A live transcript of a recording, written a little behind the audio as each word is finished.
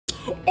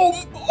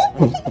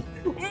Oh,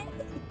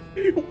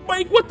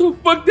 Mike, what the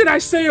fuck did I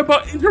say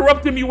about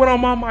interrupting me when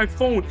I'm on my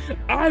phone?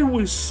 I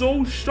was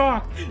so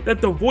shocked that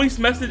the voice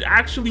message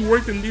actually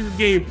worked in this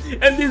game,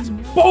 and this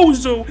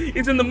bozo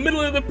is in the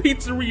middle of the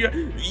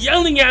pizzeria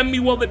yelling at me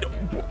while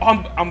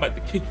I'm about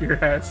to kick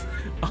your ass.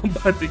 I'm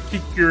about to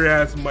kick your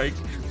ass, Mike.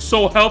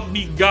 So help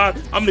me God,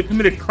 I'm gonna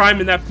commit a crime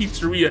in that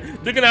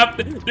pizzeria. They're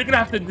gonna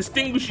have to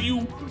distinguish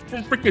you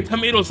from freaking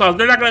tomato sauce.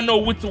 They're not gonna know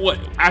what's what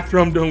after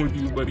I'm done with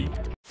you, buddy.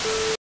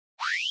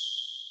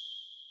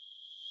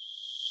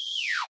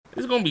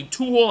 This is gonna be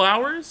 2 whole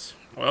hours?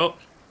 Well,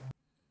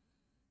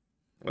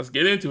 let's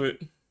get into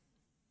it.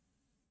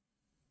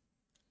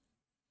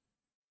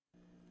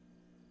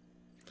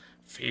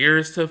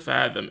 Fears to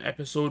Fathom,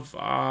 episode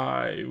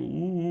 5.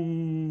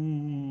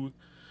 Ooh.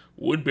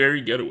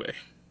 Woodbury Getaway.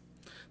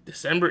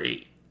 December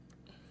 8th.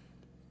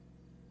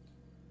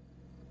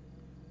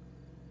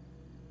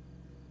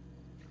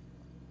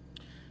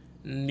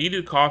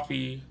 Needed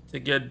coffee to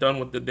get done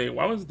with the day.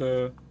 Why was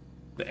the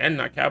N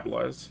not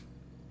capitalized?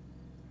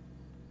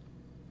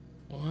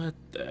 What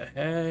the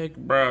heck?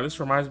 Bro, this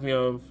reminds me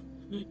of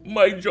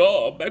my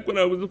job back when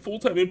I was a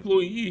full-time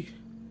employee.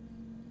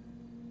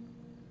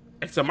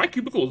 Except my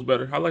cubicle is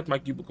better. I like my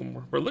cubicle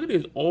more. But look at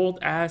this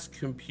old-ass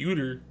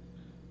computer.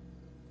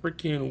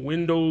 Freaking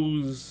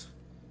Windows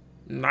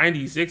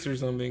 96 or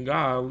something.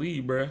 Golly,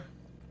 bro.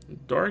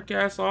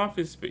 Dark-ass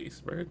office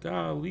space, bro.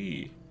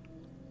 Golly.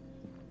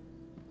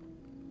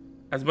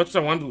 As much as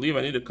I wanted to leave,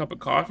 I need a cup of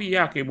coffee.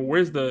 Yeah, okay, but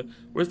where's the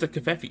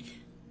cafefe?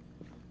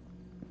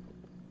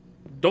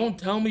 Don't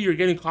tell me you're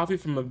getting coffee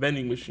from a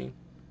vending machine.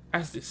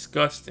 That's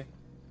disgusting.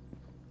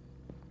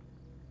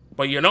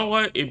 But you know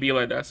what? It'd be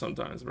like that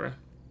sometimes, bro.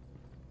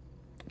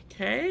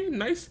 Okay,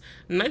 nice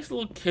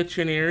little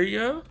kitchen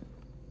area.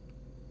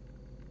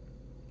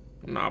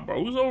 Nah,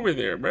 bro, who's over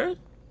there, bro?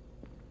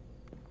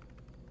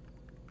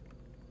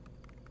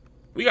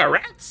 We got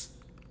rats?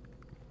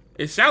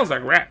 It sounds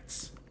like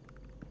rats.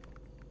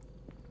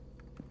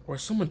 Or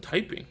is someone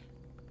typing?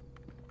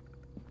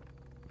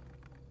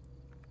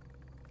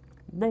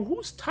 Bro,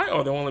 who's typing?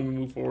 Oh, they won't let me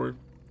move forward.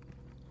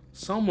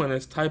 Someone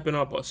is typing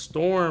up a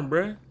storm,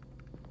 bruh.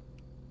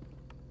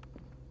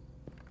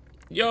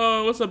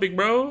 Yo, what's up, big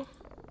bro?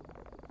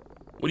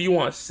 What do you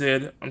want,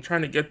 Sid? I'm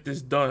trying to get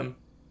this done.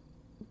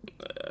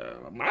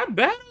 My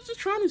bad. I was just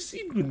trying to see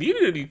if you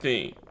needed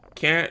anything.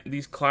 Can't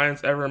these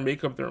clients ever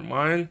make up their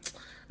mind?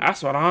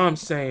 That's what I'm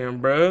saying,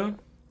 bro.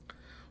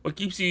 What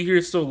keeps you here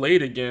so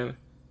late again?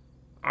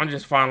 I'm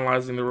just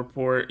finalizing the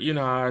report. You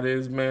know how it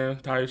is, man.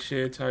 Type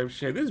shit. This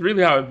is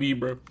really how it be,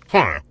 bro.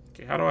 Huh.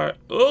 Okay, how do I...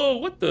 Oh,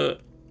 what the...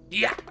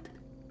 Yeah.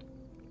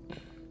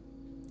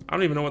 I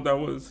don't even know what that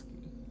was.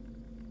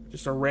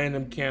 Just a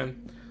random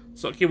can.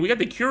 So, okay, we got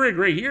the Keurig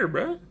right here,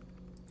 bro.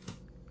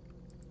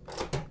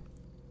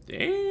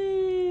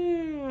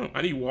 Damn.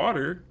 I need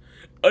water.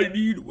 I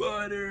need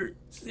water.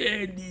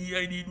 Sandy,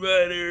 I need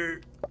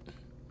water.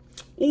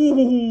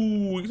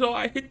 Ooh, so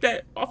I hit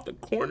that off the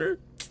corner?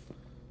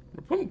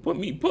 Put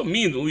me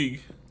in the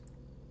league.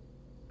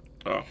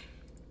 Oh.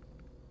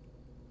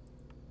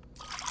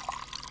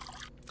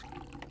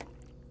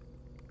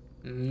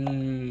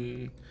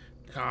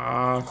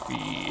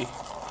 Coffee.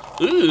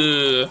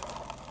 Ugh.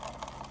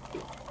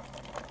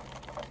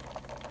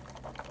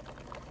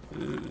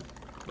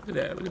 Look at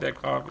that. Look at that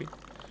coffee.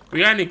 We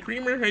got any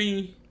creamer?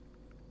 Any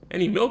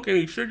milk?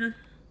 Any sugar?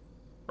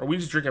 Or we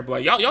just drink it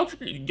black?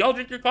 Y'all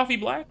drink your coffee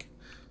black?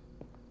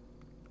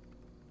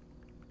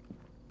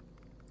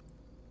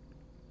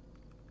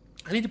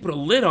 I need to put a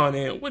lid on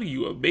it. What are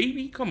you, a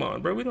baby? Come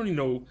on, bro. We don't need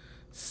no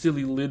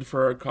silly lid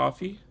for our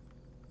coffee.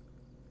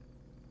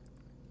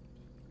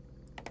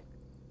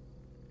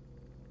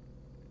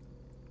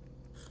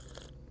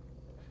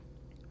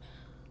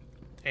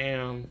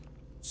 Damn.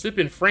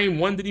 Sipping frame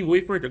 1 didn't even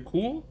wait for it to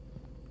cool?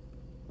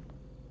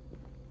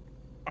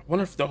 I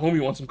wonder if the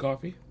homie wants some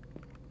coffee.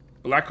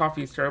 Black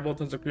coffee is terrible.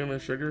 Tons of creamer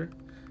and sugar.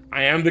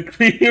 I am the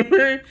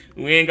creamer.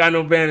 We ain't got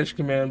no vanish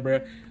command,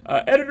 bruh.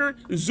 Editor,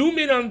 zoom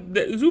in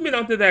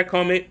onto that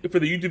comment for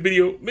the YouTube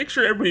video. Make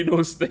sure everybody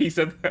knows that he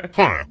said that.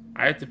 Huh.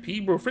 I have to pee,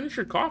 bro. Finish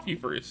your coffee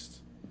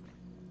first.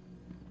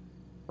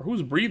 Or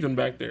who's breathing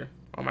back there?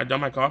 Oh, am I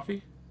done my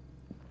coffee?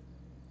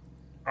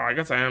 Oh, I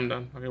guess I am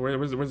done. Okay,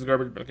 where's the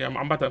garbage? Okay, I'm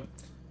about to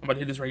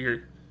hit this right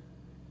here.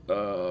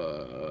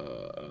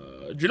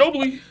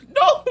 Ginobili.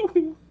 No.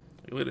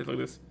 Look at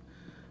this.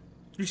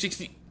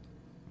 360.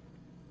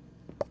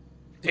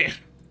 Damn.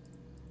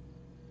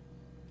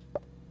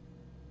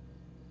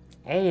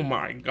 Oh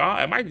my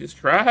god, am I just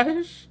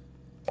trash?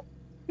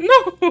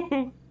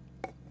 No!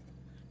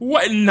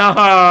 What?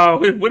 No!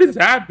 What is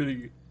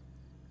happening?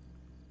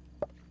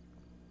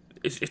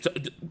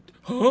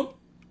 Huh?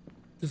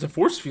 There's a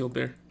force field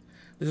there.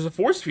 There's a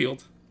force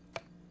field.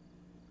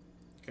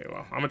 Okay,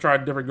 well, I'm gonna try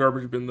a different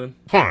garbage bin then.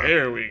 Huh.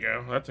 There we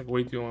go. That took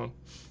way too long.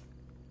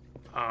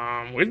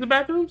 Where's the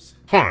bathrooms?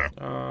 Huh.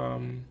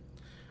 I'm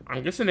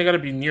guessing they gotta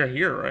be near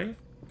here, right?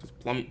 Just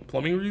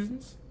plumbing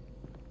reasons.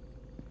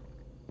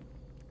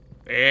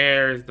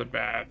 There's the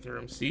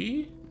bathroom.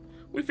 See?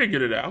 We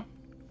figured it out.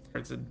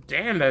 It's a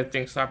damn that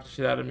thing slapped the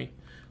shit out of me.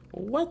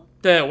 What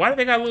the? Why do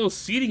they got little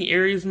seating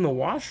areas in the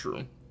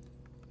washroom?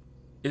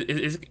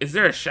 Is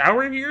there a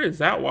shower here? Is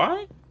that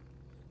why?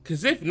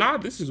 Because if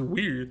not, this is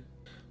weird.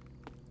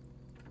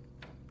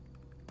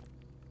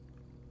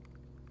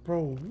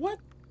 Bro, what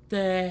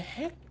the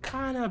heck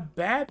kind of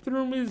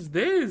bathroom is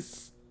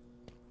this?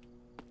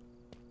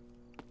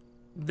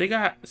 They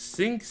got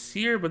sinks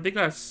here, but they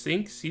got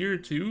sinks here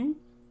too?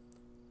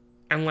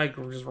 And like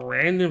just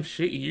random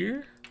shit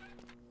here?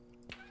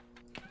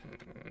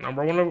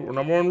 Number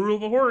one rule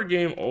of a horror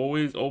game,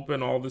 always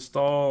open all the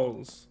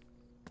stalls.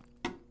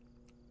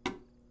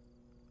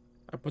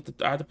 I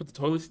had to put the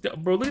toilet seat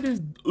down. Bro, look at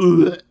this.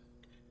 Ugh.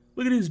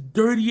 Look at this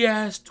dirty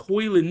ass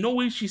toilet. No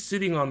way she's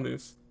sitting on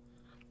this.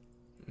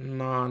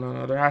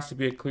 No. There has to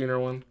be a cleaner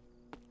one.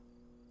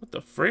 What the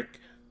frick?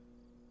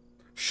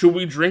 Should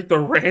we drink the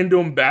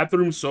random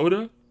bathroom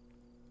soda?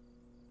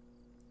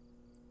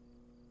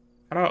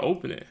 How do I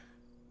open it?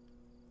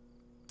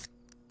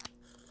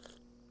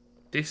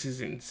 This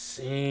is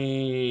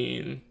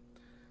insane.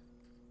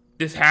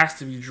 This has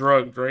to be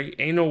drugged, right?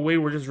 Ain't no way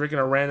we're just drinking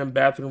a random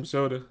bathroom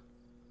soda.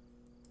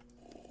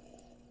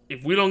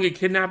 If we don't get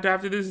kidnapped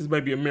after this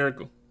might be a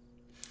miracle.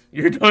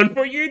 You're done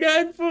for, you're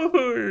done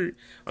for.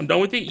 I'm done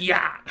with it,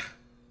 yeah.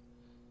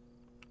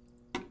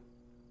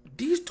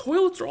 These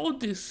toilets are all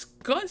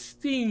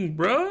disgusting,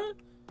 bruh.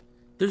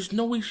 There's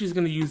no way she's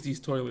gonna use these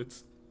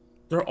toilets.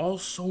 They're all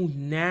so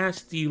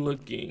nasty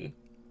looking.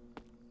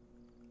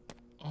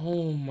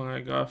 Oh my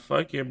god,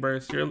 fuck it, bro.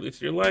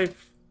 It's your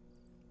life.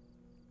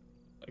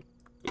 Like,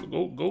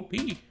 go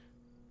pee.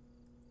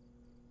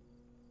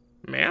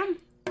 Ma'am?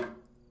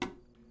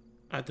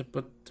 I had to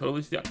put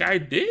totally still. I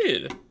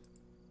did.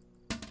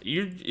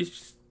 It's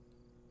just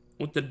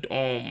with the,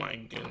 oh my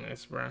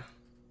goodness, bro.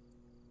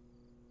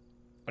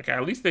 Okay,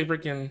 at least they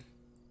freaking.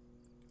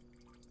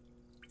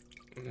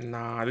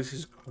 Nah, this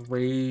is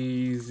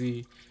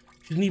crazy.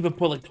 She didn't even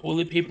put like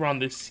toilet paper on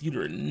this seat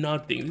or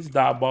nothing. This is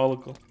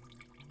diabolical.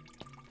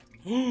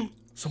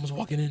 Someone's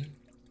walking in.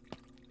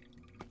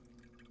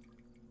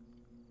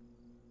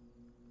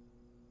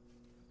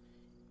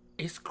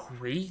 It's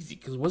crazy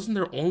because wasn't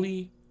there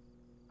only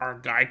our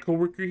guy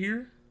coworker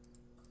here?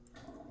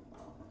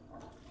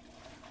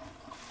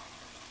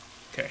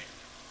 Okay.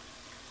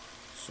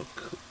 So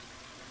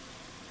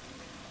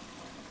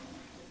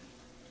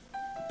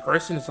the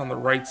person is on the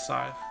right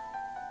side.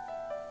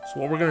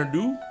 So what we're gonna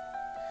do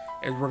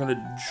is we're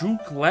gonna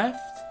juke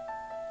left,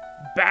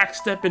 back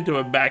step into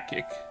a back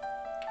kick.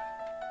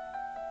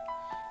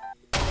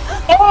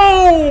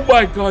 Oh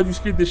my god, you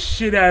scared the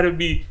shit out of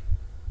me.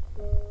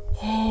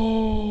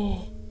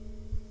 Oh.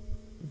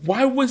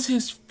 Why was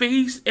his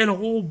face and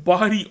whole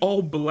body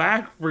all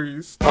black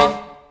first?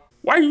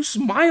 Why are you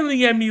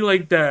smiling at me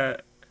like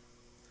that?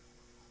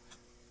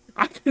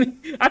 I couldn't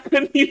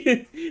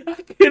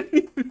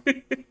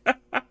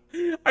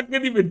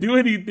even do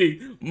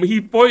anything.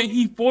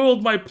 He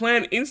foiled my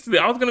plan instantly.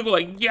 I was gonna go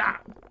like, yeah.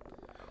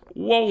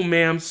 Whoa,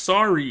 ma'am,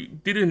 sorry.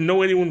 Didn't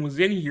know anyone was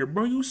in here.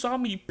 Bro, you saw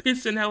me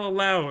pissing hella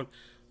loud.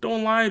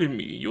 Don't lie to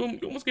me. You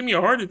almost gave me a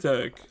heart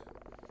attack.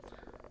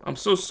 I'm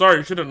so sorry.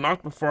 I should have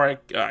knocked before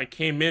I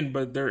came in,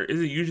 but there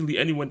isn't usually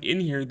anyone in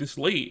here this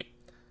late.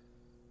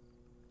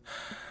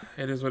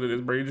 It is what it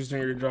is, bro. You're just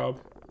doing your job.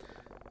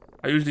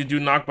 I usually do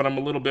knock, but I'm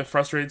a little bit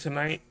frustrated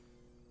tonight.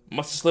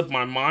 Must have slipped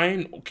my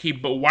mind. Okay,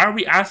 but why are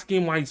we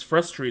asking him why he's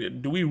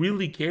frustrated? Do we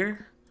really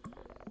care?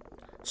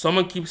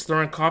 Someone keeps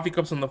throwing coffee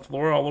cups on the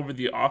floor all over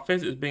the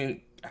office. It's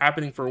been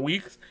happening for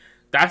weeks.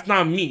 That's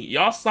not me.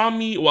 Y'all saw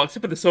me, well,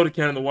 except for the soda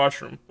can in the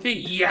washroom.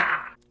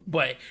 Yeah,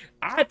 but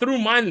I threw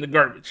mine in the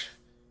garbage.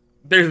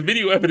 There's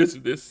video evidence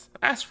of this.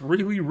 That's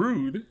really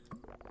rude.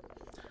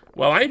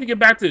 Well, I need to get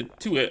back to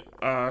it.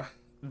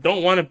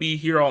 Don't want to be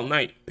here all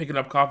night picking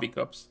up coffee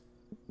cups.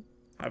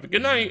 Have a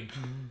good night.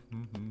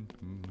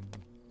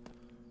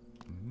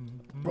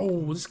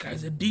 Bro, this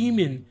guy's a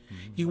demon.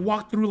 He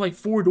walked through like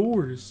 4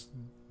 doors.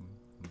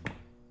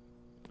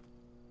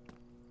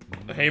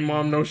 Hey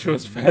mom, no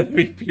shows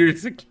fathoming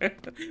fears again.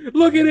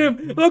 Look at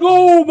him. Look,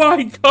 oh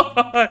my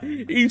god.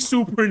 He's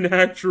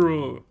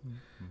supernatural.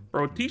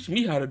 Bro, teach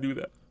me how to do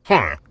that.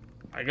 Huh.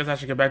 I guess I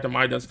should get back to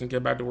my desk and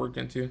get back to work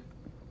then too.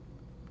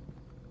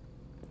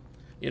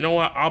 You know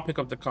what? I'll pick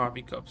up the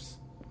coffee cups.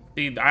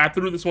 See, I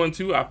threw this one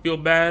too. I feel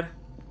bad.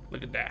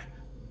 Look at that.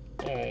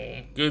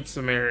 Oh, good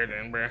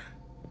Samaritan, bruh.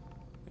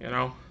 You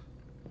know?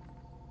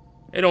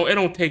 It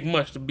don't take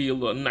much to be a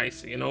little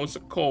nicer, you know? It's a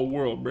cold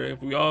world, bruh.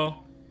 If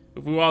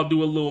we all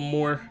do a little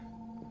more,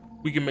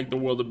 we can make the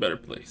world a better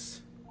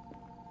place.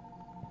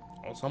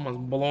 Oh,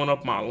 someone's blowing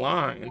up my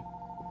line.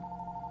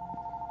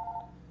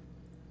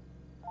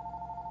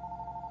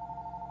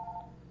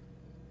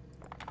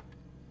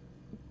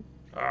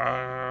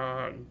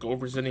 Go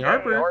for Sydney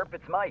Harper. Hey, Harp,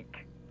 it's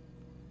Mike.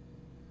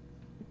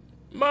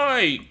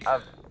 Mike!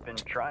 I've been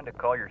trying to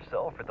call your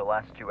cell for the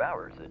last 2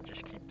 hours. It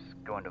just keeps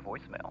going to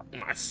voicemail.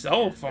 My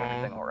cell phone?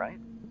 Everything alright?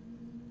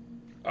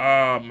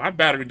 My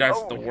battery dies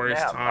at the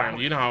worst time.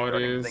 You know how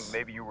it is. I think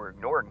maybe you were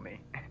ignoring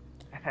me.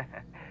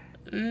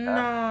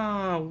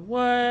 Nah,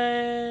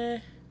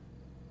 what?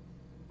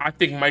 I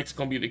think Mike's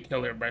gonna be the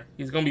killer, bro.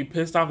 He's gonna be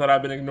pissed off that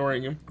I've been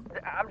ignoring him.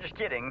 I'm just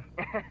kidding.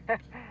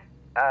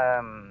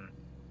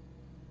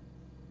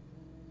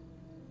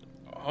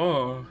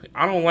 Oh,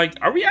 I don't like.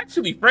 Are we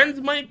actually friends,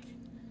 Mike?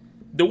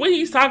 The way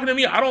he's talking to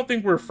me, I don't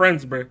think we're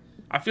friends, bro.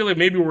 I feel like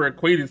maybe we're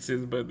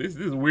acquaintances, but this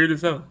is weird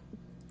as hell.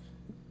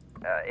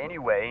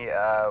 Anyway,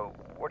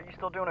 what are you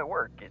still doing at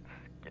work? It's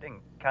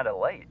getting kind of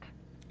late.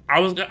 I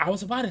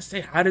was about to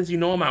say, how does he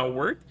know I'm at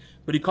work?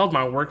 But he called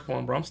my work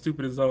phone, bro. I'm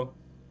stupid as hell.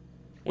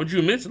 What'd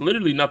you miss?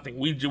 Literally nothing.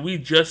 We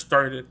just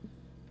started.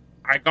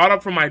 I got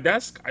up from my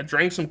desk, I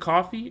drank some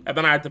coffee, and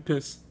then I had to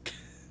piss.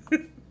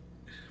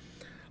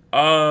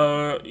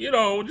 You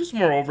know, just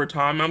more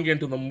overtime. I'm getting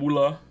to the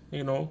moolah,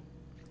 you know.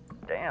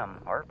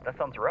 Damn, Art, that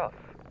sounds rough.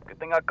 Good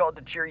thing I called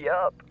to cheer you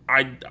up.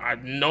 I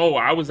know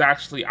I was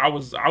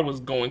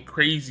going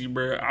crazy,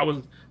 bro. I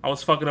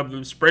was fucking up the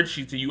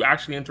spreadsheet till you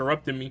actually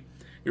interrupted me.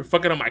 You're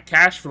fucking up my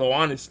cash flow,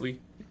 honestly.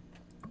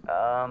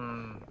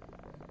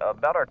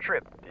 About our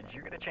trip, did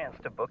you get a chance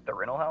to book the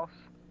rental house?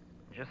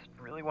 Just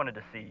really wanted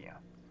to see you.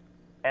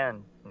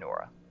 And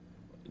Nora.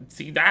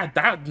 See, I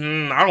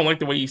don't like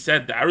the way he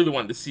said that. I really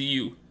wanted to see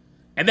you.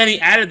 And then he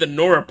added the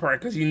Nora part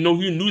because he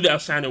knew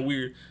that sounded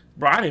weird.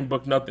 Bro, I didn't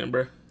book nothing,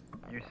 bro.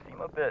 You seem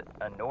a bit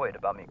annoyed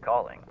about me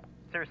calling.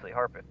 Seriously,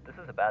 Harper, this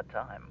is a bad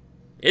time.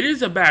 It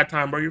is a bad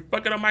time, bro. You're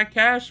fucking up my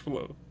cash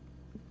flow.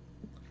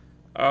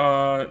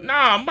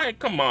 Nah, Mike,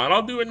 come on.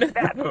 I'll do it now.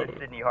 That's the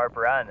Sydney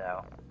Harper I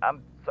know.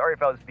 I'm sorry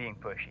if I was being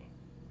pushy.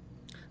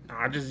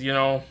 Nah, just, you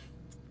know,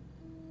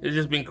 it's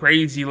just been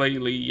crazy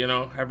lately, you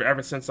know,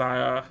 ever since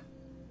I,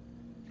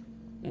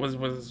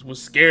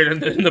 was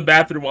scared in the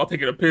bathroom while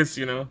taking a piss,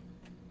 you know.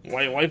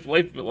 Life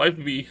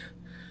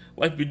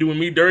be doing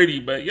me dirty,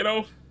 but, you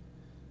know.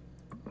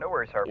 No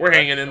worries, Harper. We're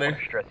hanging in I don't there.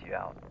 want to stress you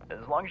out.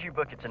 As long as you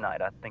book it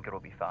tonight, I think it'll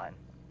be fine.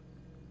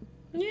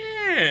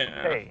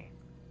 Yeah. Hey.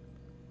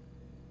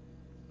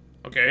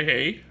 Okay,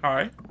 hey,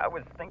 hi. I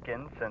was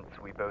thinking, since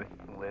we both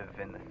live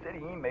in the city,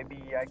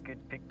 maybe I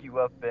could pick you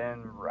up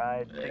and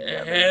ride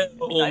together.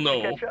 Hell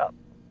no. To catch up.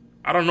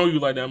 I don't know you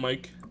like that,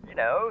 Mike. You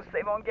know,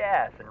 save on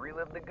gas and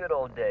relive the good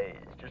old days.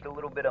 Just a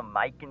little bit of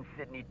Mike and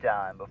Sydney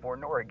time before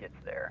Nora gets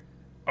there.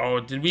 Oh,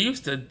 did we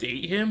used to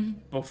date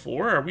him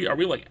before? Are we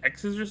like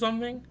exes or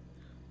something?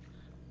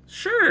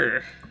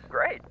 Sure.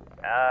 Great.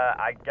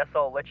 I guess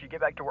I'll let you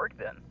get back to work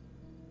then.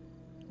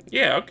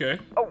 Yeah, okay.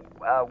 Oh,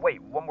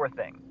 wait, one more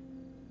thing.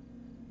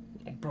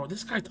 Bro,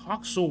 this guy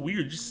talks so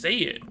weird. Just say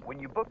it. When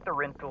you book the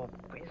rental,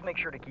 please make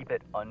sure to keep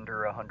it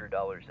under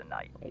 $100 a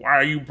night. Why,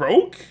 are you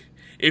broke?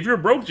 If you're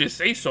broke, just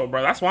say so,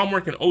 bro. That's why I'm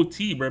working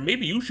OT, bro.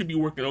 Maybe you should be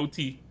working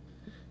OT.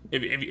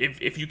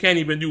 If you can't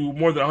even do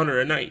more than 100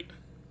 a night.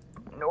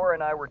 Nora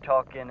and I were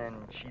talking, and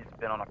she's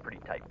been on a pretty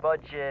tight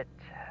budget.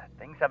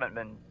 Things haven't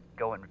been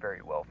going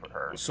very well for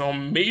her. So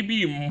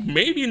maybe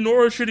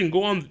Nora shouldn't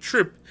go on the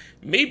trip.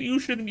 Maybe you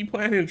shouldn't be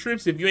planning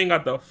trips if you ain't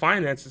got the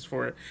finances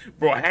for it.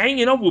 Bro,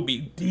 hanging up would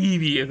be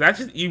devious. That's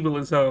just evil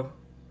as hell.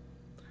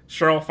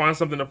 Sure, I'll find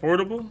something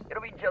affordable.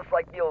 It'll be just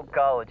like the old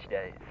college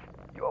days.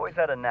 You always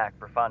had a knack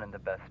for finding the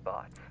best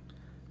spots.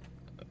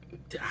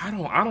 I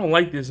don't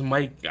like this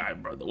Mike guy,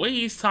 bro. The way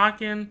he's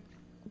talking,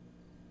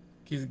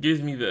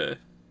 gives me the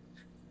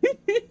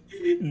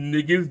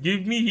niggas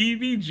give me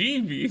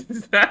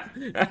heebie-jeebies.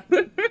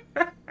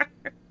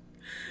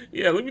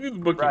 Yeah, let me do the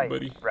booking,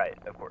 buddy. Right,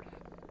 of course.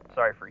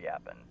 Sorry for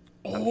yapping.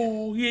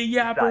 Oh, he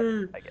a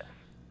yapper. I guess.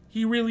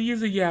 He really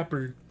is a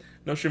yapper.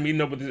 No, sure, meeting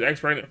up with his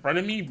ex right in front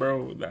of me,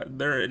 bro.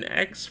 They're an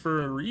ex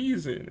for a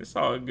reason. It's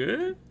all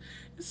good.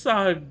 It's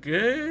all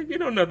good. You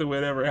know nothing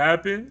would ever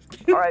happen.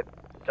 All right.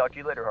 Talk to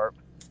you later, Harp.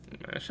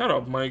 Man, shut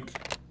up, Mike.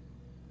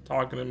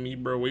 Talking to me,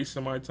 bro.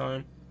 Wasting my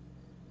time.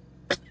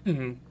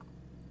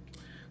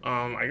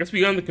 I guess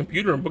we got on the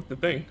computer and booked the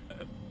thing.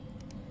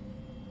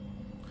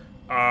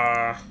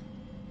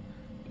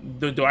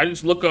 Do I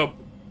just look up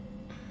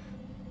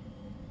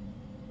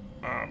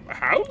a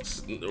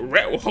house?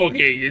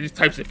 Okay, it just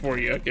types it for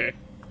you. Okay.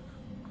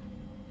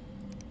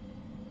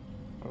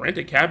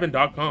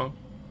 Rentacabin.com.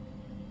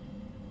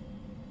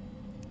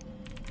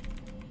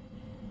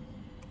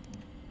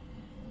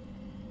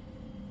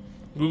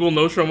 Google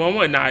no show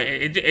Momo? Nah,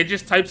 it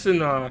just types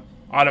in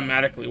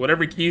automatically.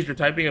 Whatever keys you're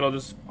typing, it'll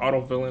just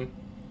autofill in.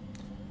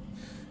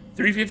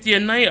 $350 a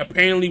night.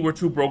 Apparently, we're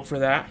too broke for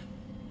that.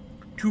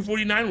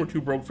 $249. We're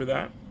too broke for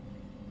that.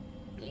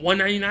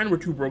 $199. We're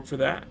too broke for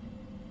that.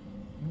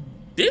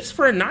 This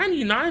for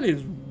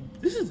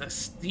 $99 this is a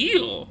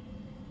steal.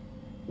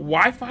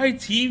 Wi-Fi,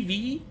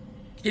 TV,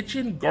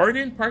 kitchen,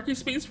 garden, parking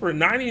space for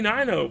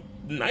 $99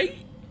 a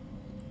night.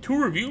 2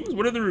 reviews.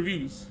 What are the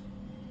reviews?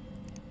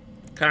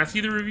 Can I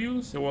see the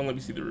reviews? It won't let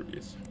me see the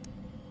reviews.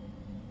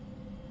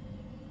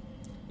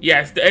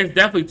 Yeah, it's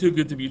definitely too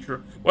good to be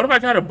true. What if I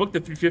tried to book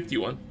the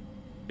 $350 one?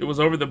 It was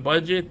over the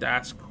budget?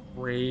 That's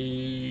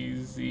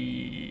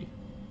crazy.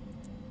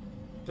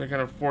 They're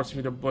gonna force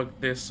me to book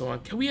this one.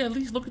 Can we at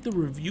least look at the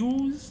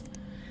reviews?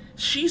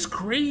 She's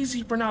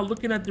crazy for not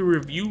looking at the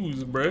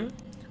reviews, bruh.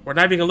 We're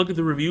not even gonna look at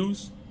the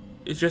reviews.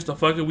 It's just a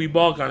fucking we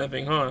ball kind of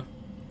thing, huh?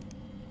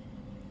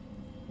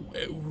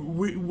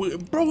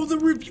 Bro, the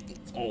review.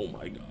 Oh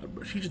my god,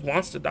 bro. She just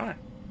wants to die.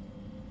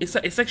 It's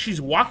like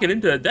she's walking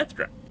into a death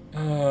trap.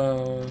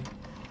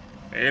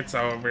 It's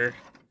over.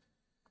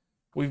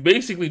 We've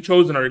basically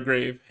chosen our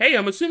grave. Hey,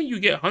 I'm assuming you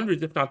get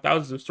hundreds, if not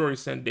thousands, of stories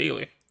sent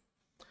daily.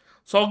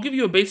 So I'll give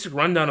you a basic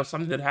rundown of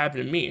something that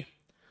happened to me.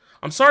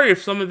 I'm sorry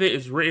if some of it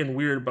is written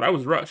weird, but I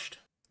was rushed.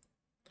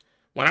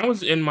 When I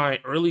was in my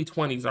early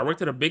 20s, I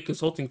worked at a big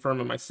consulting firm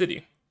in my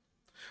city.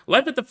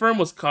 Life at the firm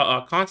was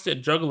a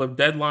constant juggle of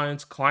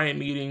deadlines, client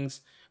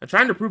meetings, and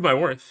trying to prove my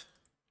worth,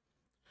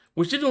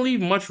 which didn't leave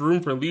much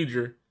room for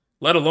leisure,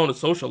 let alone a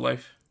social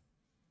life.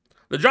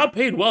 The job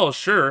paid well,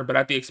 sure, but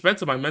at the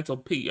expense of my mental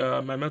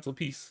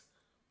peace.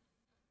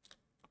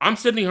 I'm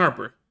Sydney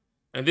Harper,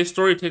 and this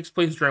story takes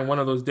place during one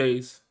of those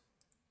days.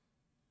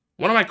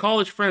 One of my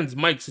college friends,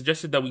 Mike,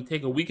 suggested that we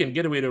take a weekend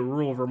getaway to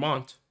rural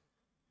Vermont,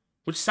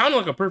 which sounded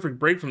like a perfect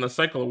break from the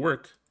cycle of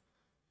work.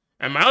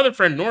 And my other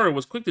friend, Nora,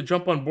 was quick to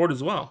jump on board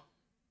as well.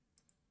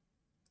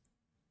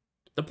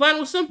 The plan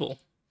was simple.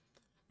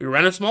 We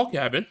rent a small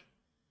cabin,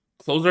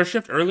 close our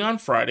shift early on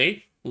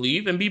Friday,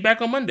 leave, and be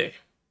back on Monday.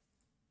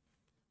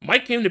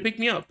 Mike came to pick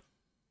me up.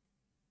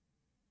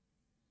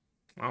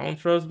 I don't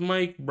trust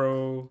Mike,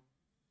 bro.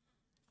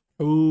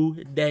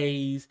 2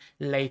 days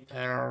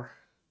later.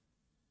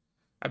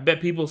 I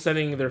bet people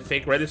sending their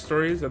fake Reddit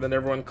stories and then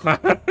everyone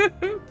clapped.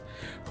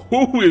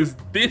 Who is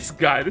this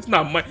guy? This is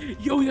not Mike.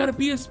 Yo, he got a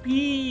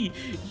PSP.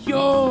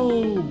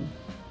 Yo.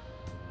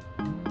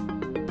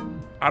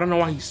 I don't know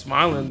why he's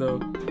smiling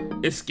though.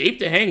 Escape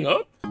to hang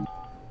up?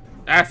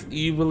 That's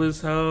evil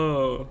as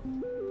hell.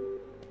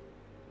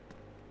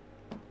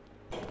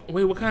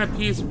 Wait, what kind of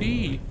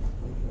PSP?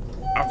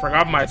 I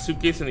forgot my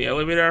suitcase in the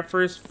elevator at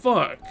first.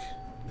 Fuck.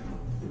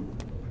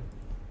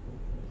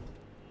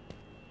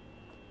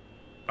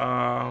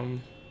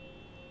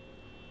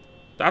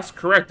 That's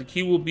correct. The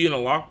key will be in a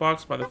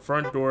lockbox by the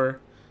front door.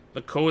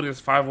 The code is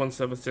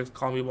 5176.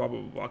 Call me blah blah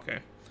blah. Okay.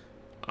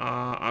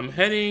 I'm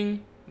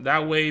heading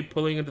that way,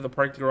 pulling into the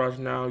parking garage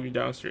now. You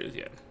downstairs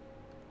yet?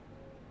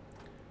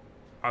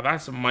 Oh,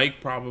 that's Mike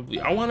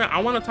probably. I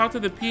wanna talk to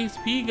the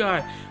PSP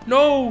guy.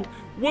 No,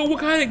 what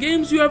kind of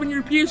games do you have in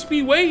your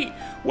PSP?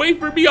 Wait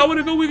for me. I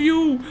wanna go with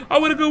you.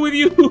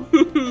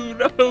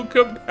 No,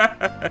 come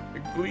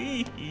back,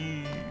 please.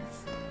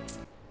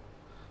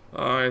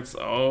 Oh, it's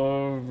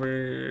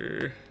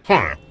over.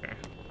 Huh.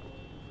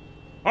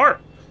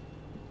 Harp.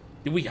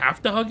 Do we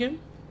have to hug him?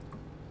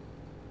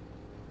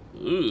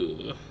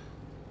 Ugh.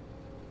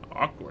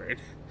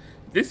 Awkward.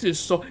 This is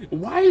so...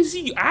 Why is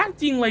he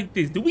acting like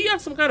this? Do we have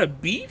some kind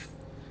of beef?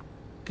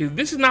 Because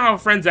this is not how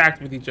friends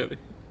act with each other.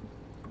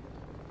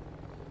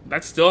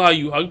 That's still how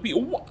you hug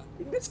people? What?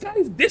 This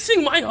guy's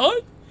dissing my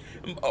hug?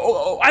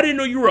 Oh, I didn't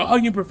know you were a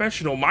hugging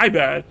professional. My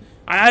bad.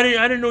 I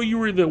didn't know you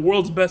were the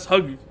world's best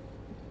hugger.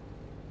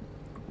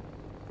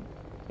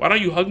 Why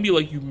don't you hug me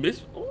like you miss?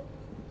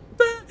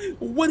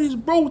 What is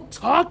bro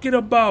talking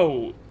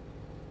about?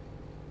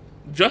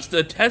 Just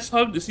a test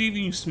hug to see if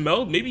you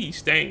smelled? Maybe he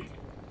stank.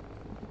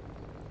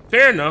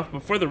 Fair enough,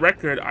 but for the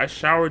record, I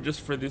showered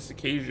just for this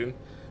occasion.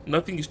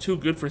 Nothing is too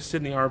good for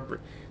Sydney Harper.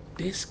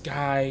 This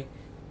guy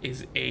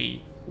is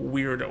a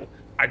weirdo.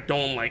 I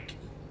don't like him.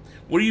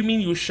 What do you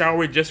mean you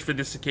showered just for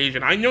this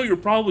occasion? I know you're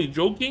probably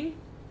joking.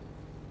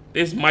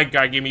 This Mike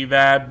guy gave me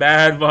bad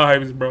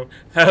vibes, bro.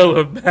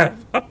 Hella bad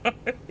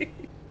vibes.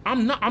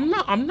 I'm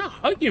not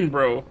hugging,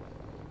 bro.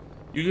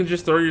 You can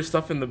just throw your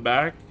stuff in the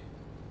back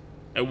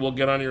and we'll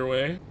get on your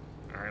way.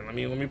 All right, let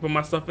me put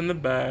my stuff in the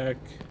back.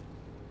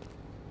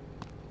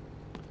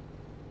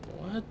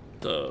 What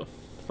the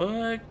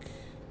fuck?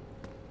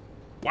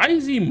 Why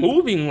is he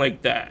moving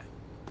like that?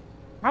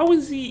 How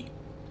is he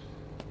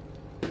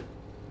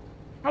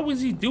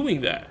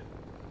doing that?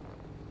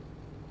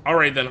 All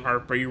right then,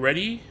 Harp, are you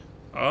ready?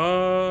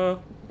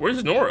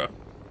 Where's Nora?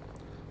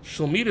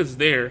 She'll meet us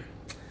there.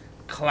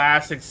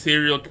 Classic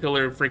serial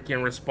killer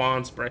freaking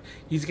response, bro.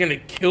 He's gonna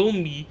kill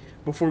me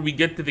before we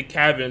get to the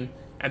cabin,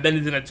 and then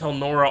he's gonna tell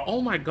Nora, oh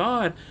my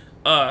god,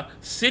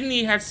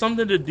 Sydney had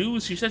something to do.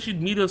 She said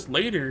she'd meet us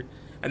later,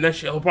 and then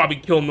he'll probably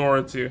kill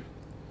Nora too.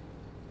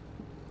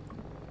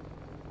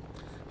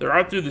 The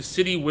route through the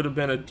city would have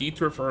been a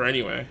detour for her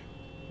anyway.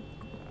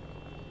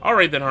 All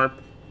right then, Harp.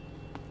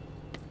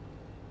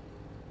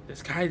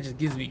 This guy just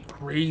gives me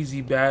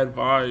crazy bad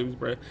vibes,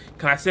 bro.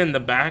 Can I sit in the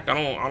back? I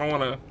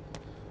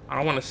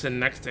don't want to sit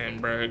next to him,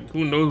 bro.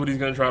 Who knows what he's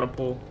gonna try to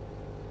pull?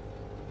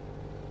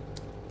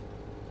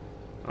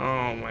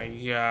 Oh my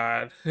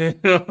god.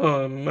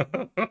 Oh no.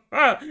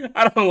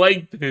 I don't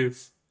like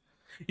this.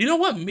 You know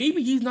what?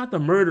 Maybe he's not the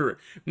murderer.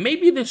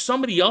 Maybe there's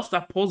somebody else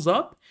that pulls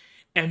up,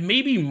 and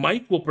maybe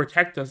Mike will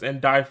protect us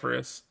and die for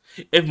us.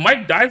 If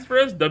Mike dies for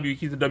us,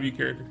 he's a W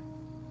character.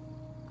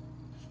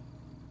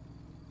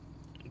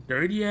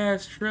 Dirty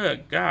ass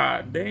truck.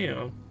 God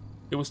damn.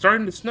 It was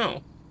starting to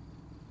snow.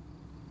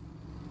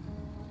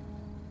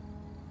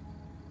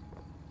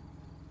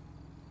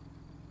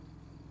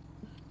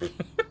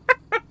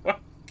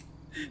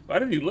 Why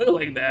does he look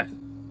like that?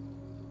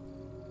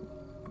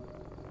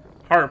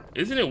 Harp,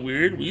 isn't it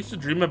weird? We used to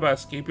dream about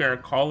escaping our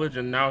college,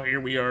 and now here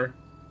we are.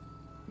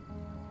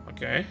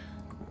 Okay.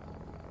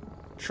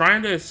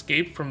 Trying to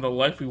escape from the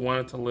life we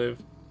wanted to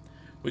live.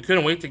 We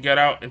couldn't wait to get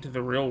out into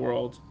the real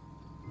world.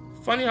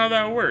 Funny how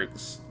that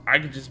works. I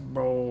could just,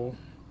 bro...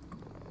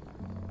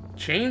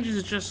 Change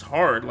is just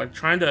hard, like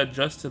trying to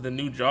adjust to the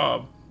new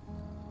job.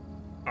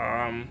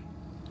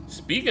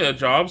 Speaking of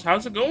jobs,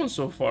 how's it going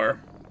so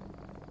far?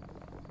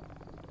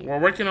 We're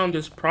working on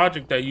this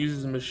project that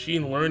uses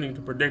machine learning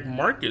to predict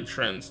market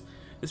trends.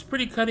 It's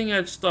pretty cutting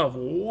edge stuff.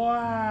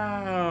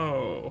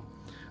 Wow.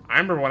 I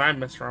remember when I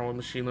messed around with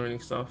machine learning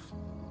stuff.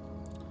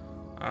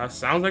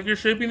 Sounds like you're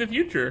shaping the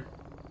future.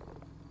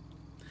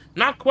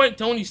 Not quite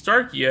Tony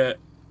Stark yet,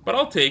 but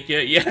I'll take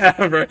it.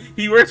 Yeah, bro.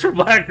 He works for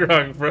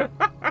BlackRock, bro.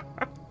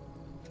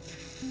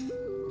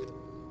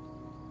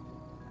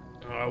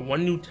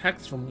 One new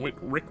text from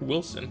Rick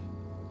Wilson.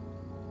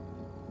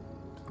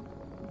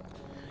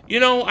 You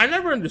know, I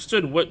never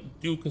understood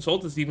what do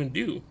consultants even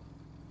do.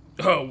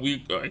 Oh,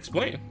 we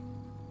explain.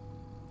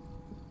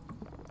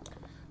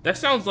 That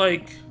sounds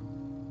like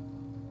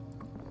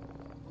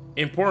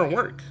important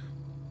work.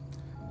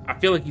 I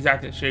feel like he's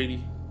acting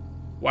shady.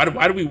 Why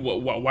do we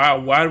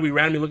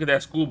randomly look at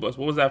that school bus?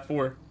 What was that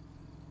for?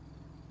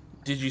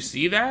 Did you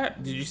see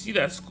that? Did you see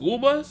that school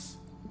bus?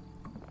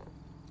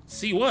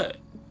 See what?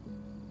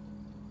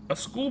 A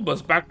school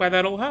bus back by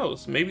that old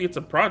house. Maybe it's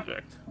a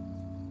project.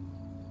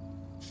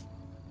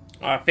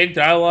 Fake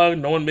dialogue,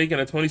 no one making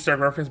a Tony Stark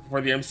reference before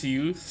the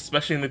MCU,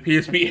 especially in the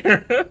PSP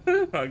era.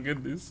 Oh,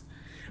 goodness.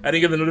 I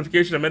didn't get the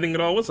notification I'm ending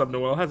it all. What's up,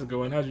 Noel? How's it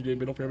going? How's your day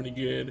been? Hope you're having any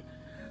good.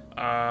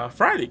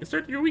 Friday. Can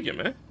start your weekend,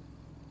 man.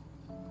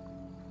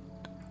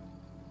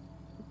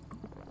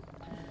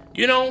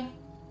 You know,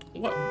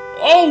 what?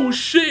 Oh,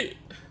 shit!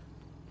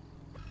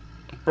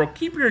 Bro,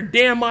 keep your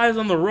damn eyes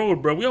on the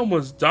road, bro. We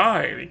almost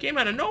died. It came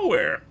out of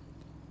nowhere.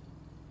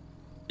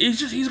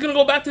 He's gonna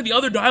go back to the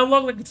other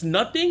dialogue like it's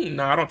nothing?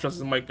 Nah, I don't trust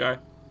this Mike guy.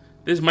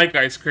 This Mike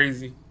guy is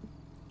crazy.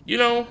 You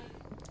know,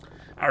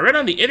 I read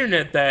on the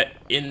internet that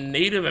in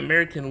Native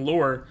American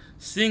lore,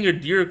 seeing a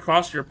deer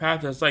cross your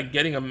path is like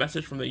getting a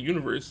message from the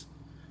universe.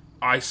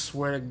 I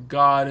swear to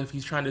God, if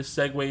he's trying to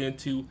segue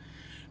into,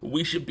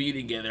 we should be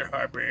together,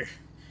 Harper.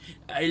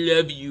 I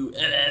love you.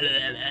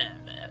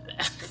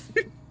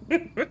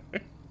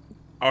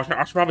 I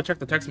should probably check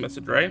the text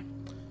message, right?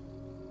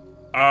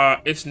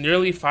 It's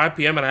nearly 5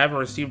 p.m. and I haven't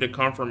received a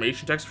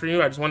confirmation text for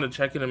you. I just wanted to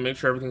check in and make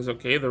sure everything's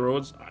okay. The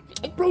roads...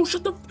 Bro,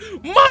 shut the...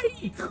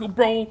 Mike!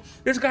 Bro,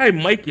 this guy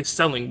Mike is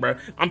selling, bro.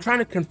 I'm trying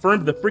to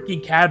confirm the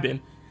freaking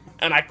cabin,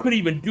 and I couldn't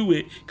even do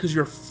it because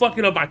you're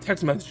fucking up my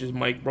text messages,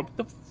 Mike, bro. What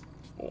the...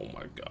 Oh,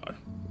 my God.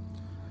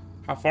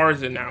 How far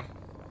is it now?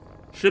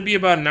 Should be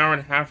about an hour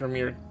and a half from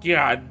here.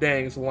 God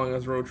dang, it's a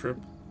long-ass road trip.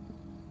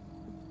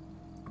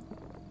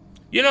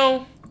 You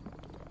know...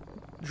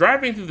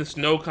 Driving through the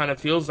snow kind of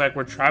feels like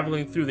we're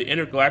traveling through the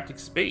intergalactic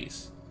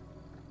space.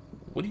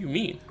 What do you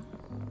mean?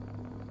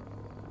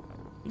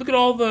 Look at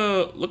all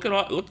the...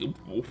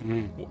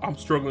 I'm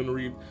struggling to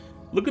read.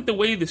 Look at the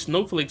way the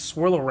snowflakes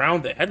swirl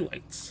around the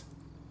headlights.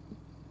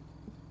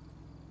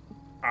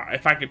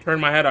 If I could turn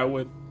my head, I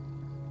would.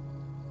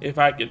 If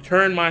I could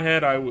turn my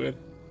head, I would.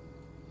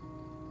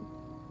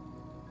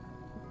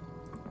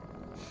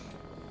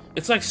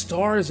 It's like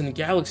stars and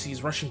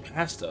galaxies rushing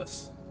past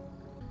us.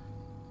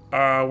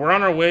 We're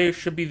on our way.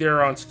 Should be there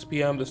around 6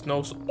 p.m. The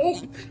snow's...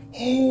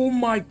 Oh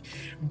my...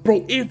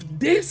 Bro, if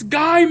this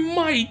guy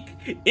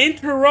Mike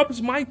interrupts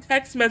my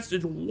text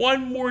message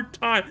one more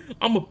time,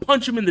 I'm gonna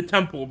punch him in the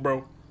temple,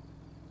 bro.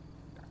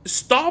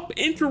 Stop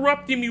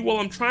interrupting me while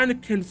I'm trying to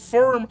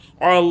confirm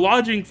our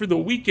lodging for the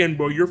weekend,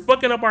 bro. You're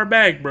fucking up our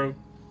bag, bro.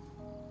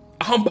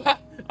 I'm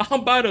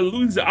about to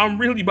lose it. I'm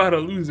really about to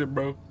lose it,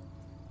 bro.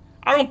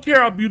 I don't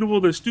care how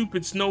beautiful the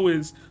stupid snow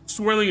is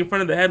swirling in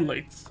front of the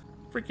headlights.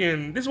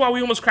 Freaking, this is why we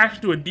almost crashed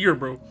into a deer,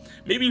 bro.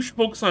 Maybe you should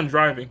focus on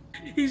driving.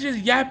 He's just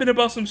yapping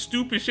about some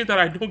stupid shit that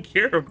I don't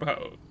care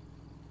about.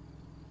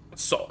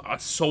 So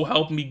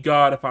help me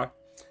God if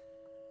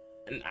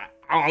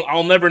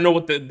I'll never know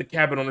what the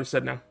cabin owner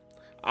said now.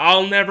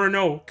 I'll never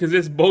know, because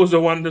this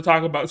bozo wanted to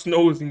talk about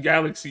snows and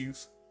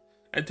galaxies.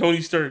 And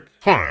Tony Stark.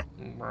 Huh.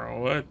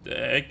 Bro, what the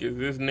heck is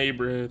this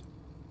neighborhood?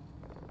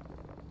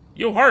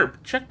 Yo,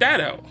 Harp, check that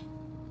out.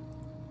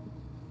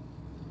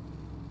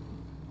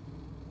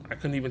 I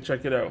couldn't even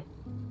check it out.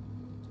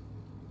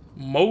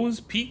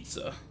 Moe's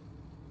Pizza.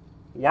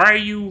 Why are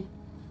you...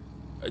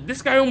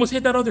 This guy almost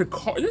hit that other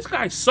car. This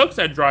guy sucks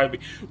at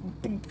driving.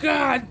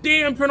 God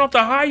damn, turn off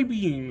the high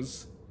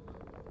beams.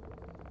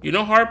 You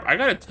know, Harp, I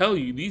gotta tell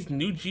you, these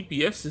new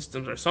GPS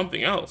systems are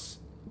something else.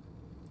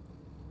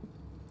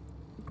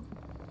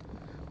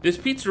 This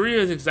pizzeria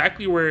is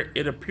exactly where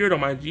it appeared on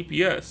my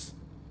GPS.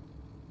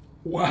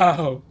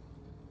 Wow.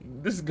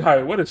 This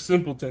guy, what a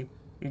simpleton.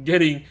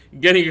 Getting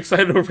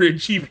excited over a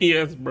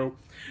GPS, bro.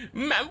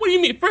 Man, what do you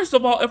mean? First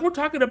of all, if we're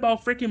talking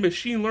about freaking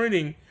machine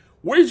learning,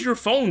 where's your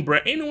phone,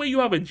 bro? Ain't no way you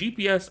have a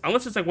GPS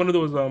unless it's like one of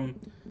those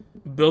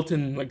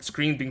built-in like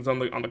screen things on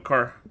the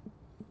car.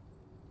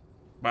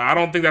 But I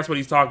don't think that's what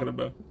he's talking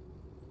about.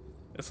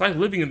 It's like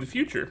living in the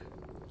future.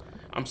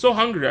 I'm so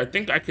hungry, I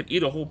think I could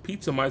eat a whole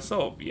pizza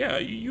myself. Yeah,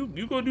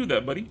 you go do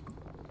that, buddy.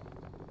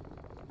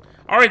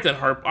 Alright then,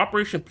 Harp.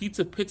 Operation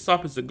Pizza Pit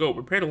Stop is a go.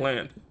 Prepare to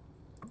land.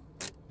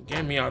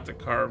 Get me out the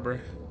car, bro.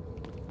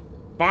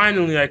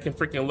 Finally, I can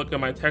freaking look at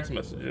my text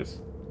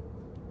messages.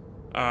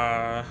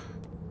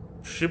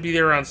 Should be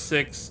there around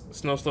 6.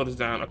 Snow slowed us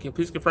down. Okay,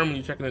 please confirm when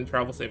you're checking in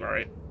travel safe.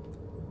 Alright.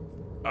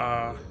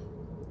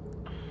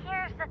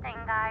 Here's the thing,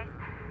 guys.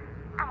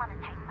 I'm on a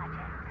tight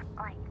budget.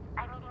 Like,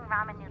 I'm eating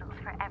ramen noodles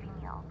for every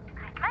meal.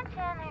 Not to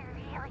mention, I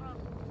really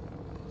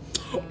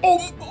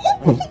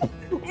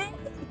need...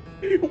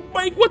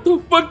 Mike, what the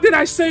fuck did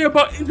I say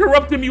about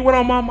interrupting me when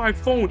I'm on my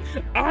phone?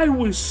 I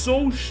was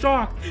so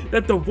shocked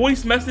that the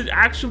voice message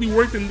actually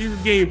worked in this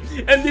game.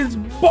 And this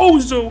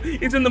bozo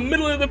is in the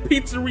middle of the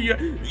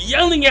pizzeria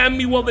yelling at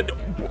me while the...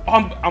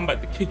 I'm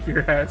about to kick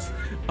your ass.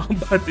 I'm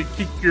about to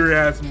kick your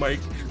ass, Mike.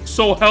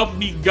 So help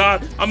me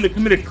God, I'm gonna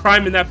commit a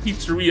crime in that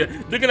pizzeria.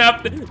 They're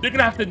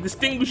gonna have to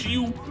distinguish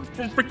you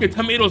from freaking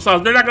tomato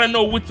sauce. They're not gonna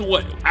know what's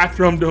what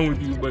after I'm done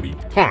with you, buddy.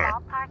 Huh.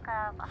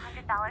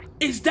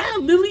 Is that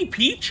Lily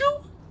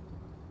Pichu?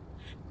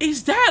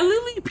 Is that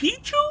Lily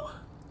Pichu?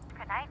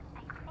 Good night.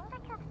 I think I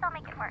can still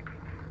make it work.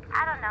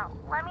 I don't know.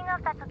 Let me know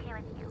if that's okay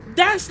with you.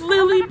 That's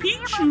Lily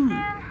Pichu.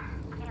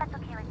 That's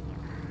okay with you.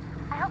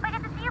 I hope I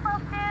get to see you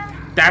both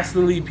soon. That's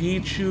Lily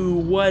Pichu.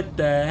 What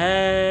the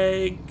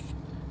heck?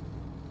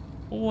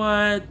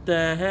 What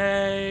the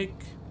heck?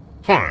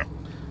 Huh.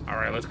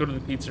 Alright, let's go to the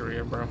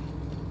pizzeria, bro.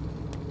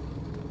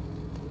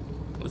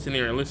 Listen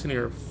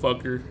here,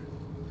 fucker.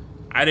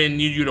 I didn't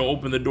need you to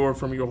open the door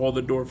for me or hold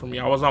the door for me.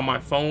 I was on my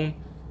phone.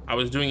 I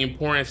was doing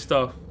important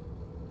stuff.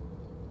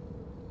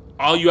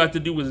 All you have to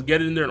do was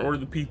get in there and order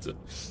the pizza.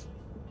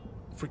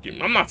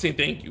 Freaking, I'm not saying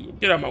thank you.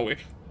 Get out of my way.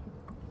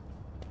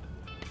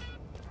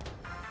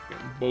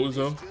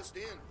 Bozo. Just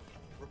in.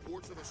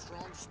 Reports of a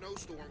strong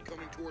snowstorm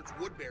coming towards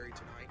Woodbury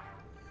tonight.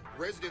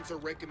 Residents are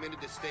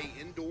recommended to stay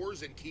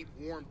indoors and keep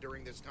warm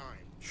during this time.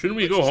 Shouldn't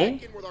we go home?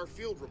 Check in with our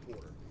field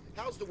reporter.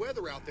 How's the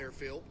weather out there,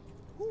 Phil?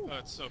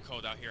 It's so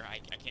cold out here, I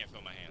can't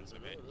feel my hands.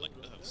 Like,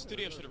 the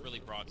studio should have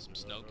really brought some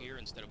snow gear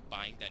instead of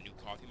buying that new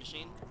coffee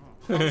machine.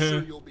 I'm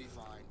sure you'll be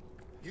fine.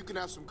 You can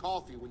have some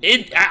coffee when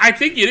you I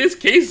think it is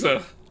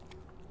Kesa.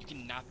 You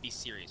cannot be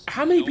serious.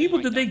 How many people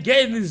did they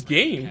get in this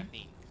game?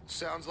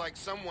 Sounds like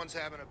someone's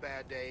having a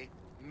bad day.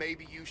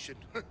 Maybe you should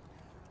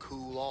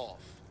cool off.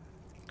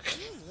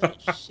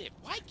 Shit,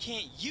 why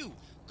can't you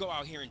go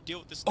out here and deal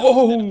with this stuff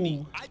instead of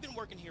me? I've been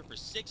working here for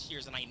 6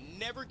 years and I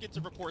never get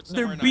to report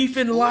somewhere. They're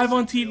beefing live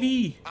on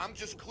TV. I'm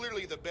just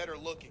clearly the better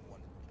looking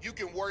one. You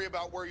can worry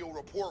about where you'll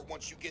report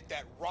once you get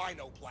that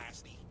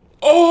rhinoplasty.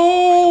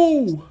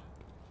 Oh!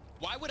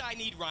 Why would I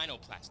need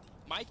rhinoplasty?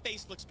 My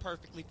face looks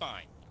perfectly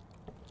fine.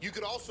 You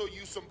could also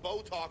use some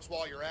Botox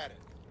while you're at it.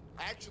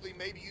 Actually,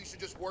 maybe you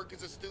should just work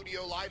as a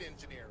studio light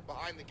engineer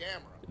behind the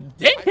camera.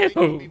 Damn! I think it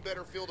would be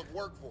better field of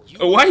work for you.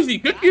 Why is he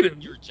cooking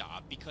him? Your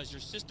job because your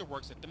sister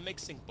works at the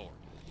mixing board.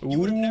 You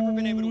would have never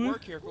been able to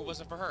work here if it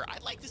wasn't for her.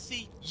 I'd like to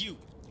see you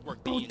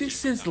work. Bro,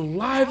 this is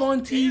live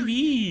on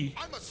TV.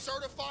 I'm a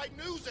certified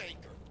news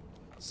anchor.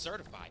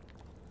 Certified?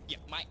 Yeah,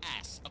 my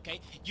ass, okay?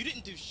 You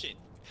didn't do shit.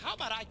 How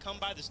about I come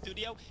by the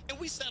studio and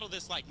we settle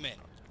this like men?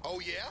 Oh,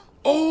 yeah?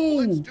 Oh!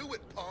 Let's do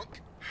it,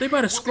 punk. They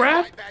about to scrap?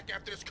 We'll be right back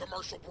after this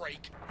commercial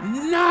break.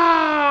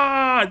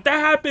 Nah! That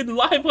happened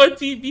live on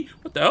TV.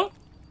 What the hell?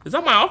 Is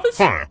that my office?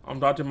 Huh. I'm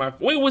dodging my...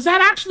 Wait, was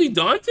that actually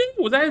Dante?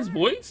 Was that his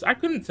voice? I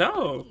couldn't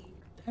tell.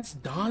 That's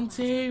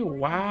Dante?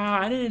 Wow,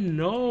 I didn't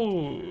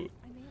know.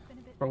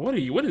 Bro, what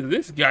is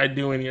this guy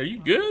doing here? You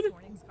good?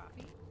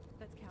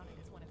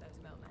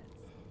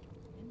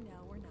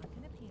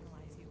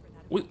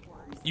 What,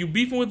 you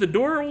beefing with the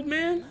door, old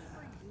man?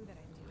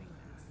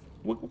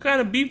 What kind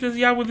of beef does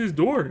he have with his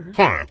door?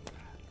 Huh.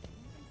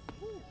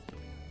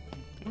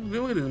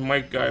 Look at this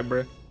Mike guy,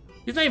 bruh.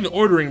 He's not even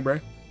ordering,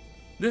 bruh.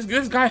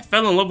 This guy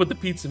fell in love with the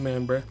pizza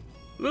man, bruh.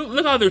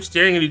 Look how they're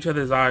staring at each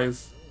other's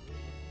eyes.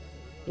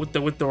 With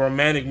the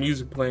romantic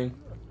music playing.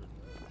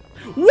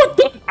 What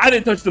the? I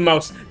didn't touch the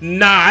mouse.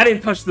 Nah, I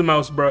didn't touch the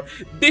mouse, bro.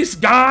 This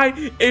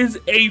guy is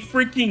a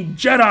freaking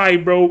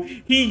Jedi, bro.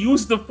 He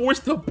used the Force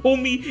to pull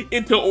me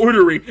into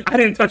ordering. I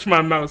didn't touch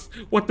my mouse.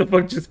 What the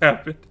fuck just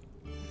happened?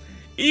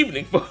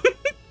 Evening, folks.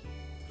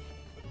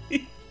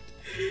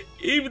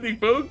 Evening,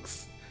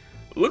 folks.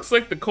 Looks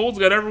like the cold's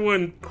got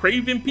everyone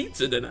craving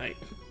pizza tonight.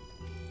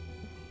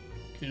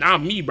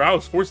 Not me, bro. I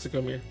was forced to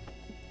come here.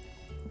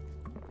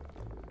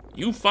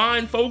 You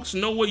fine folks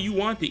know what you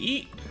want to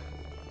eat?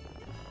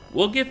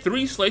 We'll get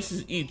 3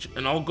 slices each,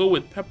 and I'll go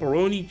with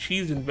pepperoni,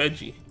 cheese, and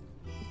veggie.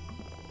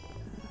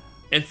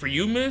 And for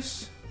you,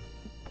 miss,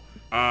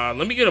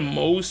 let me get a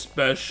Moe's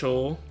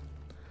special.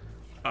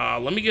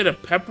 Let me get a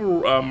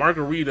pepper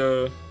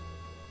margarita.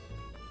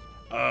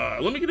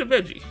 Let me get a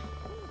veggie.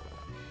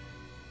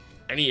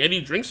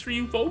 Any drinks for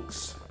you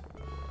folks?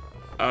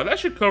 That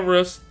should cover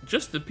us.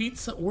 Just the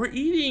pizza. We're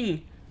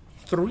eating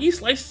 3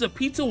 slices of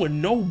pizza with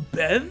no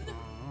bev?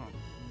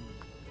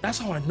 That's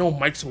how I know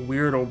Mike's a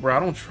weirdo, bro. I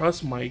don't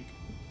trust Mike.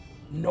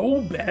 No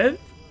bev?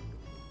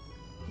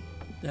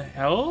 The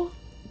hell?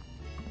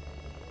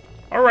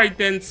 Alright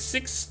then,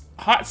 6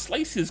 hot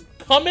slices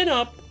coming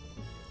up.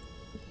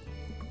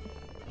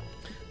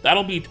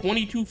 That'll be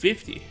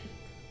 $22.50.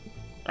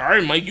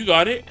 Alright, Mike, you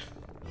got it.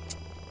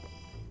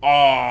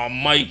 Aw,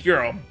 Mike,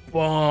 you're a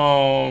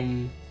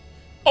bum.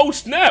 Oh,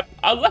 snap!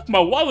 I left my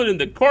wallet in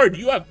the car. Do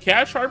you have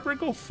cash, Harper?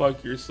 Go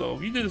fuck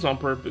yourself. You did this on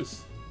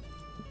purpose.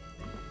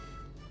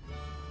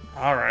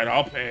 Alright,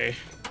 I'll pay.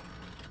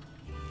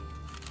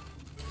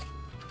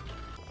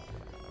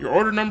 Your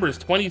order number is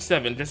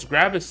 27. Just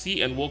grab a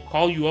seat and we'll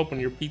call you up when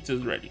your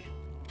pizza's ready.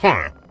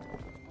 Huh.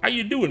 How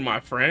you doing, my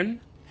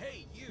friend?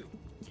 Hey, you.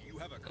 Do you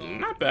have a car?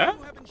 Not bad. Do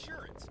you have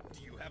insurance?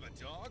 Do you have a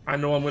dog? I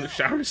know I'm gonna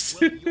shower Well,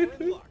 soon. you're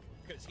in luck,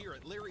 'cause here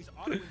at Larry's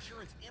Auto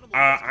Insurance Animal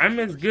I'm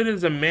as good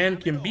as a man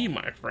can be,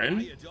 my friend.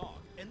 buy a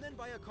dog, and then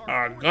buy a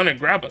car for Gonna you.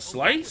 grab a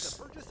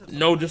slice?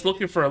 No, just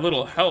looking for a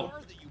little help.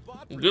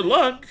 Good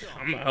luck.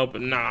 I'm not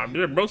helping. Nah,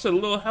 bro said a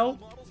little help.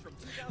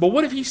 But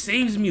what if he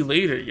saves me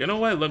later? You know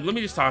what? Let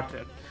me just talk to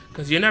him.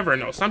 Because you never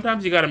know.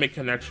 Sometimes you gotta make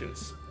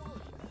connections.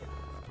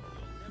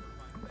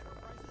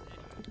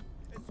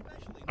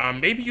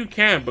 Maybe you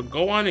can, but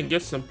go on and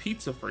get some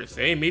pizza first,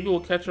 eh? Maybe we'll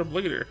catch up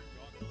later.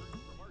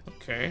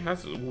 Okay,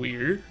 that's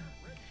weird.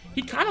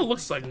 He kind of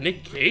looks like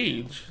Nick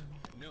Cage.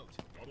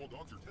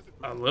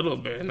 A little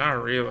bit,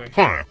 not really.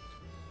 Huh.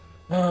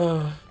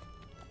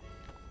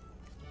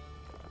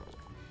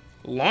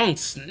 Long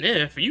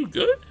sniff. Are you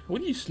good?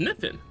 What are you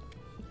sniffing?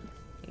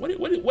 What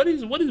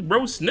is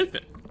bro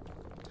sniffing?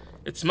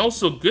 It smells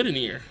so good in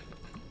here.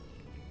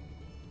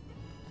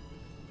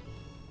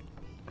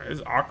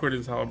 It's awkward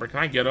as hell, bro. Can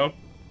I get up?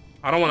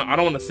 I don't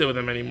want to sit with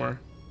him anymore.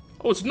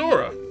 Oh, it's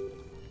Nora.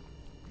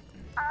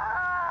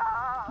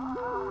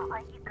 Oh,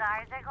 you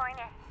guys are going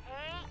to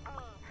hate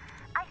me.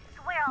 I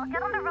swear I'll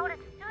get on the road as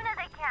soon as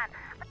I can.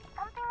 But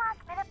something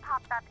last minute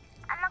popped up.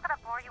 I'm not going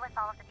to bore you with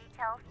all of the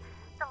details.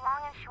 The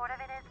long and short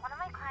of it is one of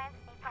my clients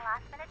needs a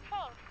last minute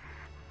change.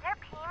 Their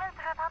payments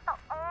are about the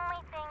only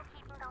thing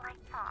keeping the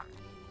lights on.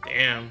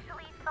 Damn. I hate to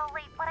leave so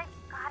late, but I've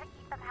got to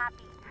keep them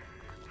happy.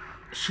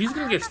 She's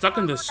gonna get stuck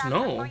in the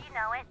snow. Before you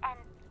know it, and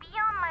be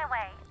on my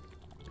way.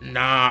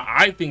 Nah,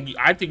 I think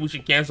we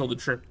should cancel the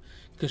trip.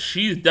 Cause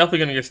she's definitely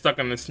gonna get stuck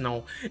in the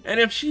snow. And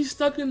if she's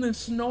stuck in the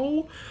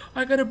snow,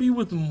 I gotta be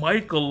with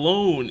Mike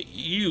alone.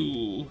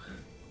 Ew.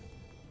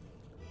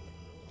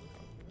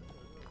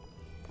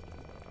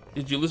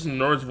 Did you listen to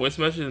Nora's voice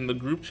message in the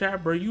group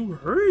chat, bro? You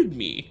heard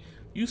me.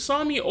 You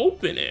saw me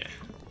open it.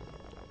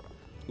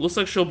 Looks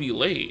like she'll be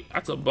late.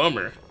 That's a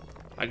bummer.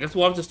 I guess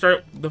we'll have to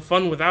start the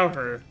fun without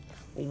her.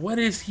 What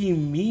does he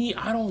mean?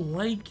 I don't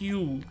like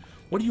you.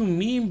 What do you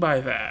mean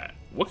by that?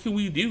 What can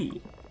we do?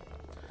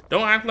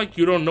 Don't act like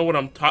you don't know what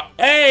I'm talking.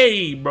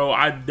 Hey, bro,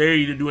 I dare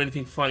you to do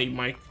anything funny,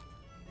 Mike.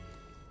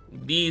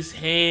 These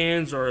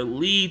hands are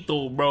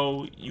lethal,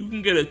 bro. You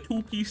can get a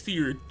 2-piece to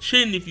your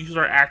chin if you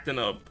start acting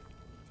up.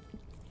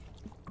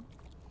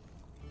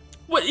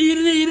 What? He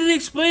didn't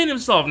explain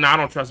himself. Nah, I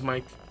don't trust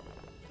Mike.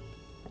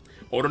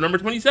 Order number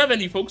 27,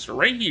 you folks are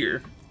right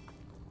here.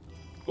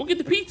 Go get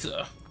the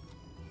pizza.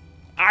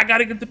 I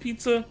gotta get the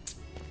pizza.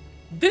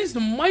 This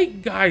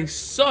Mike guy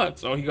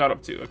sucks. Oh, he got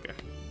up too. Okay.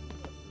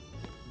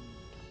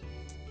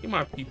 Get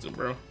my pizza,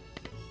 bro.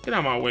 Get out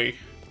of my way.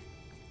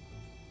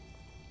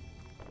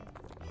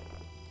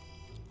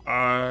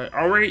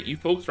 Alright, you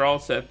folks are all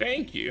set.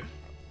 Thank you.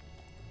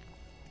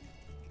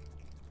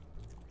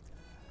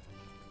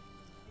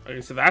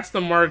 Okay, so that's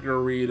the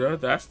margarita.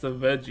 That's the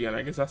veggie, and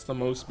I guess that's the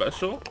most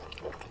special.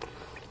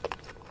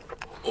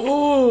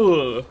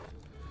 Oh,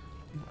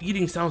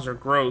 eating sounds are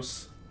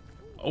gross.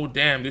 Oh,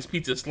 damn, this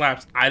pizza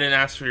slaps. I didn't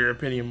ask for your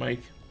opinion,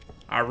 Mike.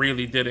 I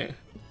really didn't.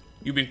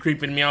 You've been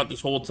creeping me out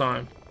this whole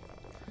time.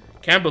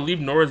 Can't believe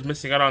Nora's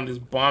missing out on this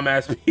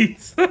bomb-ass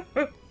pizza.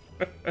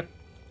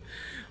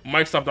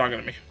 Mike, stop talking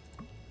to me.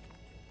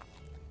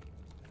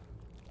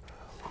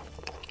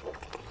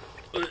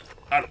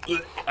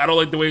 I don't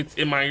like the way it's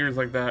in my ears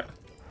like that.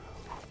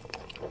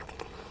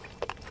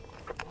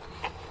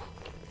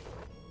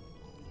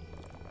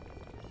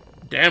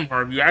 Damn,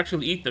 Harv, you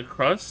actually eat the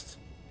crust?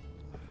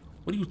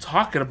 What are you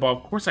talking about?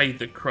 Of course I eat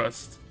the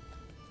crust.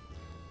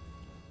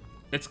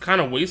 It's kind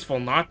of wasteful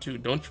not to,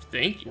 don't you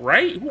think?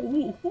 Right?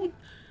 Who?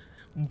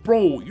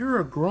 Bro, you're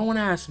a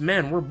grown-ass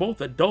man. We're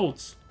both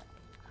adults.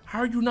 How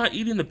are you not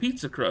eating the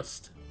pizza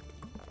crust?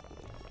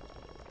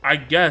 I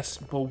guess,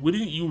 but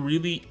wouldn't you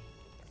really...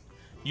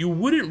 You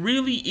wouldn't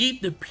really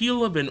eat the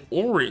peel of an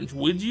orange,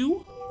 would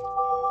you?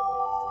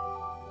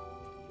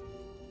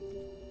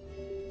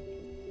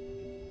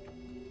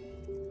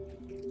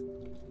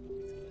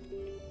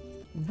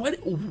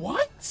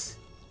 What?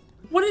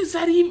 What does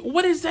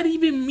that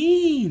even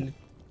mean?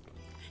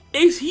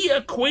 Is he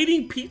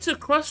equating pizza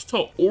crust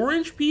to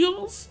orange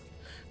peels?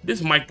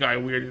 This Mike guy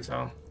weird as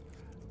hell.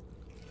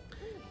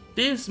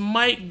 This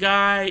Mike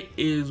guy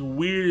is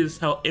weird as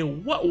hell.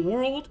 In what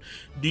world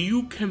do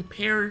you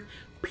compare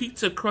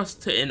pizza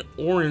crust to an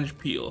orange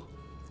peel?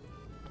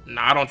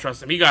 Nah, I don't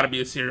trust him. He gotta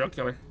be a serial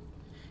killer.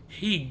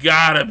 He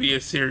gotta be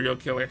a serial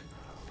killer.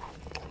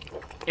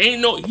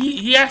 Ain't no,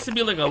 he has to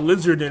be like a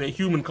lizard in a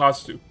human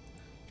costume.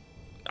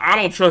 I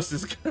don't trust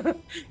this guy.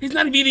 He's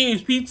not even eating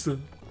his pizza.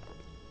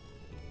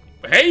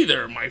 Hey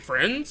there, my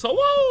friends.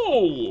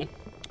 Hello.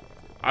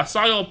 I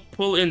saw y'all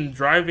pull in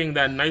driving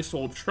that nice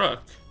old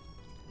truck.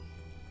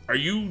 Are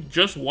you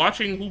just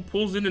watching who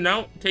pulls in and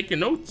out, taking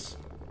notes?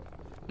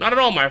 Not at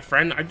all, my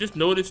friend. I just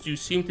noticed you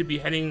seem to be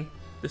heading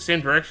the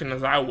same direction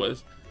as I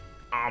was.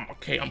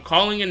 Okay, I'm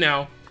calling it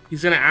now.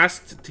 He's gonna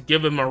ask to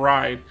give him a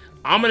ride.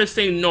 I'm gonna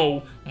say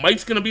no.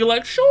 Mike's gonna be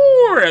like,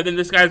 sure. And then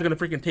this guy's gonna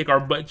freaking take our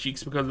butt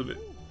cheeks because of it.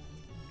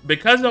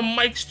 Because of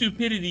Mike's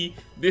stupidity,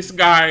 this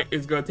guy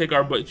is gonna take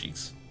our butt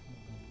cheeks.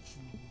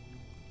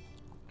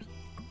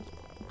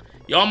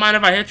 Y'all mind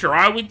if I hitch a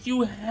ride with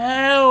you?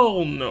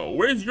 Hell no.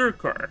 Where's your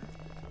car?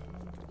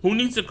 Who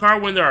needs a car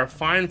when there are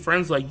fine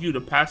friends like you to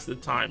pass the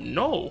time?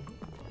 No.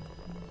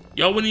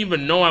 Y'all wouldn't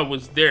even know I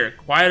was there.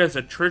 Quiet as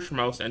a church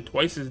mouse and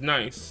twice as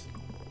nice.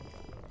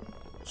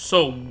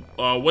 So,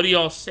 what do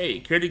y'all say?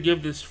 Care to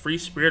give this free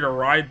spirit a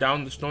ride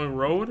down the snowy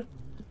road?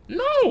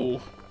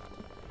 No.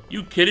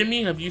 You kidding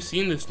me? Have you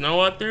seen the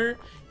snow out there?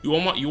 You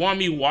want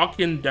me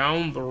walking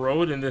down the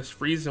road in this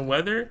freezing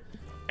weather?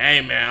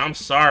 Hey man, I'm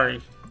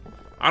sorry.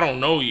 I don't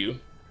know you.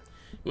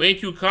 You ain't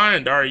too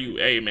kind, are you?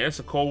 Hey man, it's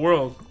a cold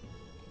world.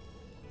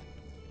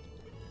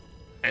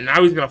 And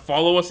now he's gonna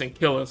follow us and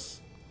kill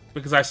us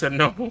because I said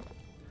no.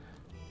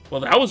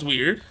 Well, that was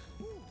weird.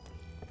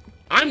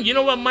 You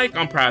know what, Mike?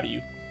 I'm proud of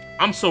you.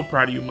 I'm so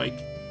proud of you, Mike.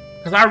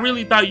 Because I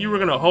really thought you were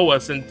gonna hoe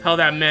us and tell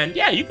that man,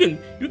 yeah, you can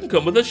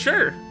come with us,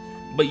 sure.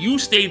 But you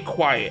stayed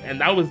quiet,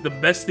 and that was the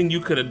best thing you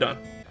could have done.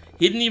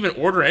 He didn't even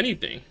order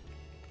anything.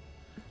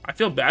 I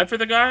feel bad for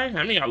the guy.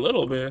 I mean, a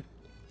little bit.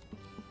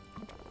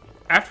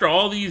 After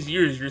all these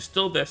years, you're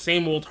still that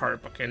same old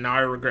harp. Okay, now I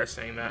regret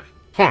saying that.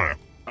 Huh.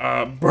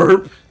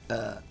 Burp.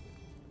 The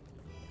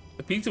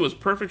pizza was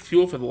perfect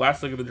fuel for the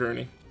last leg of the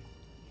journey.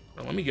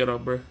 Now, let me get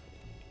up, bro.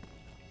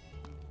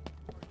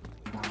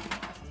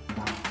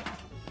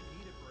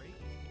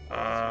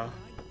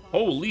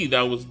 Holy,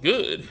 that was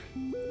good.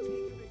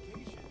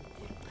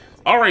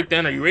 Alright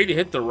then, are you ready to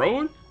hit the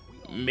road?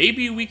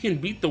 Maybe we can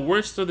beat the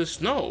worst of the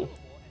snow.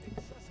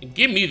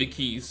 Give me the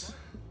keys.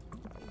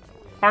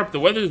 Harp, the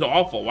weather's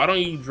awful. Why don't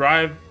you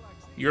drive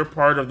your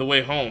part of the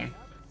way home?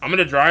 I'm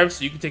gonna drive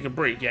so you can take a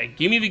break. Yeah,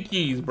 give me the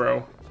keys,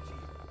 bro.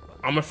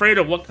 I'm afraid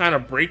of what kind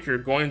of break you're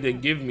going to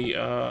give me,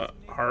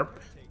 Harp.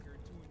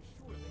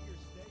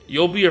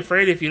 You'll be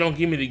afraid if you don't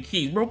give me the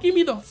keys. Bro, give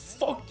me the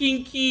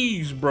fucking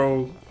keys,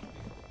 bro.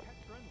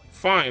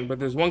 Fine, but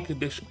there's one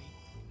condition.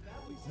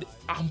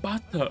 I'm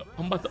about to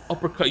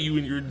uppercut you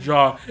in your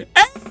jaw. Hey,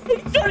 you're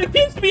trying to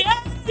kiss me.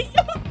 Hey,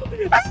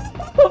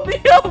 help me,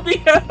 help me,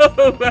 help.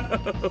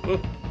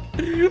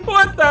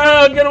 What the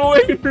hell? Get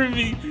away from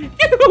me.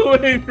 Get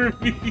away from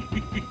me.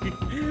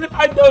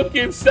 I don't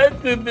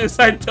consent to this.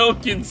 I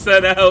don't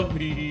consent. Help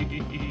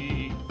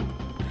me.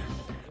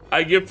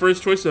 I get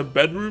first choice of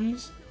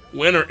bedrooms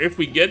when or if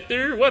we get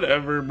there.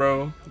 Whatever,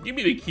 bro. Give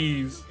me the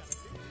keys.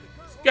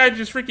 This guy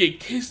just freaking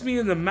kissed me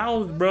in the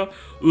mouth, bro.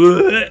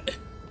 Ugh.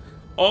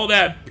 All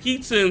that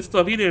pizza and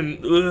stuff, he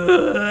didn't.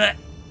 Ugh.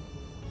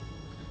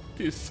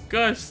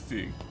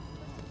 Disgusting.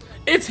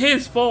 It's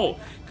his fault,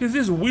 because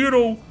this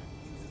weirdo,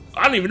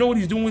 I don't even know what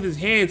he's doing with his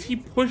hands. He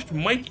pushed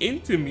Mike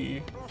into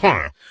me.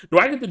 Huh. Do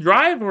I get to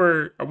drive,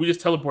 or are we just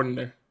teleporting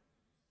there?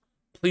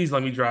 Please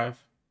let me drive.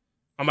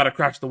 I'm about to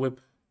crash the whip.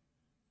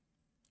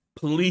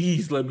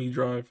 Please let me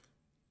drive.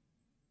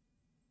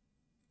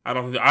 I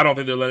don't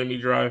think they're letting me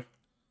drive.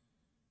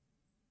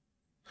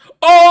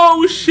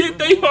 Oh shit,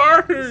 they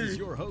are!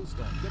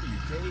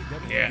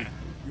 Yeah,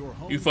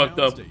 you fucked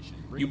up.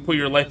 You put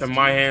your life in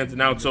my hands and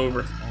now it's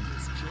over.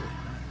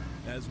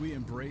 As we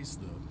embrace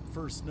the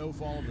first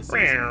snowfall of the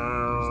season,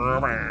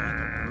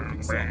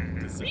 perfect song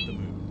to set the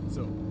mood.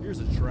 So here's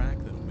a track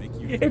that'll make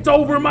you. It's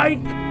over,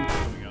 Mike.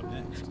 Coming up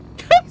next,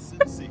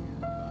 Sincere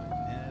by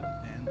Ned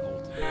and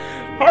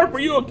Ultimate. Harp, are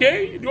you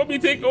okay? Do you want me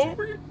to take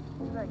over?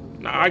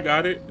 Nah, I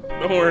got it.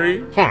 Don't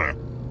worry. Huh.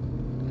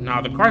 Nah,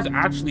 the car's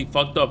actually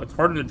fucked up. It's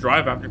harder to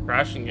drive after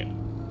crashing it.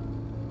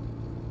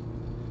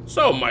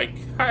 So, Mike,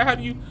 how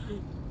do you...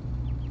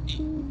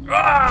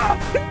 Ah!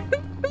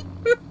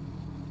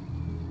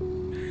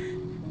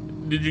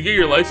 Did you get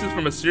your license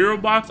from a cereal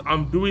box?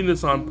 I'm doing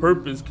this on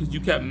purpose because you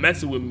kept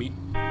messing with me.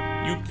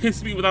 You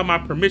kissed me without my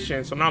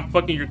permission, so now I'm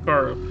fucking your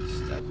car up.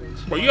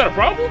 Bro, you got a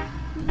problem?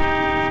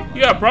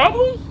 You got a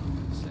problem?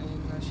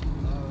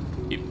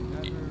 You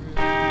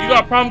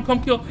got a problem?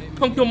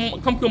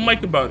 Come kill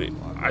Mike about it.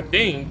 I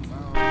think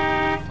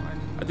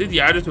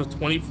the address was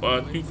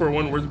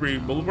 241 Woodbury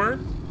Boulevard.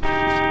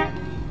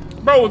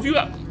 Bro, if you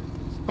got...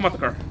 Come out the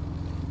car.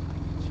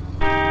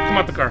 Come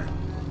out the car.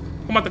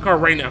 Come out the car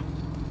right now.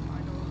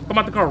 Come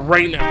out the car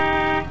right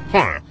now.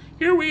 Huh.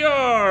 Here we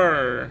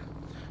are.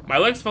 My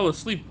legs fell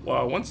asleep.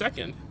 1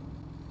 second.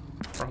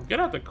 Bro, get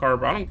out the car,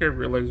 bro. I don't care if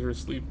your legs are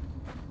asleep.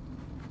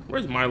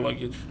 Where's my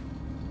luggage?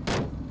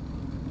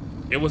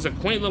 It was a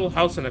quaint little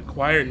house in a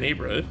quiet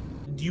neighborhood.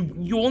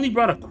 You only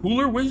brought a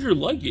cooler? Where's your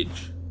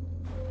luggage?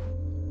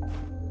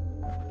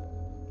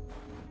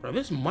 Bro, Bro,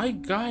 this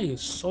Mike guy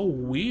is so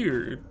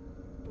weird.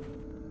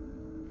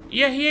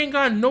 Yeah, he ain't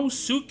got no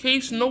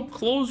suitcase, no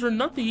clothes or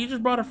nothing. He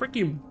just brought a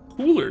freaking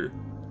cooler.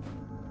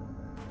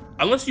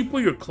 Unless you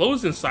put your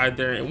clothes inside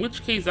there, in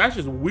which case that's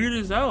just weird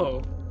as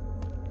hell.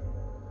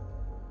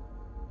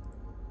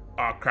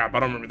 Oh crap,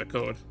 I don't remember the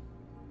code.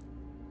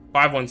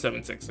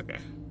 5176, okay.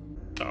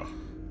 Oh.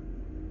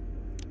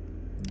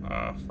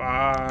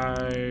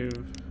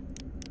 5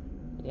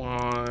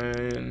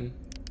 1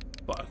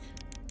 fuck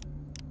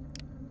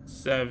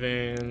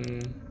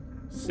 7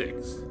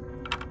 6.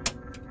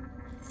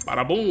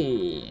 Bada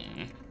boom.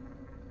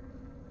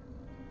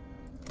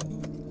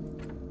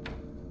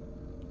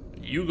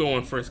 You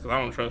going first, cause I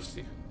don't trust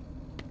you.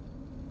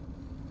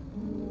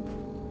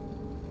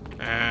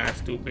 Ah,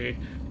 stupid.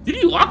 Did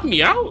you lock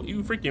me out?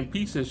 You freaking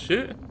piece of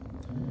shit.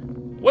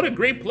 What a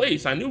great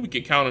place. I knew we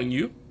could count on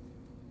you.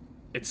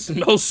 It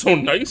smells so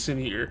nice in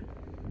here.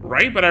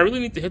 Right? But I really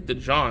need to hit the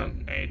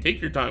John. Hey,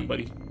 take your time,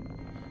 buddy.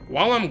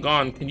 While I'm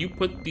gone, can you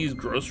put these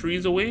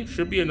groceries away?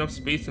 Should be enough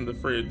space in the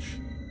fridge.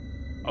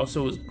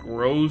 Also, his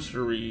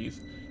groceries.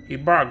 He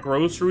brought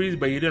groceries,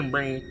 but he didn't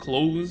bring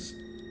clothes,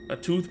 a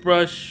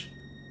toothbrush,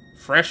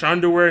 fresh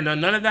underwear.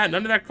 None of that.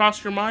 None of that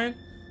crossed your mind?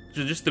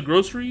 Just the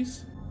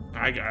groceries?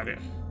 I got it.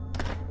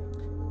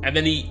 And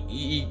then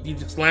he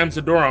just slams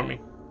the door on me.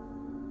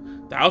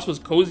 The house was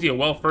cozy and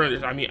well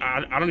furnished. I mean,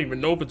 I don't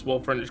even know if it's well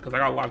furnished because I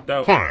got locked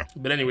out. Huh.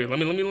 But anyway, let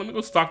me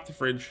go stock the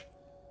fridge,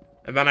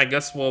 and then I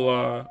guess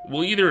we'll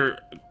either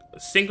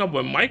sync up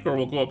with Mike or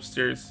we'll go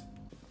upstairs.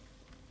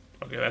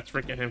 Okay, that's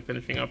freaking him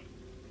finishing up.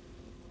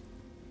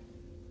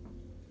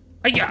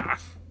 Hiya!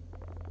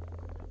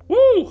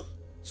 Woo!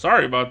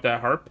 Sorry about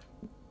that, Harp.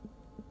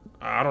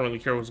 I don't really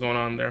care what's going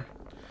on there.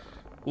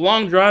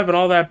 Long drive and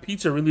all that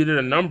pizza really did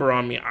a number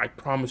on me. I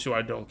promise you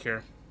I don't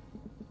care.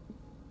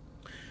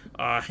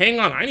 Hang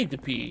on, I need to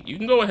pee. You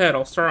can go ahead,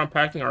 I'll start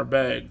unpacking our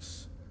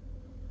bags.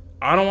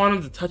 I don't want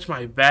him to touch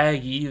my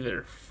bag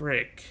either,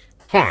 frick.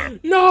 Huh.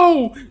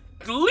 No!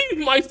 Leave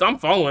my stuff. I'm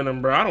following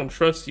him, bro. I don't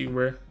trust you,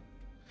 bro.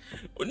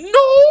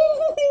 No!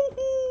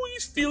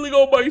 He's stealing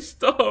all my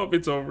stuff.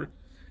 It's over.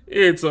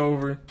 It's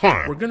over.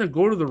 Huh. We're gonna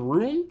go to the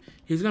room.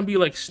 He's gonna be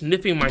like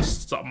sniffing my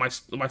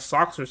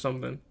socks or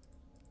something.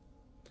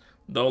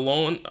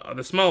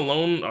 The smell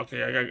alone.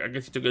 Okay, I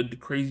guess he took a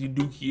crazy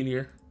dookie in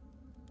here.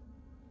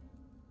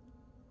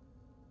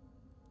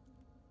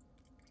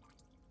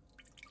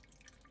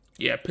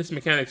 Yeah, piss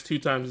mechanics 2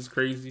 times is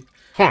crazy.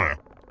 Huh.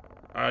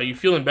 You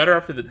feeling better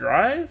after the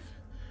drive?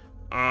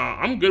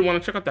 I'm good.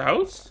 Want to check out the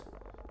house?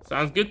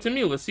 Sounds good to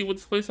me. Let's see what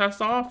this place has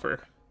to offer.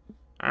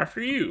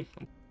 After you.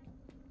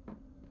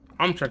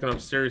 I'm checking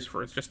upstairs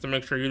first, just to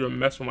make sure you don't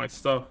mess with my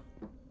stuff.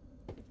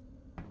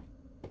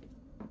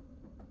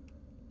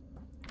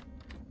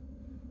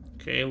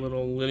 Okay,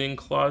 little linen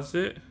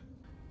closet.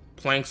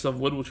 Planks of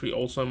wood, which we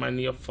also might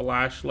need a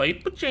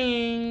flashlight.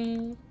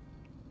 Ba-ching!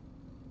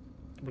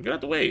 We're get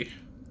out the way.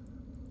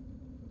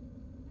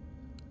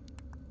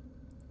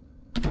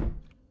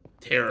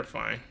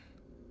 Terrifying.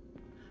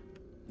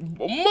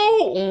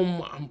 Why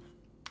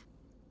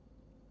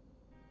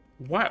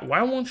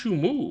won't you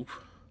move?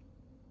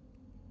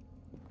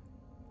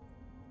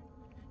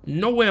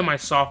 No way am I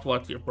soft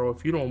locked here, bro,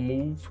 if you don't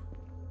move.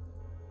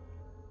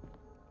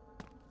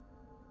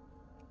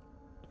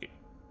 Okay.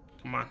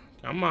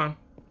 Come on.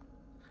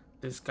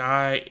 This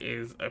guy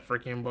is a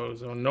freaking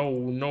bozo.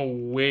 No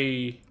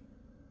way.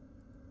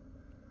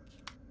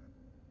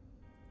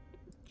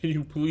 Can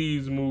you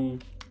please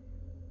move?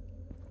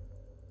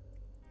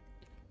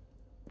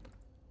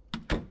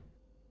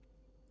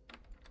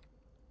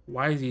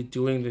 Why is he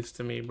doing this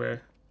to me, bro?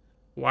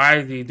 Why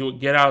is he doing?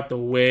 Get out the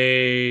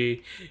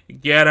way.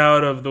 Get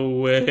out of the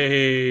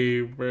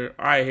way, bro.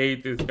 I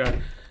hate this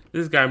guy.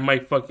 This guy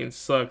might fucking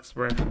sucks,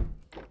 bro.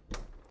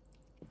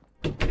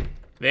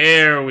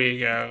 There we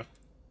go.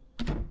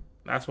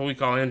 That's what we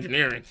call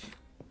engineering.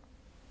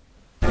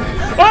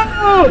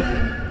 Oh!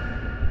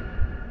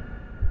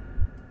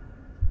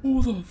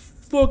 Who the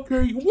fuck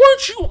are you?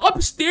 Weren't you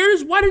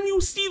upstairs? Why didn't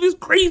you see this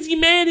crazy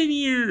man in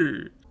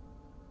here?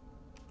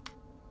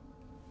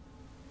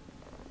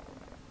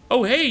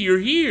 Oh, hey, you're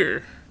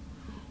here.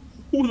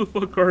 Who the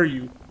fuck are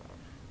you?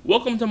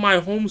 Welcome to my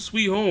home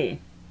sweet home.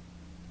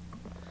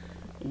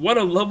 What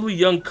a lovely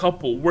young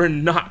couple. We're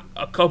not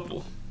a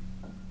couple.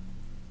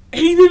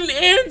 He didn't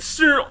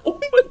answer.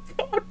 Oh my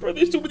god, bro.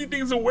 There's too many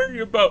things to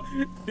worry about.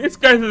 This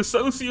guy's a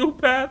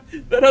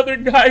sociopath. That other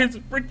guy is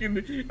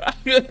freaking...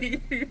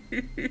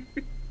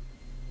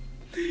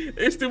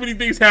 There's too many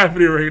things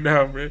happening right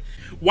now, man.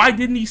 Why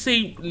didn't he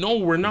say, no,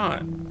 we're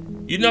not?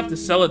 You didn't have to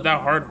sell it that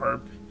hard,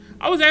 Harp.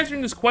 I was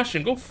answering this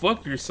question. Go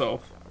fuck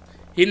yourself.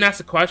 He didn't ask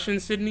a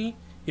question, Sydney.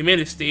 He made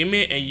a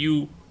statement and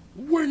you...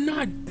 We're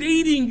not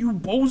dating, you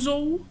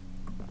bozo.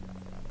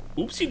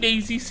 Oopsie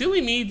daisy. Silly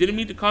me. Didn't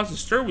mean to cause a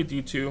stir with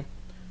you two.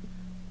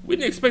 We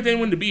didn't expect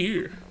anyone to be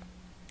here.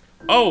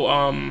 Oh,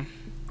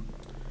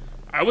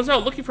 I was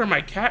out looking for my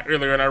cat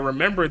earlier and I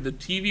remembered the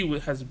TV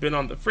has been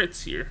on the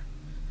fritz here.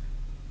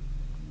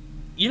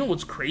 You know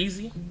what's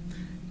crazy?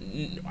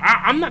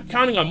 I'm not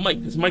counting on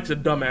Mike because Mike's a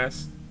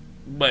dumbass.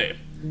 But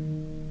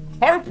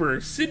Harper,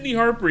 Sydney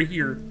Harper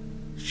here,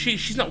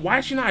 she's not. Why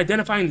is she not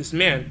identifying this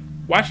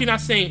man? Why is she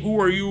not saying, "Who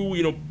are you?"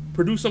 You know,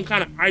 produce some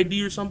kind of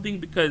ID or something?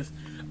 Because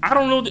I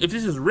don't know if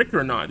this is Rick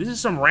or not. This is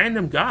some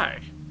random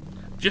guy.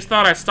 Just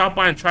thought I'd stop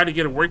by and try to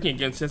get it working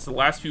again since the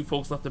last few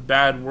folks left a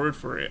bad word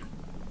for it.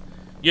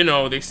 You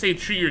know, they say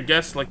treat your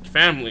guests like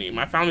family.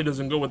 My family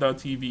doesn't go without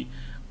TV.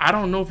 I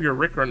don't know if you're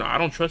Rick or not. I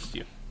don't trust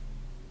you.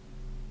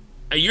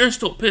 And you're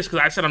still pissed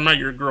because I said I'm not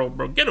your girl,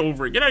 bro. Get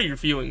over it. Get out of your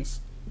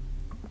feelings.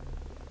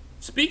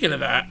 Speaking of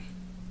that,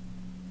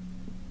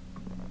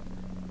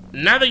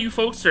 now that you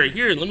folks are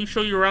here, let me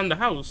show you around the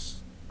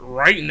house.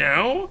 Right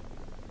now,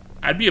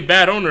 I'd be a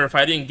bad owner if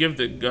I didn't give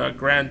the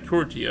grand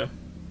tour to you.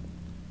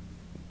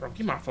 Bro,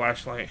 give me my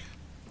flashlight.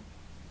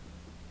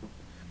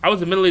 I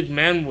was a middle-aged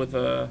man with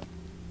a...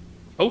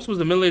 Host was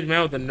a middle-aged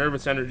man with a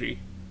nervous energy.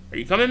 Are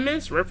you coming,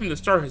 miss? Right from the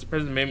start, his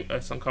presence made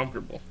us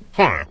uncomfortable.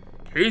 Huh.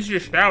 Here's your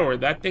shower.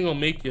 That thing will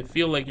make you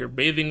feel like you're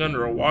bathing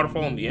under a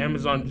waterfall in the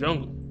Amazon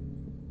jungle.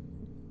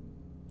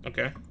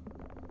 Okay.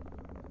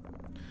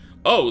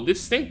 Oh, this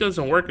sink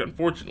doesn't work,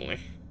 unfortunately.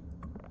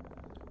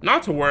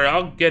 Not to worry,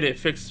 I'll get it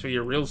fixed for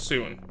you real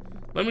soon.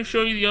 Let me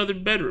show you the other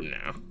bedroom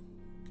now.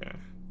 Okay.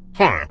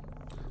 Huh.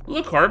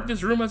 Look, Harp,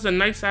 this room has a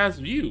nice-ass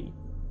view.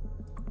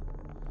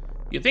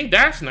 You think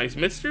that's nice,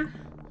 mister?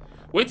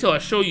 Wait till I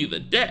show you the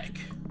deck.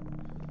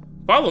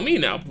 Follow me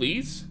now,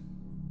 please.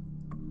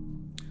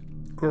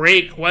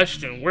 Great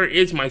question. Where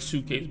is my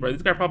suitcase, bro?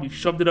 This guy probably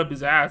shoved it up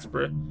his ass,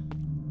 bro.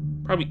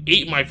 Probably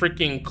ate my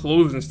freaking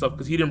clothes and stuff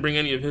because he didn't bring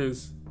any of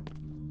his.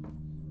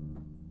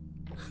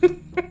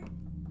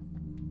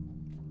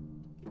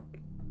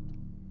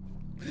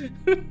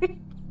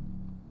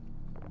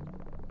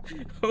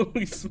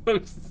 Holy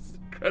smokes, this is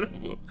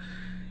incredible.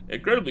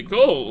 Incredibly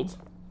cold.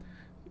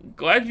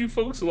 Glad you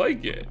folks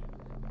like it.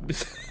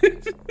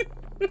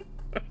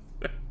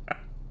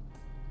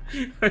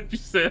 I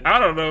just said, I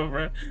don't know,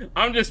 bro.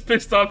 I'm just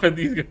pissed off at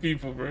these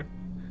people, bro.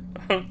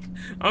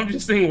 I'm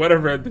just saying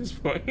whatever at this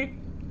point.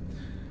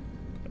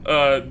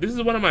 This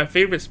is one of my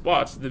favorite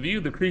spots. The view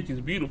of the creek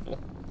is beautiful.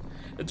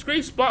 It's a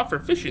great spot for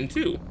fishing,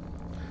 too.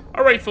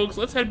 Alright, folks,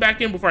 let's head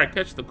back in before I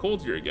catch the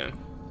cold here again.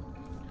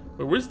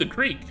 But where's the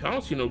creek? I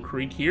don't see no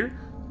creek here.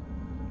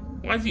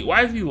 Why is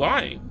he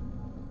lying?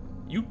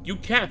 You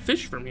can't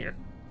fish from here.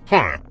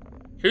 Huh.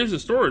 Here's the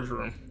storage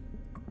room.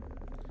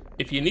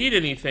 If you need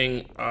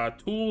anything,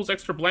 tools,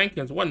 extra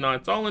blankets,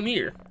 whatnot, it's all in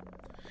here.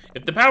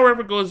 If the power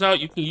ever goes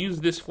out, you can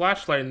use this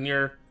flashlight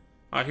near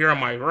here on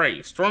my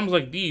right. Storms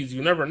like these,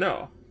 you never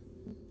know.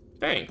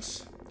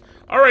 Thanks.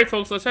 Alright,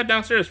 folks, let's head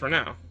downstairs for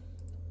now.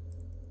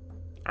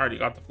 I already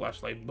got the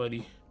flashlight,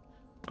 buddy.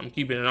 I'm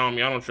keeping it on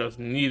me. I don't trust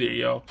neither,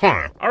 yo.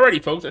 Huh.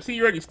 Alrighty, folks, I see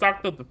you already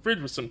stocked up the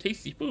fridge with some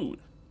tasty food.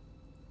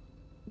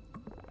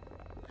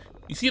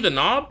 You see the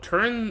knob?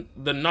 Turn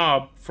the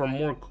knob for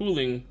more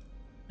cooling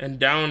and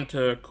down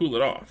to cool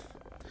it off.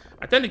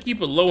 I tend to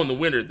keep it low in the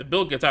winter. The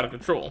bill gets out of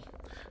control.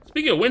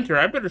 Speaking of winter,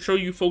 I better show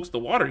you folks the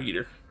water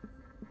heater.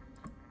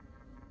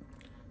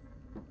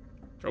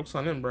 Joke's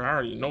on him, bro. I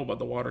already know about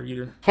the water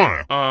heater.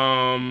 Huh.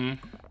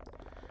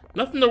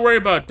 Nothing to worry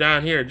about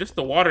down here. Just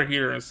the water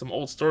heater and some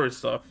old storage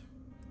stuff.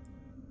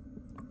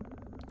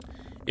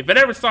 If it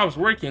ever stops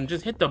working,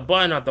 just hit the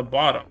button at the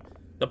bottom.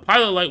 The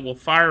pilot light will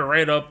fire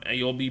right up and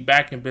you'll be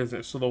back in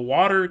business. So the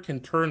water can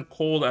turn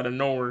cold out of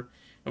nowhere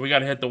and we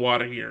gotta hit the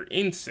water heater.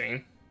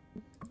 Insane.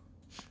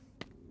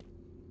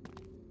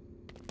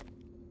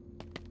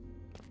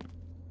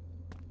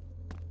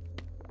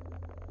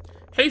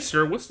 Hey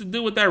sir, what's the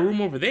deal with that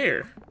room over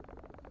there?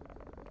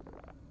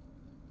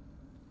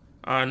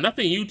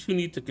 Nothing you two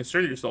need to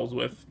concern yourselves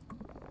with.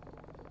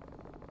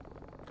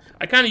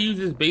 I kind of use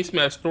this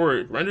basement as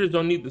storage. Renters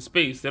don't need the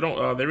space. They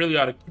really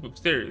ought to keep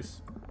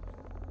upstairs.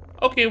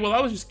 Okay, well,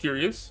 I was just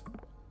curious.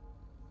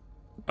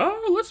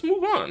 Let's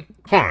move on.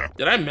 Huh.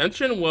 Did I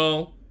mention?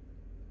 Well,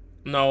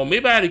 no,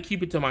 maybe I had to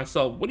keep it to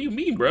myself. What do you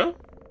mean, bro?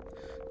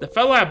 The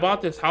fella I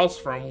bought this house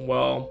from,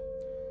 well,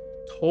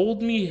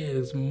 told me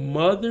his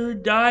mother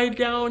died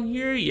down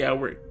here. Yeah,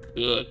 we're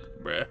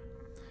cooked, bro.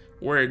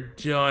 We're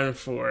done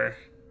for.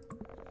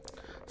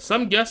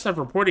 Some guests have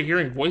reported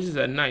hearing voices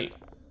at night.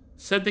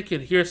 Said they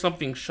could hear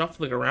something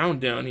shuffling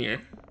around down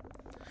here.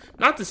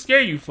 Not to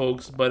scare you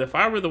folks, but if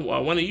I were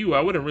one of you,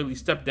 I wouldn't really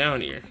step down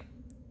here.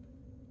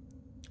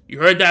 You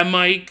heard that,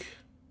 Mike?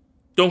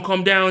 Don't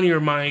come down here,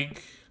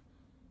 Mike.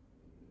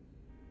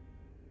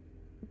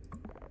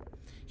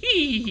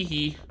 Hee hee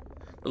hee.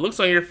 The looks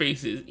on your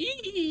faces.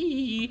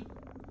 Hee.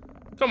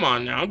 Come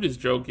on now, I'm just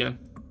joking.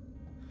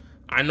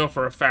 I know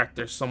for a fact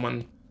there's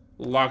someone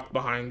locked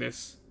behind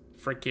this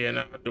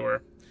freaking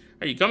door.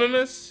 Are you coming,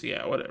 miss?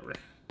 Yeah, whatever.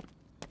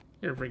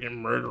 You're a freaking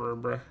murderer,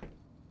 bruh.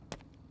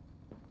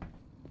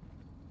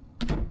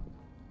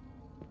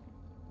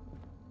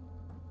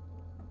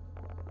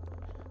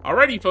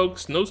 Alrighty,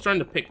 folks. Snow's starting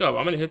to pick up.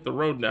 I'm gonna hit the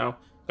road now.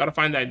 Gotta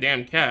find that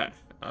damn cat.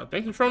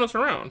 Thanks for showing us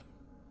around.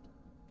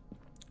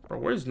 Bro,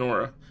 where's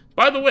Nora?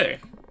 By the way,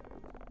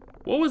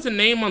 what was the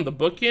name on the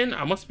bookend?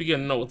 I must be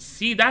getting notes.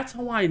 See, that's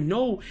how I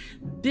know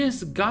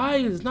this guy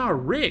is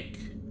not Rick.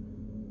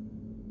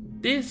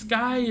 This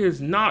guy is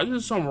not.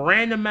 This is some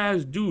random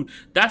ass dude.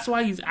 That's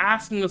why he's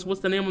asking us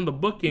what's the name on the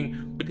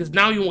booking, because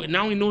now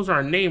he knows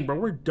our name, bro.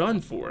 We're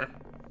done for.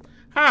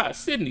 Ha,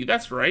 Sydney.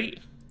 That's right.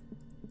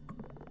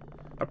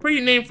 A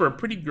pretty name for a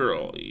pretty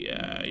girl.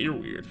 Yeah, you're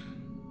weird.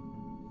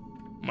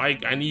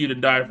 Mike, I need you to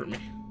die for me.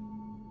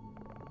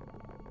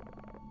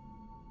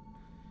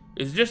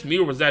 Is it just me,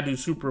 or was that dude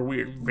super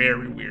weird?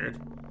 Very weird.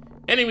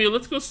 Anyway,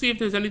 let's go see if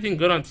there's anything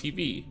good on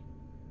TV.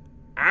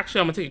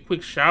 Actually, I'm gonna take a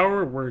quick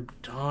shower. We're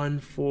done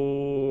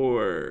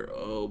for.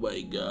 Oh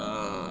my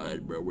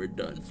god, bro, we're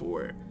done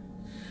for.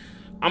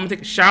 I'm gonna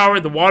take a shower.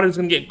 The water's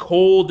gonna get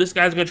cold. This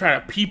guy's gonna try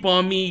to peep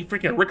on me.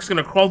 Freaking Rick's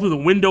gonna crawl through the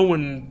window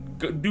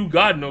and do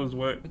God knows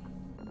what.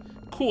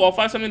 Cool, I'll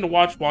find something to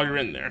watch while you're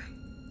in there.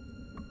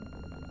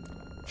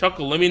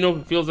 Chuckle, let me know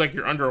if it feels like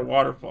you're under a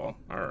waterfall.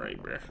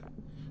 Alright, bro.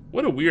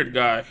 What a weird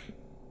guy.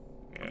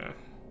 Yeah.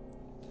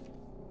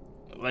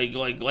 Like,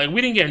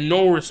 we didn't get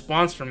no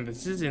response from this.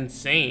 This is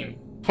insane.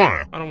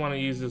 Huh. I don't want to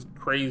use this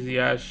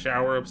crazy-ass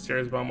shower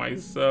upstairs by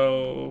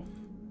myself.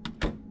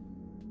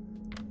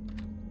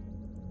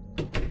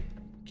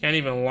 Can't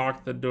even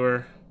lock the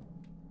door.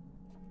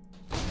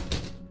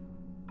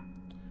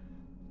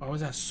 Why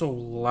was that so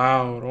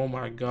loud? Oh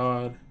my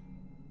god.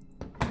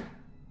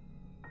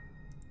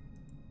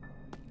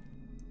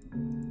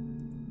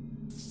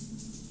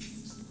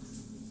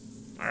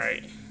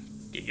 Alright.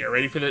 Get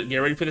ready for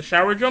the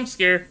shower jump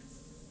scare.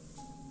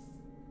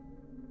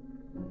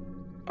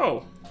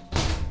 Oh.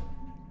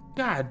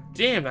 God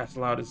damn, that's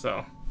loud as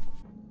hell.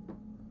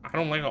 I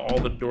don't like how all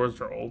the doors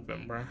are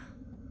open, bruh.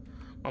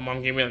 My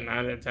mom gave me a 9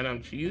 out of 10 on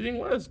cheesing.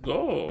 Let's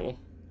go.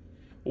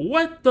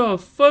 What the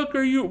fuck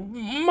are you?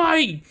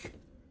 Mike!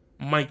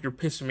 Mike, you're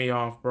pissing me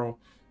off, bro.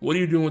 What are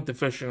you doing with the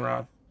fishing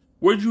rod?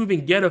 Where'd you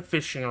even get a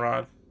fishing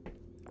rod?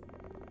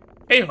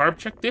 Hey, Harp,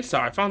 check this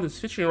out. I found this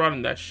fishing rod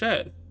in that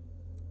shed.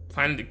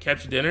 Planning to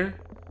catch dinner?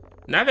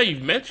 Now that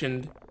you've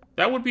mentioned,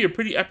 that would be a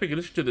pretty epic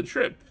addition to the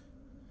trip.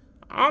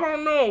 I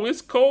don't know,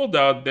 it's cold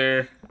out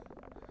there.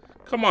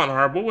 Come on,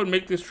 Harp, what would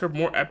make this trip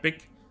more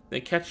epic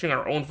than catching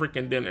our own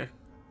freaking dinner?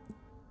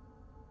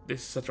 This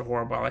is such a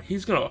horrible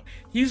idea.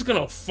 He's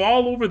gonna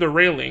fall over the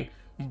railing,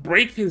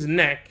 break his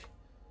neck,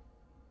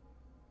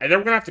 and then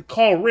we're gonna have to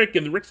call Rick,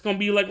 and Rick's gonna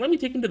be like, let me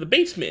take him to the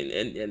basement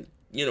and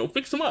you know,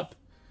 fix him up.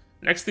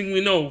 Next thing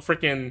we know,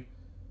 freaking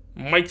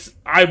Mike's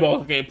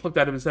eyeballs are getting plucked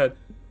out of his head.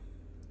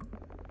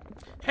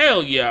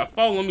 Hell yeah,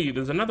 follow me.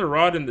 There's another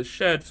rod in the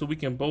shed so we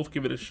can both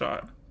give it a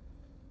shot.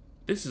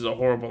 This is a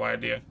horrible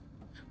idea.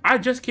 I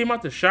just came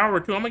out the shower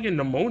too. I'm gonna get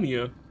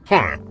pneumonia.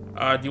 Huh.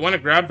 Do you want to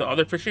grab the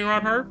other fishing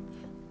rod, Harp?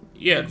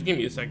 Yeah, just give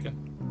me a second.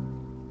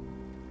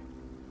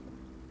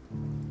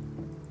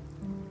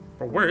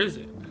 But where is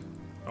it?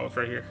 Oh, it's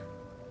right here.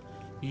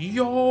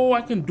 Yo,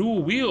 I can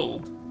dual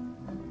wield.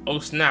 Oh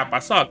snap, I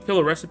saw a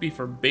killer recipe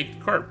for baked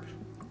carp.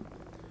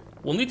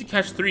 We'll need to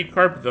catch 3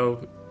 carp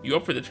though. You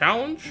up for the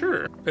challenge?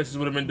 Sure. This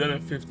would have been done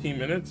in 15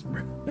 minutes.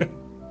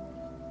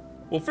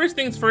 Well, first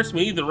things first,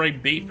 we need the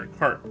right bait for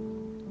carp.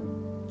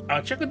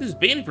 Check out this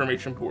bait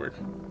information board.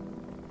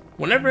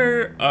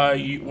 Whenever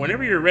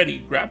you're ready,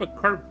 grab a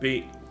carp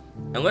bait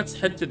and let's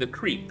head to the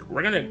creek.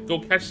 We're gonna go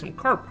catch some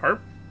carp,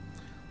 Harp.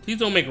 Please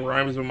don't make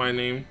rhymes with my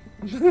name.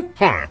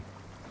 Huh.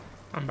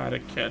 I'm about to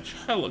catch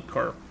hella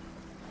carp.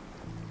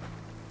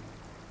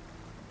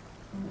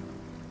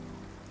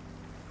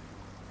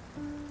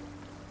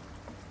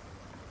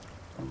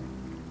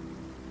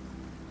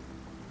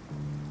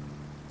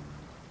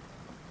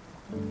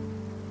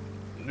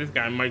 This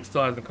guy Mike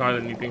still hasn't caught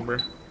anything, bro.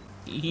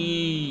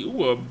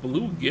 Ooh, a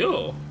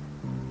bluegill.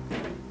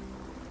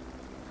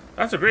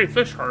 That's a great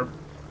fish, Harp.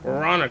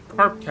 We're on a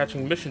carp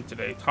catching mission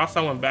today. Toss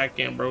that one back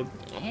in, bro.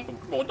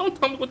 Oh, don't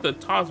tell me what to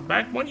toss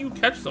back. Why don't you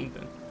catch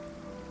something?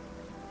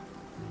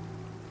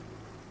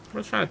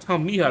 Bro's trying to tell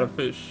me how to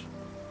fish.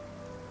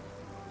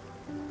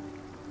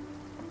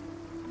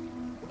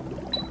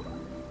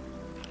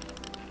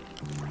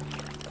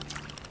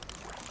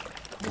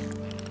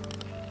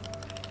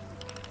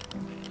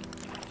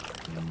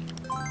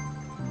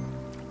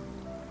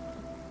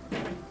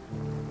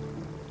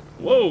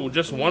 Whoa,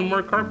 just one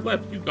more carp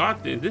left. You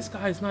got this. This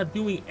guy's not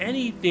doing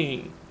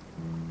anything.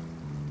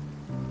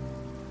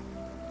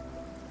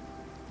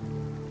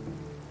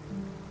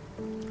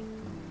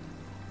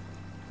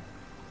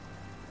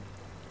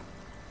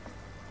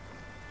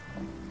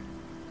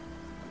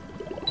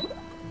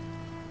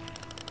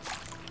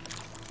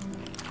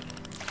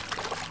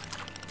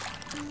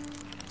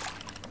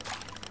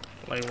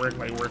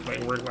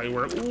 Light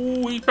work.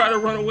 Ooh, he tried to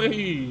run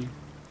away.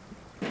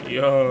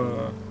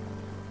 Yeah.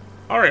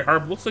 Alright,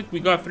 Harp, looks like we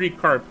got 3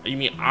 carp. You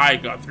mean I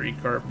got 3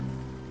 carp.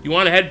 You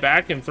want to head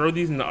back and throw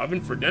these in the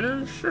oven for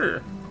dinner?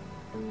 Sure.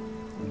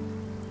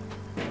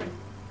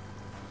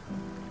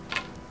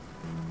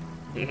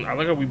 I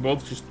like how we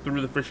both just threw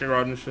the fishing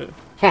rod and shit.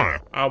 Huh.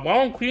 While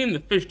I'm cleaning the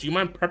fish, do you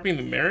mind prepping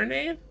the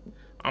marinade?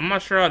 I'm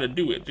not sure how to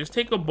do it. Just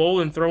take a bowl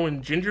and throw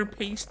in ginger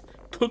paste,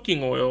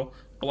 cooking oil,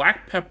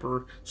 black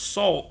pepper,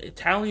 salt,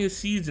 Italian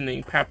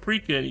seasoning,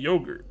 paprika, and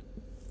yogurt.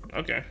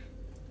 Okay.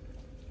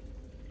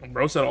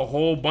 Bro said a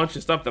whole bunch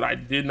of stuff that I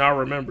did not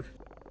remember.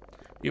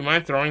 You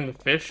mind throwing the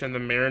fish and the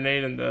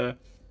marinade and the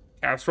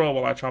casserole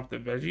while I chop the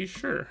veggies?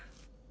 Sure.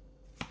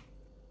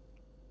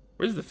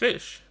 Where's the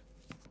fish?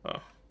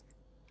 Oh.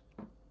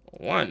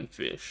 1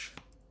 fish.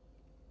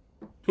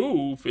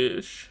 2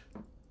 fish.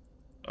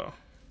 Oh.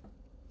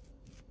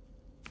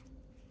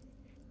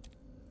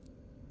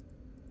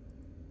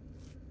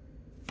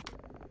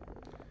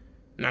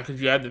 Now could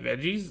you add the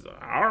veggies?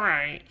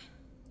 Alright.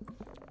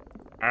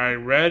 I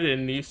read it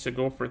needs to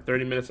go for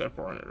 30 minutes at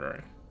 400,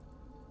 alright.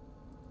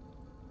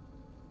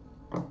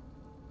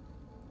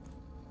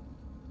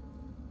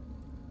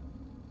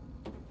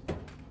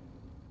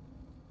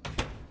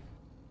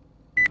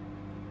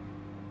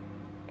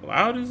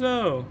 Loud as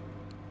hell.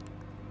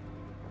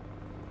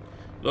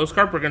 Those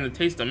carp are gonna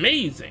taste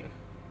amazing.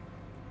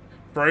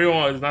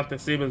 Froyo is not the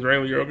same as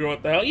regular yogurt.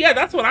 What the hell? Yeah,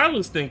 that's what I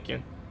was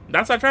thinking.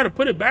 That's why I tried to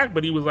put it back,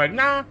 but he was like,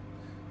 nah,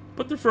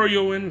 put the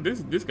froyo in.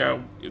 This guy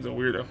is a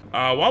weirdo.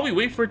 While we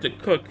wait for it to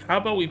cook, how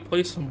about we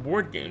play some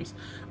board games?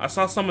 I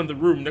saw some in the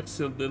room next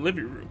to the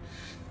living room.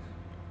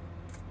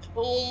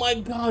 Oh my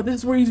god, this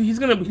is where he's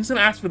gonna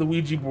ask for the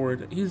Ouija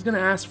board. He's gonna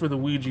ask for the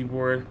Ouija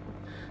board.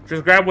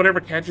 Just grab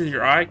whatever catches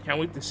your eye. Can't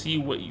wait to see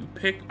what you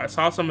pick. I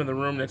saw some in the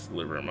room next to the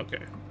living room.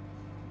 Okay.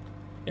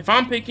 If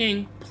I'm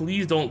picking,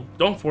 please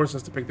don't force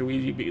us to pick the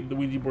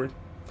Ouija board.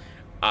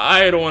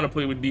 I don't want to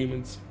play with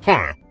demons.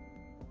 Huh.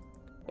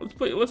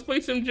 Let's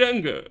play some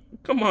Jenga.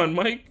 Come on,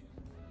 Mike.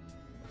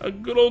 A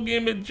good old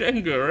game of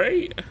Jenga,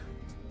 right?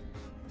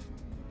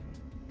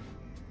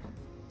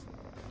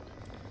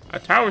 A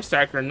tower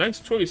stacker, nice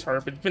choice,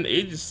 Harp. It's been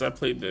ages since I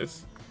played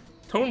this.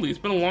 Totally, it's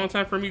been a long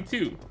time for me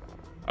too.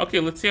 Okay,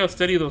 let's see how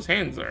steady those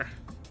hands are.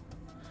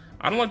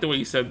 I don't like the way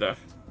you said that,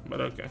 but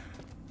okay.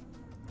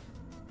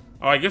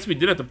 Oh, I guess we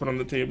did have to put on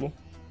the table.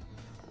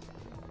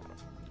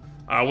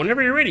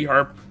 Whenever you're ready,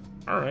 Harp.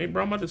 Alright,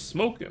 bro, I'm about to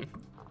smoke him.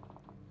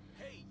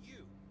 Hey, you.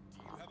 Do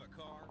you have a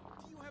car?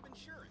 Do you have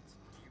insurance?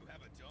 Do you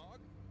have a dog?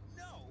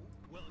 No?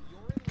 Well,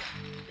 you're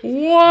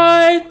in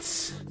luck.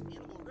 What?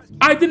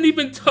 I didn't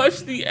even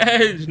touch the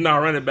edge. Nah,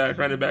 run it back,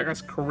 run it back.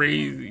 That's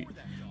crazy.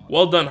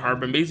 Well done,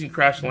 Harp. Amazing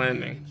crash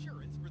landing.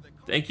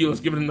 Thank you.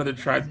 Let's give it another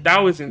try. That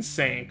was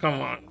insane.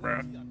 Come on,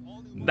 bro.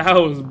 That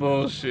was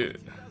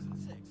bullshit.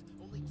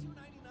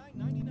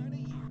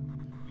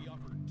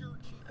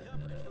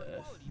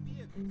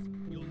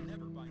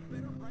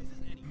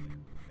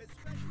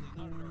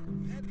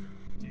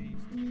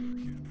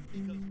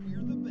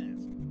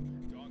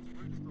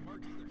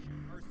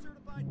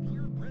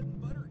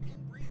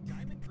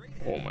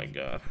 Oh my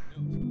god.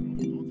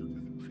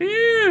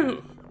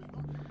 Phew!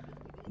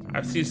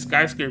 I've seen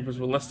skyscrapers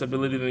with less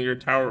stability than your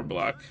tower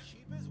block.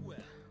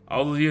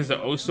 All those years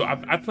of Osu,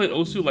 I played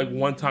Osu like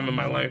one time in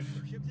my life.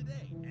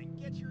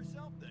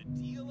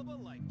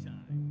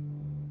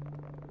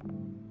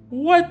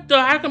 What the?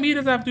 How come he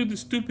doesn't have to do the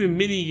stupid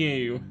mini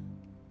game?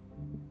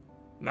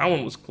 That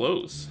one was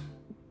close.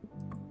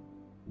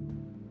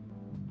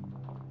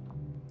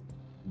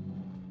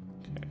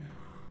 Okay.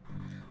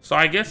 So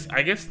I guess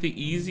the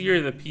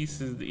easier the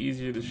pieces, the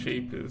easier the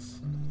shape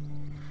is.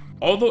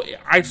 Although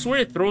I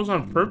swear it throws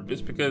on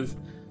purpose because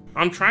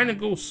I'm trying to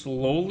go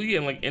slowly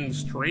and like in a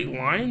straight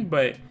line,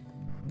 but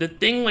the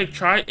thing like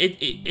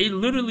it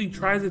literally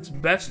tries its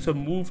best to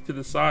move to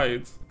the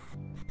sides.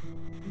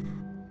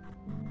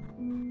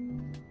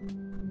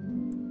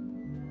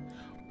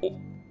 Oh,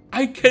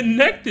 I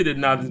connected it.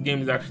 Now this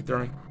game is actually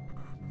throwing.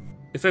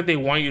 It's like they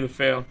want you to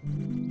fail.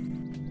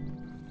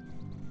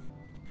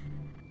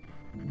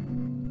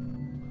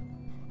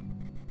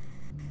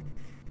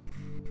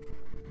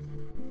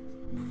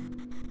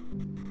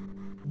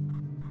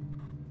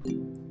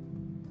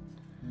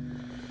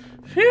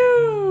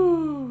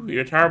 Phew!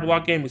 Your tower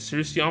block game is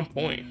seriously on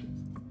point.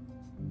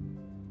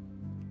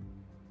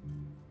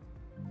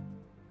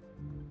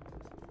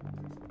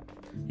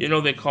 You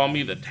know they call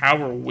me the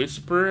Tower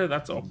Whisperer?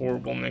 That's a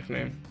horrible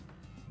nickname.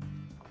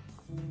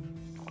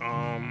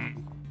 I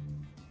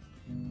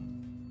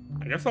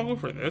guess I'll go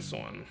for this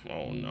one.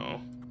 Oh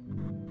no.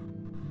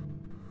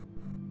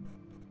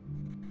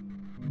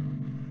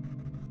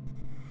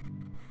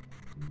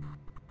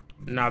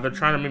 Nah, they're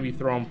trying to maybe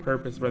throw on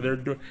purpose, but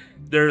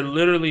they're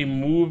literally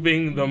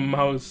moving the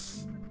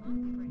mouse.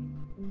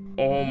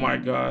 Oh my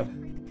god.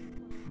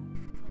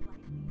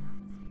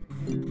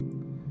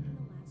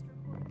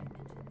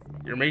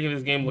 You're making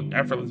this game look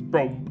effortless.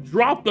 Bro,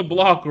 drop the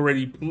block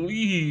already,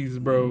 please,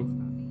 bro.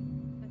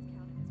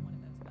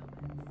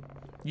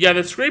 Yeah,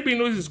 the scraping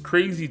noise is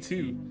crazy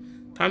too.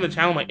 Time to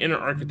channel my inner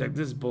architect.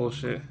 This is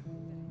bullshit.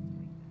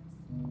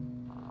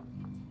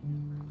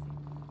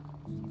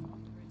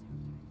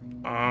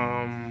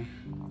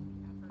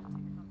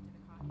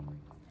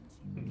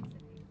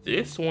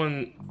 This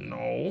one,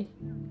 no.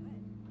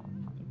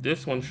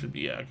 This one should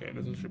be, yeah, okay,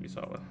 this one should be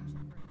solid.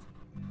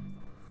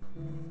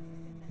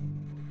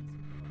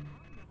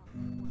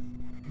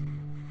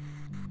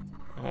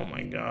 Oh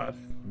my god.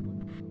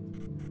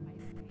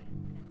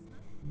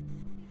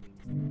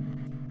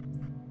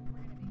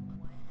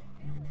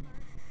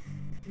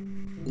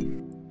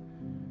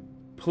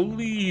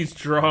 Please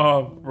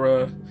drop,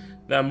 bruh.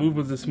 That move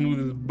was as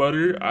smooth as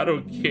butter. I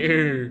don't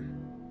care.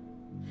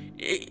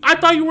 I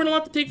thought you weren't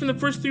allowed to take from the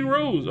first 3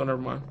 rows. Oh,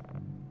 never mind.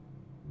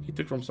 He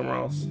took from somewhere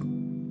else.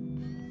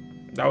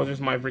 That was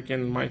just my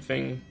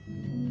thing.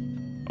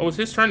 Oh, it's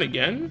his turn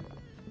again?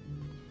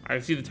 I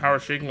see the tower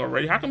shaking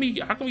already. How come he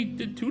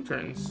did 2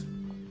 turns?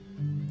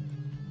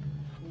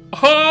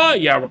 Oh,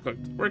 yeah, we're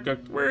cooked.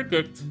 We're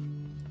cooked.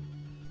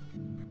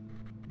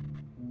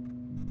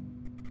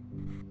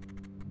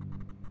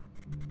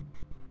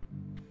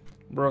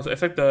 Bro,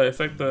 it's like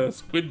the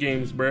Squid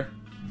Games, bruh.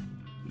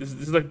 This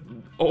is like,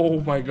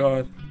 oh my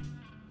god.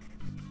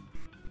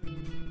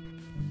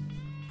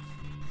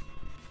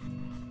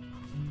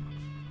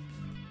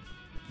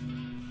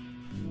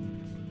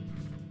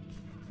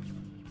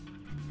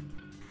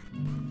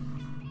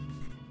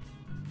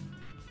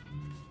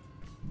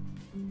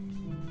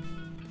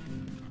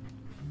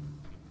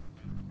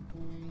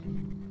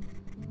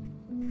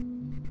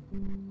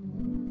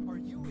 Are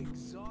you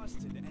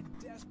exhausted and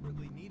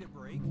desperately need a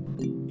break?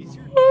 Is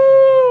your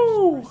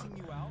Ooh. stressing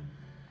you out?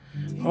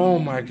 Oh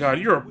my god,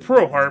 you're a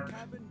pro, Harp.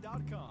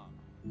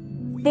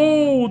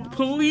 Fold!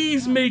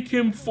 Please make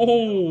him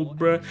fold,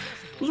 bruh.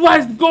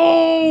 Let's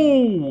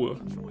go!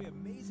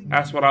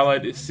 That's what I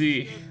like to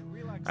see.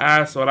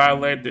 That's what I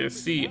like to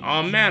see.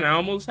 Oh man, I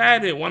almost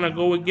had it. Wanna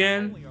go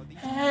again?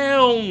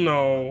 Hell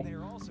no.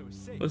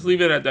 Let's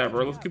leave it at that,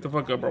 bro. Let's get the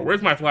fuck up, bro.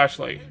 Where's my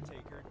flashlight?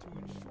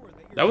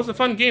 That was a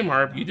fun game,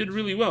 Harp. You did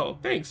really well.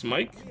 Thanks,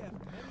 Mike.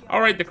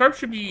 Alright, the carb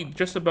should be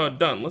just about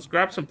done. Let's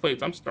grab some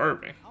plates. I'm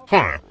starving.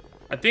 Huh.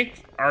 I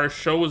think our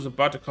show is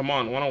about to come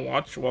on. Wanna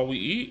watch while we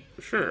eat?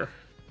 Sure.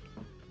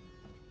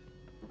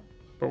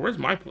 But where's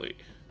my plate?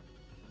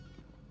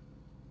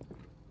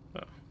 Oh.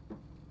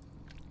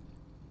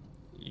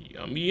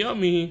 Yummy,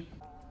 yummy.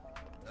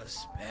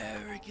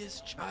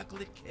 Asparagus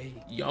chocolate cake.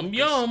 Yum,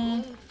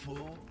 yum.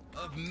 Full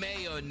of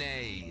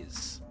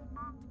mayonnaise.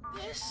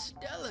 This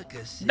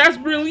delicacy That's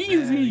really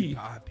is very easy.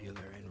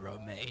 popular in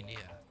Romania,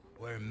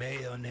 where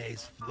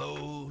mayonnaise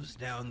flows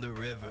down the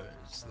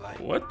rivers like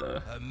What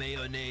the? a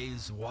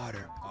mayonnaise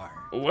water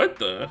park. What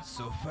the?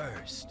 So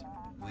first,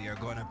 we are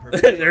gonna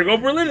prepare There go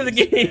Berlin in the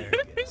game.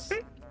 asparagus.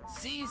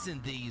 Season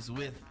these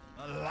with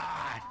a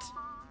lot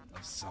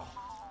of salt.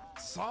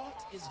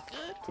 Salt is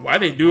good. Why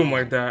they do them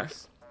like that?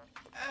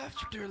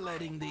 After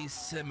letting these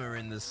simmer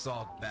in the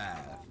salt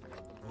bath,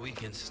 we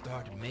can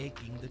start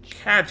making the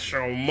Catch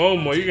your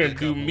momo, you're gonna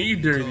do me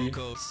dirty.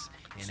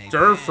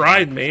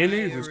 Stir-fried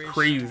mayonnaise is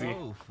crazy.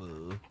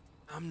 Tofu.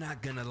 I'm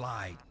not gonna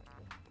lie,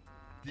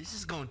 this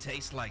is gonna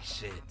taste like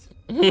shit.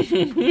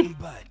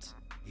 But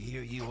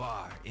here you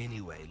are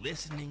anyway,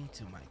 listening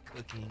to my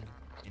cooking.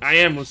 I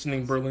am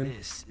listening, Berlin.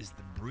 This is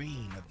the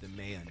brine of the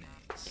mayonnaise.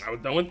 I was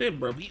done with it,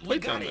 bro. We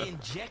Plate on gotta that.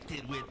 inject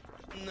it with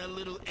a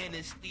little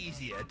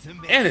anesthesia to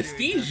make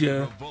Anesthesia? sure it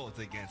doesn't revolt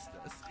against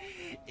us.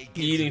 It gets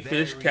Eating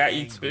fish, very cat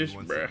eats angry fish,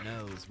 once bruh. it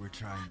knows we're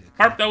trying to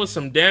Harp, cook that was it.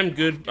 some damn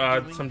good,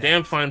 some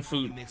damn fine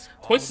food. Mix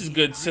all Twice as the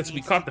good since we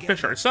ingredients caught the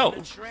fish together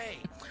ourselves. in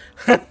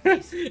a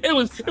tray. it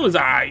was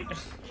aight.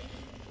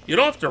 You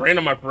don't have to rain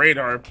on my parade,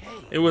 Harp.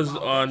 It was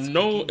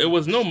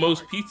no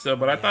most pizza,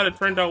 but I thought it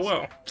turned out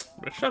well.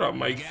 But shut up,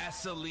 Mike.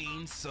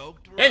 Gasoline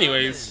soaked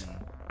Anyways, ramen.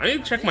 I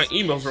need to check my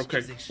emails real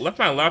quick. Left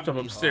my laptop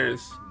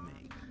upstairs.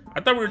 I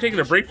thought we were taking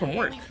a break from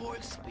work.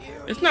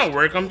 It's not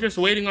work, I'm just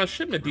waiting on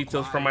shipment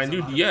details for my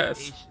new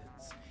DS.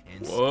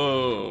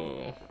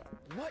 Whoa.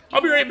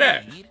 I'll be right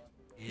back.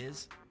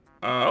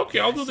 Okay,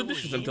 I'll do the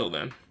dishes until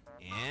then.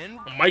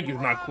 Mike is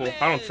not cool.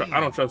 I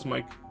don't trust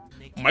Mike.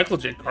 Michael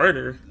J.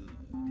 Carter.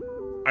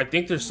 I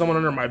think there's someone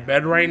under my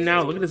bed right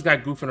now. Look at this guy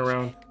goofing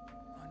around.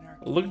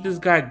 Look at this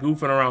guy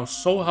goofing around.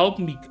 So help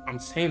me. I'm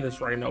saying this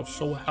right now.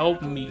 So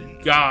help me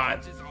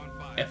God.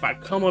 If I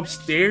come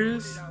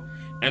upstairs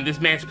and this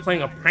man's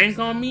playing a prank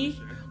on me,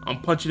 I'm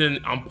punching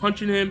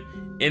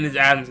him in his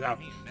Adam's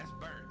apple.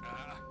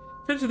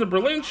 This is the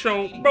Berlin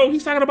show. Bro,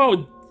 he's talking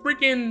about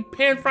freaking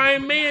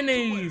pan-frying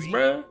mayonnaise,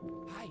 bro.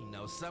 I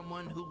know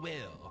someone who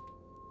will.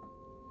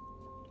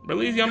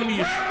 Berlin, I'm gonna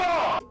use.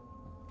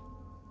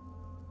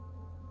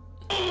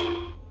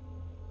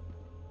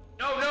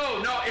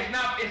 No,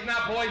 it's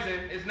not poison.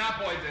 It's not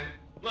poison.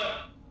 Look.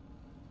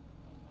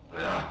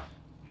 Ugh.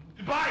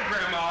 Bye,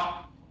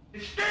 Grandma.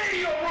 Stay in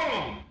your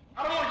room.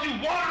 I don't want you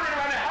wandering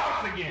around the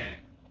house again.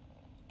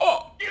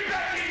 Oh. Get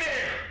back in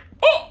there.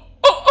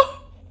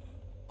 Oh.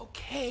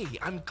 Okay,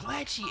 I'm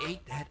glad she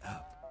ate that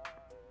up.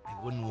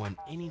 I wouldn't want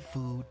any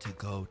food to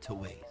go to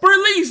waste.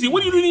 Berlizzi,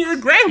 what are you doing to your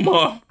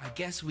grandma? I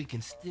guess we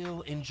can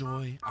still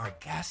enjoy our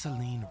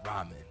gasoline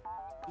ramen,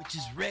 which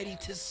is ready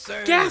to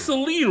serve.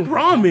 Gasoline You'll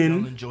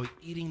ramen? enjoy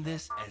eating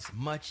this as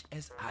much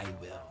as I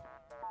will.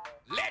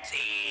 Let's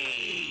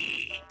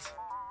eat!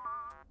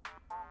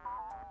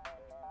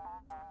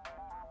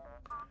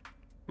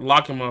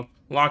 Lock him up.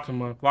 Lock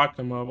him up. Lock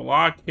him up.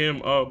 Lock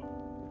him up.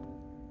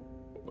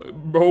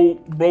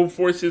 Bro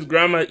forced his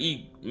grandma to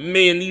eat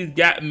mayonnaise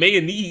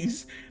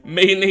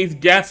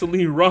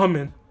gasoline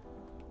ramen.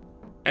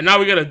 And now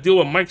we gotta deal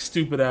with Mike's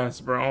stupid ass,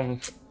 bro.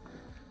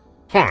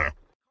 Huh.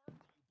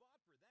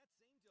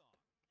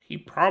 He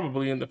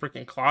probably in the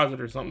freaking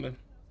closet or something.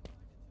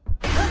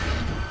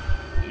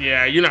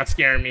 Yeah, you're not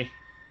scaring me.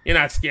 You're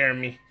not scaring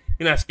me.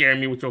 You're not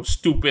scaring me with your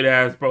stupid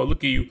ass, bro.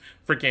 Look at you,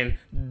 freaking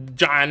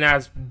giant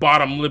ass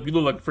bottom lip. You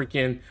look like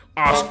freaking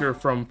Oscar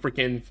from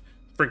freaking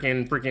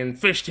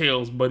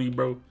Fishtails, buddy,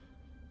 bro.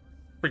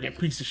 Freaking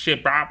piece of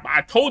shit, bro.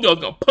 I told you I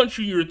was gonna punch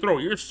you in your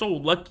throat. You're so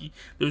lucky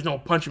there's no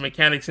punching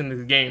mechanics in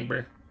this game,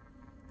 bro.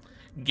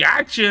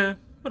 Gotcha.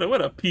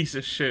 What a piece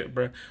of shit,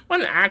 bro.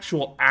 What an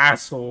actual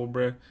asshole,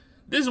 bro.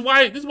 This is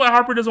why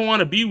Harper doesn't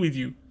want to be with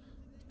you.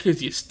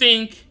 Cause you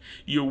stink,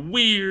 you're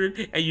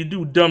weird, and you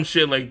do dumb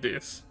shit like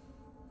this.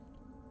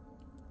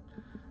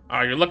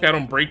 You're lucky I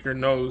don't break your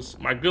nose.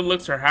 My good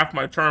looks are half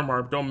my charm,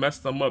 Harp. Don't mess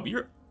them up.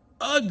 You're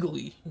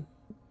ugly.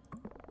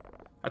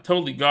 I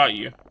totally got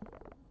you.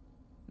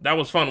 That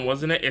was fun,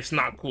 wasn't it? It's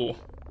not cool.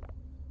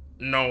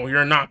 No,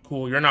 you're not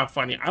cool. You're not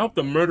funny. I hope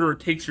the murderer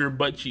takes your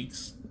butt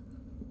cheeks.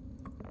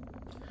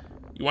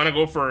 You want to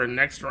go for a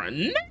next round?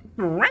 Next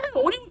round?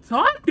 What are you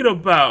talking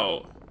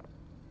about?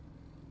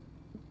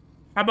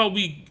 How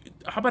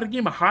about a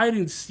game of hide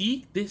and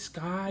seek? This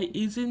guy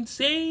is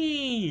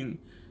insane.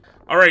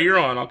 All right, you're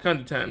on. I'll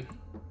count to 10.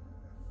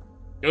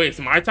 Wait, it's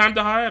my time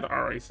to hide?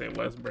 All right, say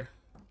less, bro.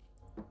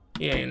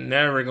 He ain't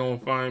never gonna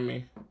find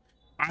me.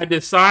 I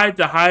decide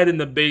to hide in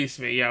the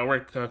basement. Yeah, we're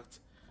cooked.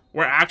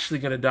 We're actually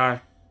gonna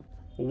die.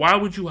 Why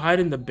would you hide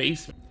in the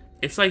basement?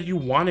 It's like you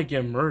want to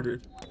get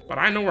murdered. But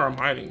I know where I'm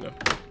hiding, though.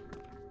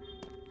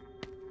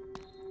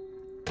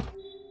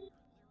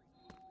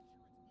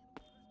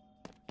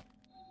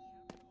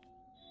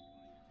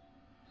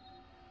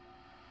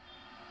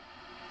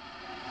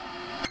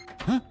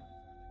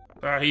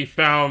 He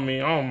found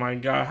me. Oh my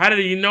god. How did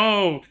he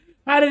know?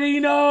 How did he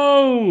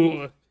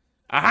know?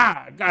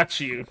 Aha, got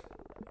you.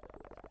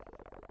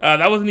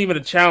 That wasn't even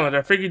a challenge.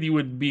 I figured you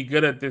would be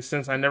good at this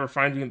since I never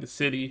find you in the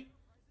city.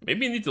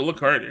 Maybe you need to look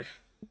harder.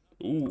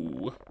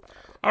 Ooh.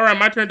 Alright,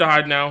 my turn to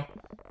hide now.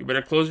 You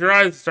better close your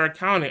eyes and start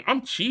counting.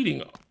 I'm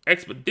cheating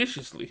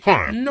expeditiously.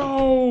 Huh.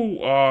 No!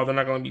 Oh, they're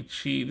not gonna be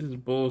cheat. This is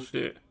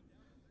bullshit.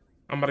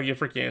 I'm about to get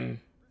freaking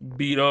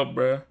beat up,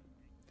 bruh.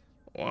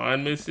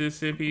 1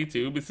 Mississippi,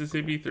 2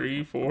 Mississippi,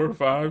 3, 4,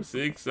 5,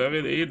 6,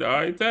 7, 8,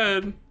 9,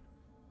 10.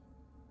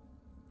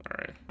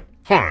 Alright.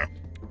 Huh.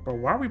 Bro,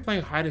 why are we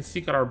playing hide and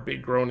seek at our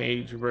big grown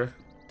age, bro?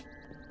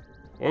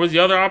 What was the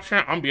other option?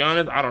 I'm gonna be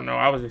honest, I don't know.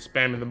 I was just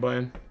spamming the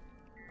button.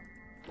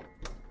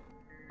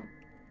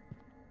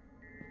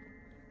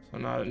 So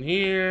not in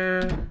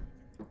here.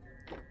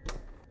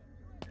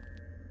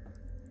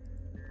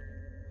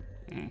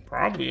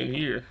 Probably in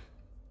here.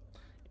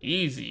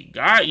 Easy.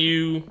 Got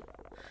you.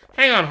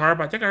 Hang on, Harp.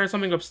 I think I heard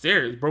something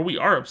upstairs. Bro, we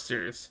are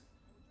upstairs.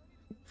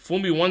 Fool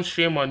me once,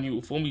 shame on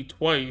you. Fool me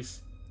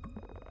twice.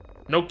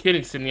 No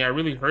kidding, Sydney. I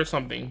really heard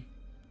something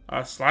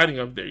sliding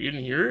up there. You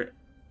didn't hear it?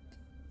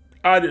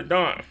 I did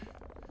not.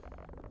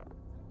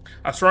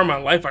 I swear on my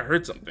life I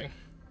heard something.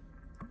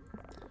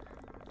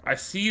 I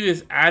see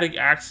this attic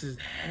access.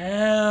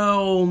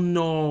 Hell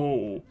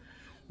no.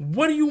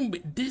 What do you...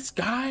 This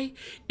guy,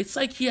 it's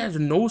like he has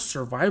no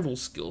survival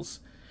skills.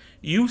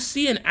 You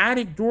see an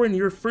attic door and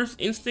your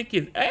first instinct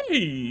is,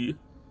 hey,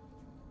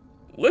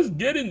 let's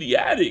get in the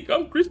attic.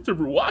 I'm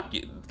Christopher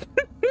Walken.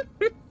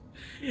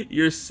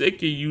 You're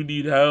sick and you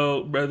need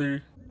help,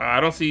 brother.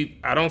 I see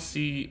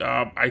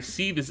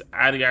this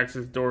attic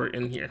access door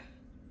in here.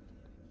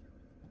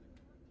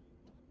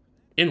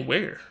 In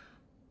where?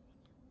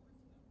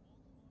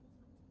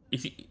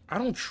 Is he, I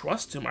don't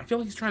trust him. I feel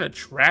like he's trying to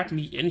trap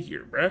me in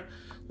here, bruh.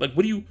 Like,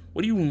 what do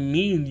you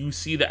mean you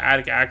see the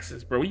attic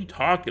access, bro? What are you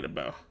talking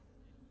about?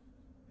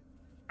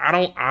 I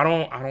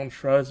don't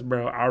trust,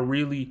 bro. I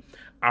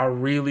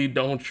really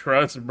don't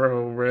trust,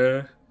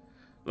 bro.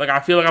 Like, I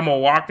feel like I'm gonna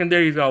walk in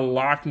there, he's gonna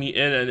lock me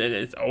in, and then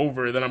it's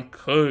over. Then I'm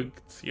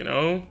cooked, you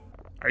know?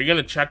 Are you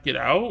gonna check it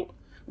out?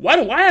 Why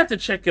do I have to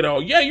check it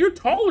out? Yeah, you're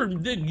taller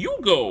than you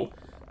go.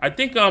 I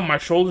think my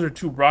shoulders are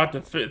too broad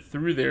to fit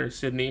through there,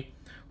 Sydney.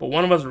 But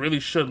one of us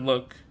really should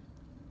look.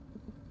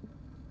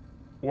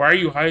 Why are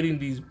you hiding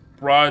these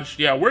broad...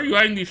 Yeah, where are you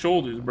hiding these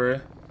shoulders,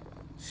 bro?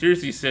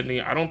 Seriously,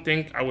 Sydney, I don't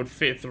think I would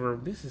fit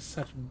through. This is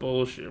such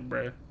bullshit,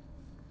 bruh.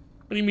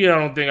 What do you mean I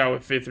don't think I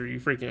would fit through, you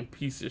freaking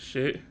piece of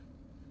shit?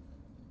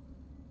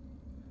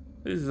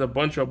 This is a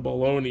bunch of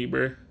baloney,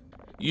 bruh.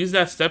 Use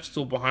that step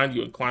stool behind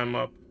you and climb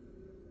up.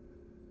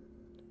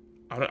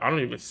 I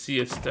don't even see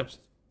a step...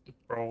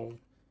 Bro.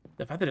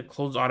 The fact that it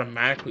closed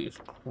automatically is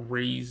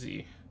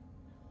crazy.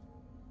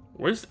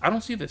 Where's... I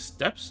don't see the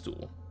step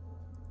stool.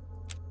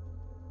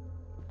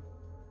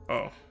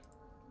 Oh.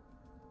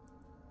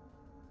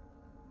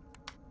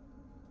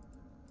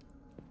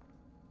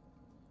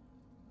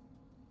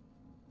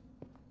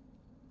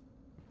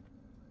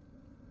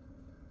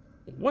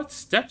 What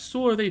step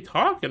stool are they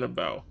talking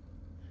about?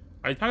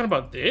 Are you talking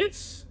about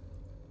this?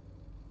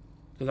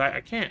 Because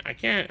I can't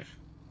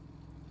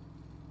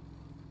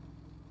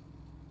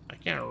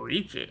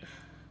reach it.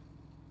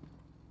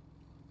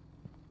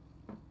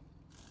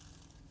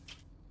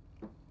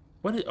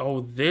 What is,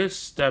 oh, this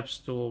step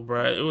stool,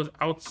 bruh. It was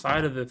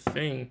outside of the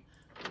thing.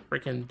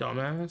 Freaking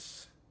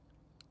dumbass.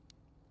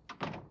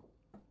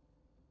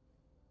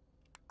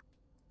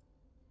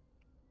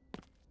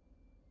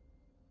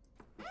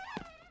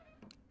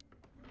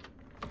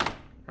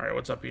 Alright,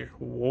 what's up here?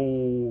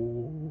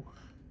 Whoa.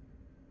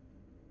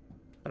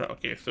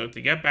 Okay, so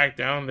to get back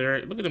down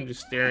there, look at him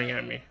just staring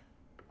at me.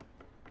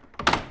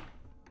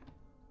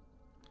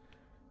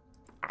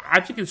 I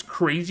think it's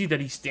crazy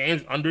that he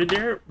stands under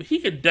there, but he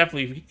could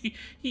definitely,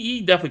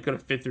 he definitely could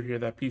have fit through here,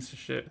 that piece of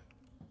shit.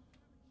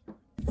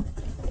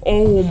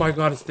 Oh my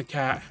god, it's the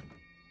cat.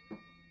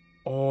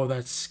 Oh,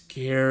 that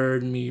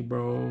scared me,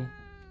 bro.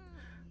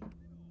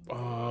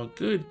 Oh,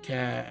 good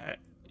cat.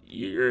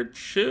 You're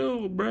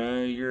chill,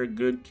 bruh. You're a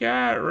good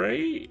cat,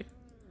 right?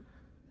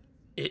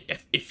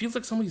 It feels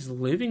like somebody's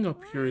living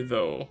up here,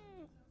 though.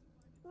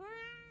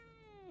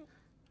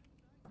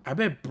 I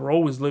bet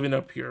bro is living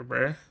up here,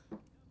 bruh.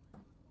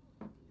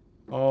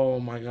 Oh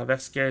my god,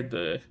 that scared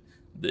the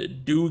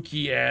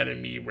dookie out of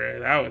me, bruh.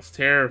 That was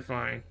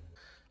terrifying.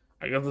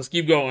 I guess let's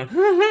keep going.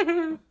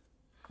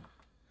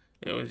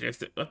 It was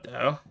just, what the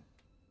hell?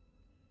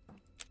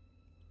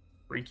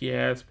 Freaky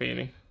ass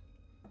painting.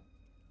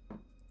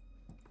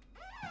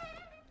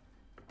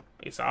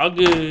 It's all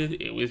good.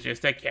 It was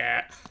just a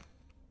cat.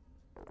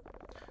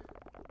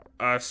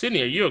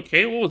 Sydney, are you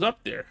okay? What was up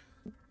there?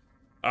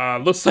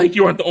 Looks like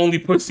you aren't the only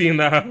pussy in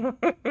the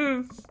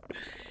house.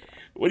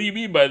 What do you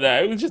mean by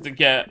that? It was just a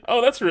cat.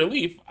 Oh, that's a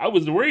relief. I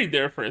was worried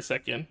there for a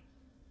second.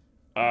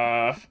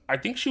 I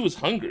think she was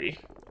hungry.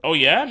 Oh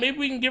yeah? Maybe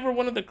we can give her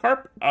one of the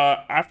carp,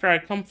 after I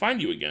come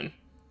find you again.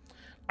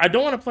 I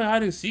don't want to play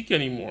hide and seek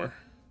anymore.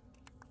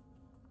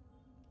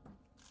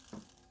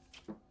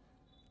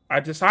 I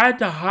decided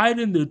to hide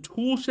in the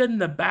tool shed in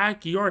the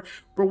backyard.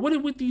 Bro, what is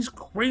with these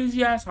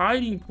crazy ass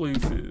hiding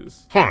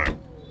places? Huh.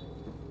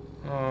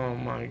 Oh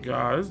my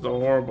god, this is a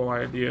horrible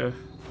idea.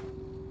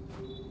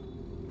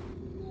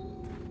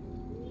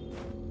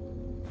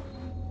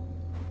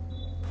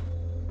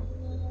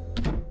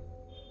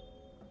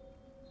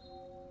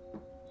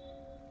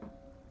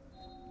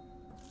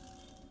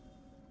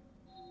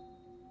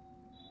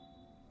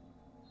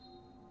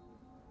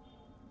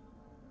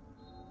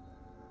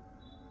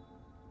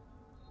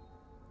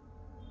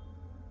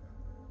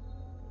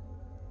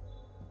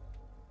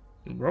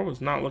 Bro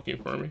was not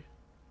looking for me.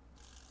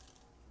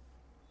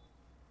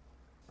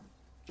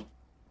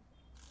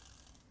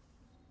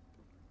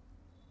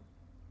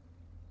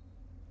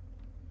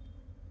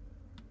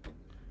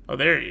 Oh,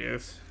 there he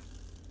is.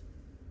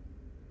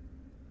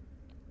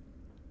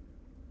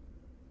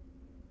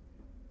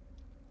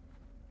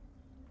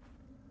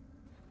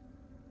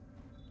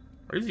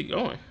 Where is he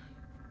going?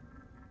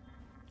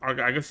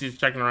 Okay, I guess he's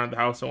checking around the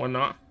house and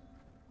whatnot.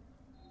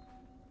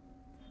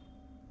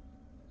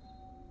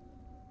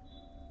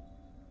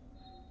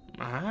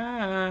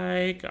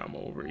 Hi, come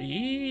over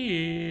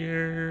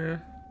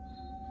here.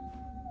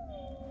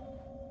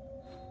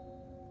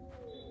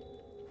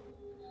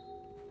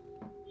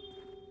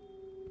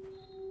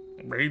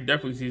 He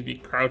definitely seems to be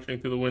crouching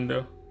through the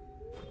window.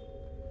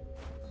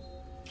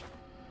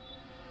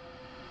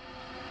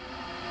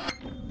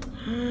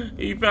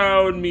 He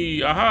found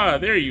me. Aha,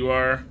 there you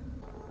are.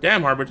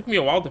 Damn, Harbor, it took me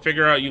a while to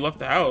figure out you left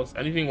the house.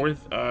 Anything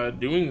worth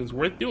doing is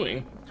worth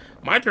doing.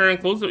 My turn.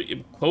 Close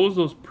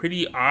those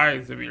pretty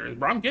eyes of yours.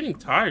 Bro, I'm getting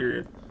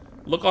tired.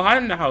 Look, I'll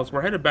hide in the house.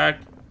 We're headed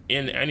back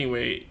in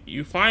anyway.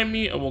 You find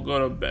me and we'll go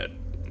to bed.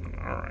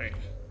 Alright.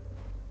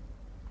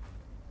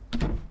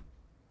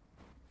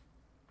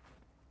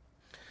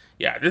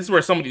 Yeah, this is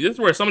where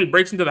somebody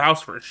breaks into the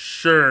house for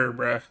sure,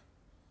 bruh.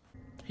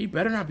 He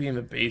better not be in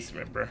the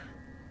basement, bruh.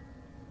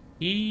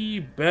 He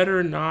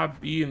better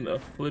not be in the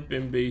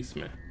flipping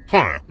basement.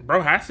 Huh.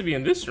 Bro has to be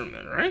in this room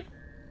then, right?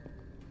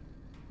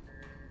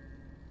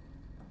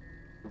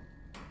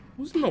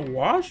 Who's in the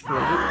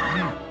washroom?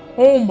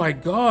 Oh my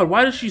god,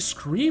 why does she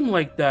scream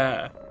like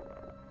that?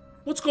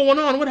 What's going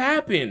on? What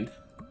happened?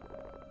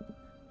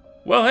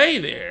 Well, hey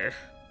there.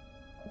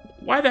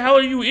 Why the hell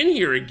are you in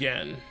here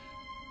again?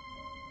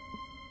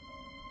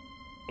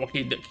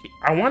 Okay,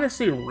 I want to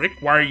say, Rick,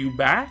 why are you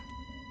back?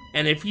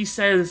 And if he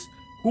says,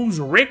 who's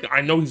Rick?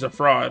 I know he's a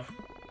fraud.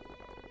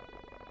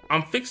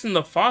 I'm fixing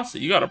the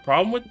faucet. You got a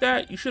problem with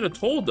that? You should have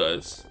told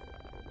us.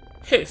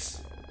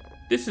 Hiss.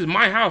 This is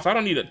my house. I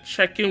don't need to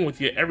check in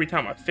with you every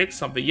time I fix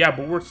something. Yeah,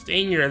 but we're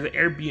staying here as an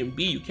Airbnb.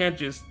 You can't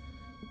just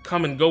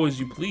come and go as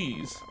you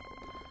please.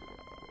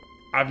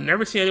 I've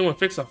never seen anyone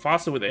fix a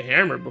faucet with a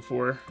hammer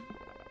before.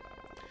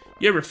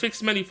 You ever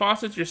fixed many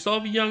faucets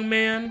yourself, young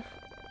man?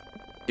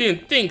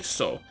 Didn't think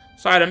so.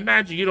 So I'd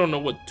imagine you don't know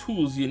what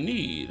tools you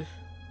need.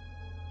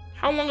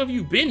 How long have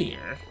you been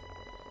here?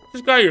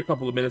 Just got here a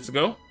couple of minutes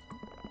ago.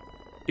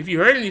 If you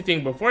heard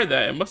anything before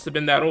that, it must have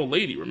been that old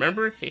lady,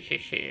 remember?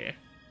 Hehehe.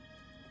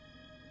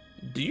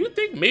 Do you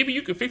think maybe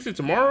you could fix it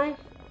tomorrow?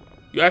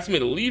 You asked me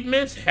to leave,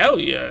 miss? Hell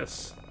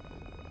yes.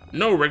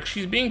 No, Rick,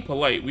 she's being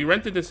polite. We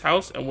rented this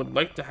house and would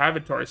like to have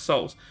it to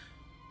ourselves.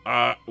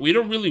 We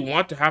don't really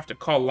want to have to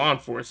call law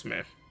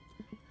enforcement.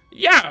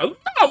 Yeah,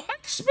 no,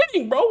 Mike's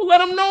spitting, bro.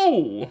 Let him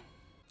know.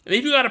 And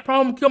if you got a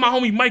problem, kill my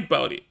homie Mike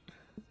about it.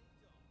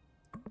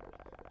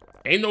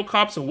 Ain't no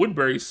cops in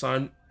Woodbury,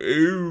 son.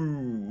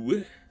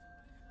 Ooh,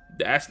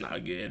 that's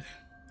not good.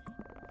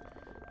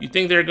 You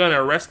think they're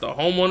gonna arrest the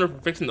homeowner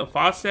for fixing the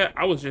faucet?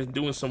 I was just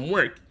doing some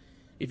work.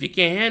 If you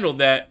can't handle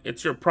that,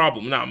 it's your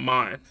problem, not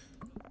mine.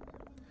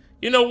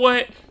 You know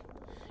what?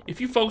 If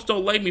you folks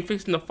don't like me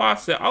fixing the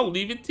faucet, I'll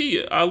leave it to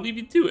you. I'll leave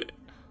you to it.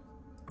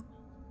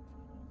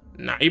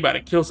 Nah, you about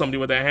to kill somebody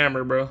with that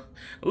hammer, bro.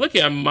 Look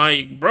at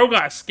Mike. Bro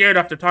got scared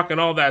after talking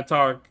all that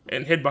talk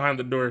and hid behind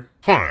the door.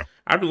 Huh.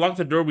 After locking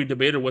the door, we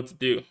debated what to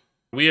do.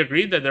 We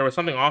agreed that there was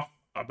something off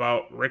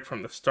about Rick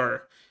from the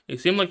start. It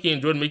seemed like he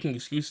enjoyed making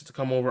excuses to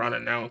come over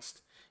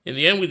unannounced. In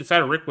the end, we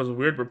decided Rick was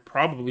weird but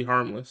probably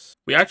harmless.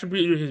 We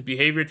attributed his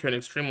behavior to an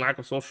extreme lack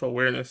of social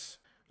awareness.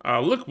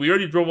 Look, we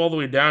already drove all the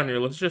way down here.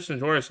 Let's just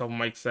enjoy ourselves,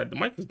 Mike said. The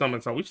Mike was dumb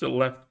as hell. We should have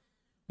left.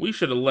 We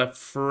should have left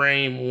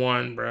frame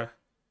one, bruh.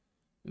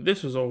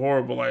 This was a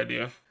horrible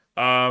idea.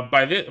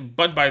 By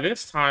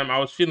this time, I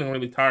was feeling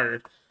really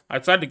tired. I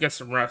decided to get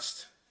some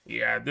rest.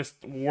 Yeah, this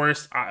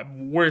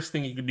worst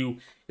thing you could do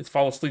is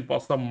fall asleep while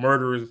some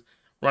murderers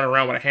run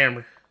around with a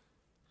hammer.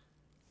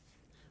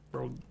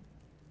 Bro.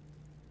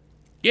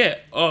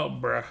 Get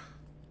up, bruh.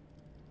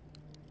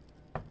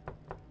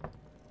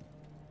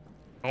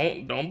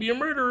 Don't be a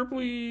murderer,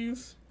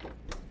 please.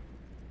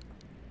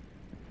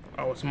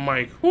 Oh, it's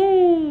Mike.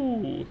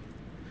 Whoo!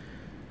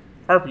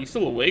 Harper, you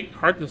still awake?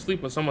 Hard to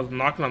sleep when someone's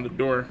knocking on the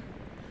door.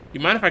 You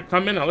mind if I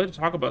come in? I'd like to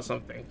talk about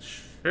something.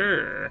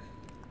 Sure.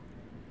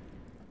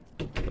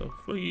 What the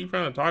fuck are you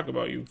trying to talk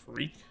about, you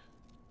freak?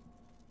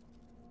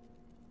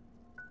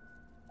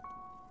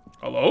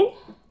 Hello?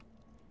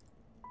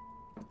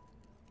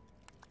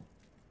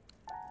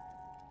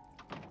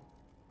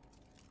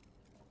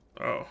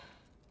 Oh.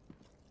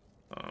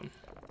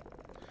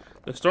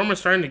 The storm is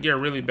starting to get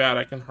really bad.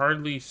 I can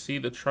hardly see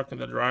the truck in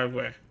the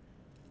driveway.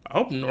 I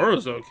hope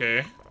Nora's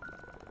okay.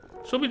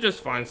 She'll be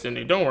just fine,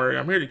 Cindy. Don't worry.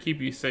 I'm here to keep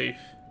you safe.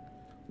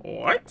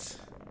 What?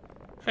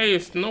 Hey,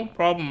 it's no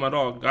problem at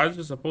all. Guys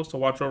are supposed to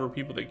watch over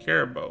people they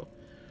care about.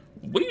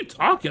 What are you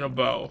talking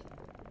about?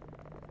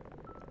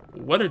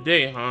 What a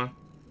day, huh?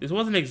 This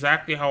wasn't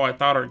exactly how I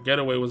thought our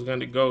getaway was going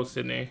to go,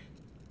 Sydney.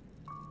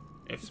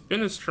 It's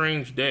been a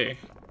strange day.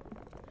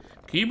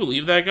 Can you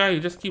believe that guy? He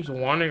just keeps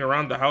wandering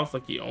around the house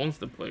like he owns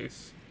the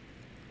place.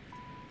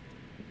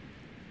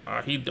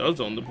 He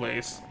does own the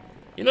place.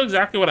 You know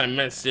exactly what I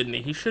meant,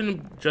 Sydney. He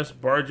shouldn't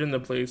just barge in the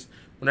place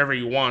whenever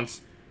he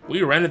wants.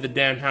 We rented the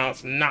damn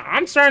house. Nah,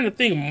 I'm starting to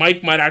think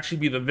Mike might actually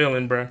be the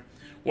villain, bruh.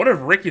 What if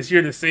Rick is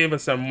here to save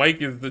us and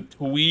Mike is the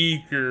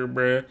tweaker,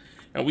 bruh?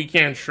 And we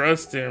can't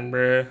trust him,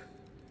 bruh.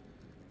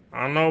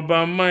 I don't know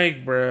about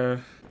Mike, bruh.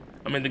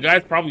 I mean, the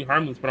guy's probably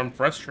harmless, but I'm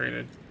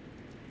frustrated.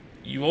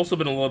 You've also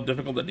been a little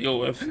difficult to deal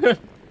with.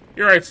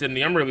 You're right,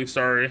 Sydney. I'm really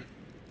sorry.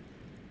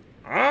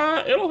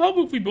 It'll help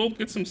if we both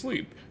get some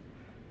sleep.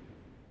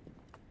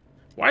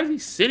 Why is he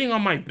sitting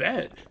on my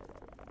bed?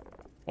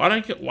 Why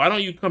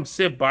don't you come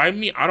sit by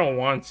me? I don't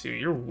want to.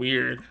 You're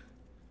weird.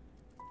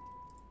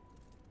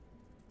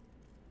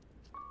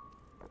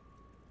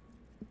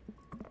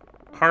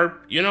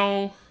 Harp, you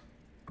know,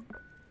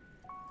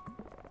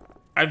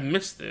 I've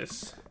missed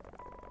this.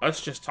 Us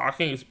just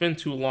talking, it's been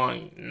too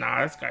long.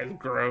 Nah, this guy's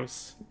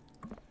gross.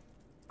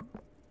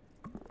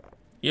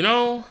 You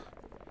know,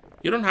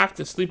 you don't have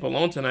to sleep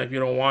alone tonight if you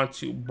don't want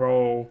to,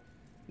 bro.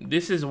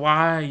 This is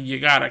why you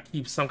gotta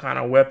keep some kind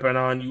of weapon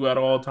on you at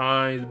all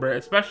times, bro.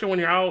 Especially when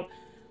you're out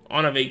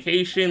on a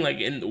vacation, like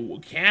in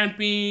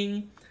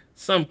camping,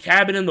 some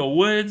cabin in the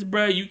woods,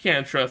 bro. You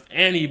can't trust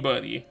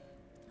anybody.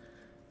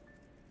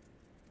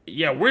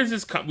 Yeah, where's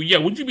this? Yeah,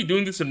 would you be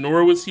doing this if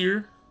Nora was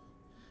here?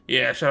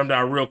 Yeah, shut him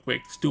down real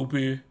quick,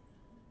 stupid.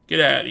 Get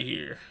out of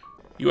here.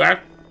 You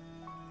act...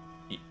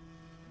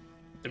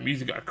 The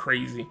music got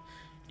crazy.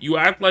 You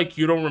act like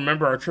you don't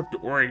remember our trip to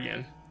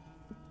Oregon.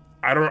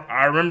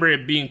 I remember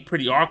it being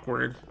pretty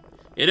awkward.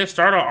 It didn't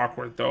start out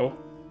awkward, though.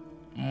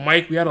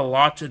 Mike, we had a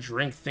lot to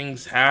drink.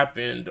 Things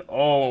happened.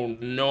 Oh,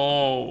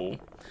 no.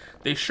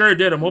 They sure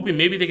did. I'm hoping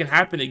maybe they can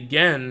happen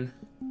again.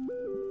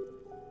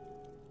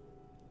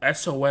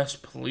 SOS,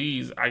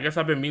 please. I guess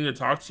I've been meaning to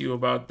talk to you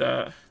about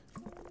that.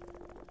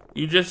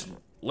 You just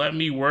let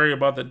me worry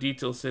about the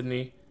details,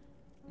 Sydney.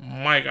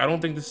 Mike, I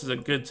don't think this is a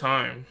good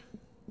time.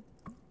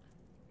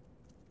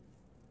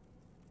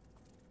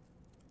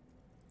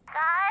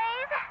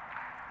 Guys,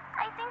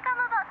 I think I'm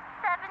about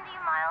 70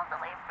 miles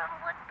away from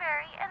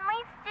Woodbury, and my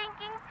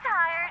stinking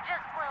tire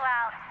just blew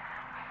out.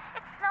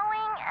 It's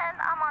snowing, and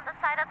I'm on the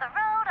side of the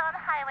road on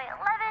Highway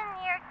 11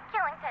 near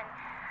Killington.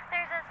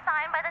 There's a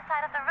sign by the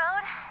side of the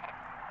road.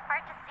 It's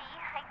hard to see.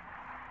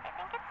 I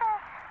think it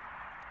says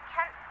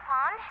CANT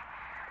Pond.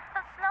 The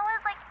snow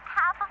is like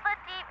half a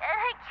foot deep, and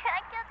I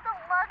can't get the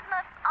lug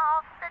nuts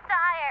off the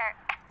tire.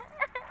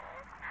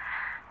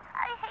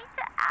 I hate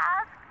to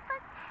ask,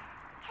 but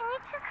can you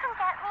two come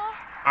get me?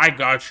 I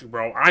got you,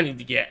 bro. I need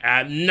to get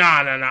at...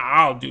 Nah,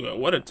 I'll do it.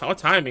 What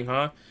timing,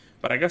 huh?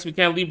 But I guess we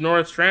can't leave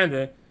Nora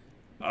stranded.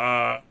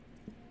 We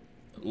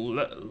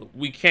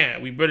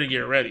can't. We better get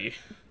ready.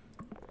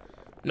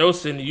 No,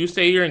 Cindy, you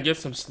stay here and get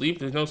some sleep.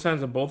 There's no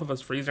sense of both of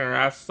us freezing our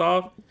asses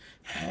off.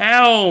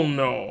 Hell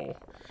no.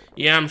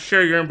 Yeah, I'm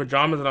sure you're in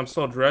pajamas and I'm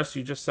still dressed.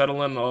 You just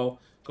settle in. I'll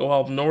go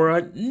help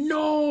Nora.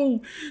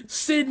 No!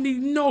 Sydney,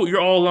 no!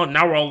 You're all alone.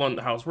 Now we're all alone in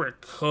the house. We're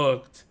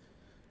cooked.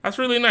 That's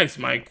really nice,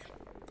 Mike.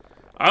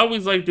 I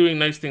always like doing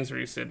nice things for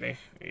you, Sydney.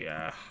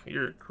 Yeah,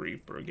 you're a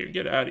creep, bro.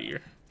 Get out of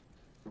here.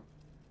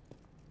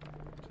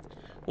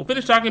 We'll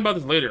finish talking about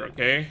this later,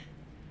 okay?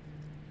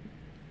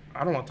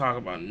 I don't want to talk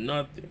about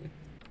nothing.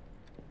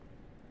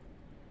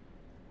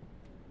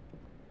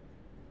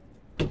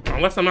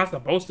 Unless I'm not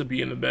supposed to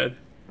be in the bed.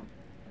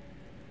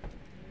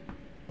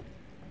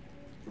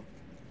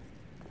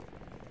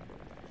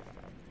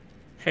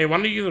 Hey, why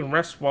don't you even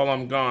rest while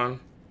I'm gone?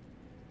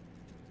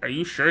 Are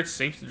you sure it's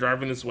safe to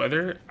drive in this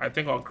weather? I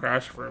think I'll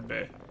crash for a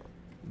bit.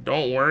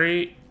 Don't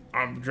worry,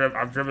 I've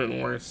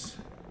driven worse.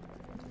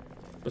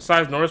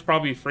 Besides, Nora's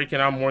probably freaking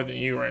out more than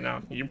you right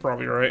now. You're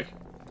probably right.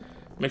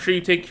 Make sure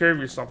you take care of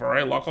yourself,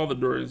 alright? Lock all the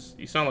doors.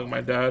 You sound like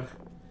my dad.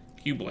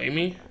 Can you blame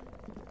me?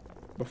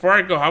 Before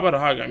I go, how about a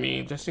hug? I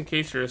mean, just in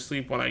case you're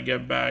asleep when I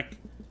get back.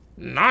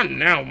 Not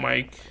now,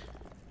 Mike.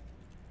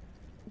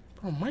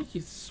 Bro, Mike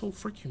is so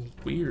freaking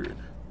weird.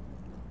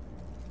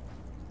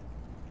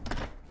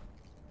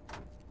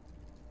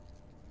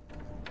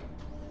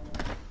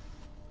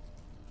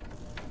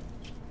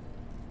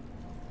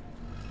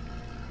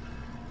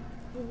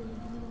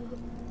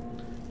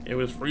 It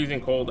was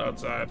freezing cold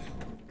outside.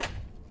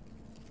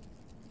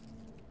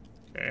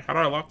 Okay, how do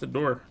I lock the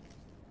door?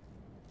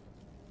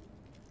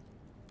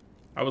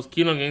 I was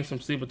keen on getting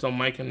some sleep until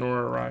Mike and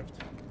Nora arrived.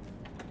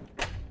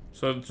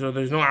 So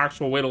there's no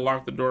actual way to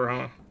lock the door,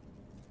 huh?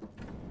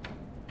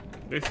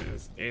 This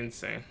is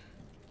insane.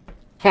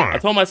 I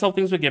told myself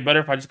things would get better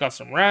if I just got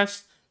some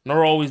rest.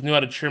 Nora always knew how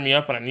to cheer me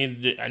up, and I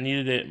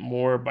needed it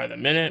more by the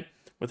minute.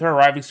 With her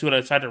arriving soon, I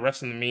decided to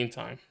rest in the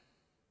meantime.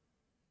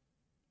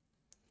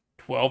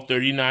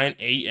 12:39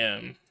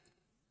 a.m.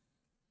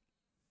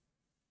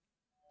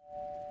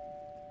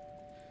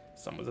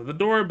 Someone's at the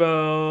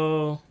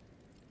doorbell.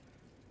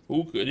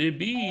 Who could it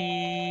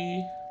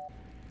be?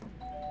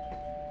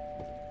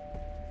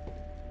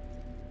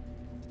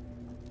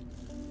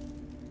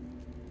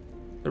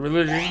 The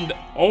realization.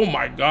 Oh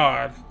my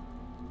god.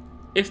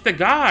 It's the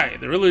guy.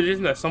 The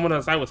realization that someone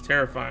outside was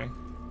terrifying.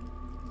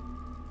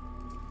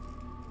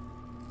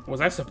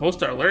 Was I supposed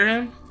to alert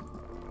him?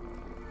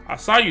 I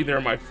saw you there,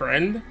 my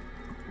friend.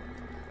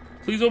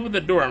 Please open the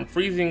door. I'm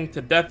freezing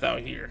to death out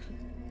here.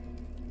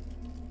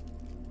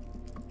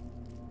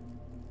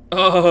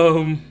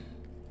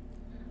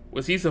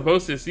 Was he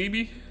supposed to see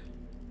me?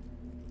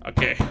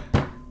 Okay.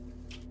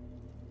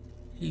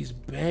 He's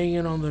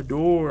banging on the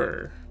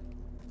door.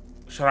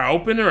 Should I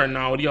open it or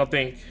no? What do y'all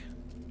think?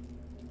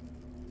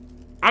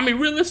 I mean,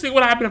 realistically,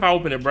 what happened if I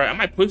open it, bro? Am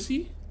I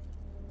pussy?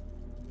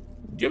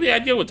 Do you have any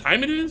idea what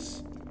time it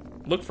is?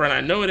 Look, friend,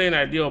 I know it ain't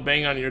ideal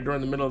banging on your door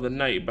in the middle of the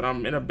night, but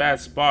I'm in a bad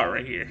spot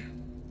right here.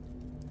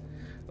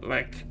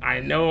 Like,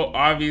 I know,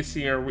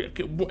 obviously,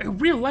 in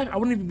real life, I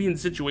wouldn't even be in the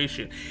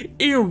situation.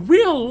 In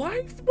real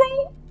life,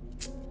 bro,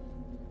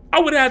 I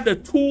would have the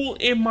tool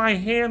in my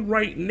hand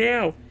right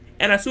now.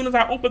 And as soon as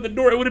I opened the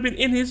door, it would have been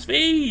in his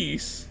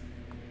face.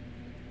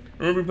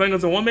 Remember playing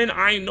as a woman?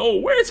 I know.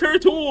 Where's her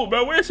tool,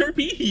 bro? Where's her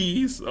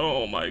piece?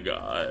 Oh, my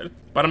God.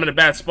 But I'm in a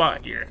bad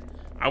spot here.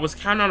 I was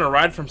counting on a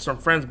ride from some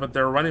friends, but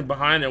they're running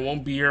behind and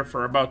won't be here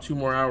for about 2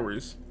 more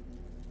hours.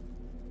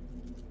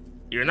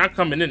 You're not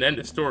coming in to end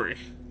the story.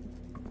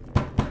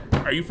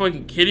 Are you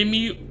fucking kidding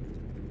me?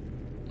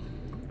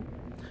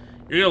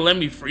 You're gonna let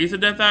me freeze to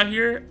death out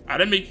here? I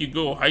didn't make you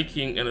go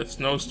hiking in a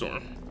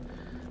snowstorm.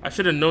 I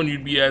should have known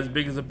you'd be as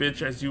big as a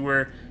bitch as you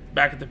were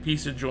back at the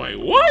pizza joint.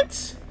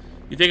 What?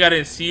 You think I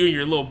didn't see you and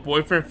your little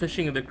boyfriend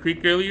fishing in the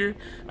creek earlier?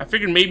 I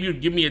figured maybe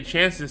you'd give me a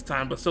chance this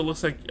time, but still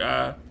looks like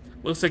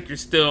you're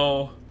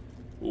still,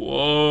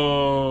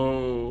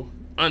 whoa,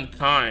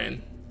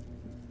 unkind.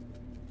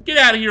 Get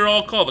out of here!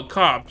 I'll call the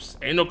cops.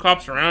 Ain't no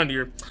cops around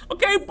here.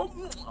 Okay,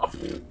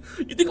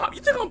 you think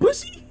I'm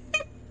pussy?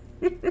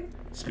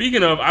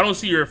 Speaking of, I don't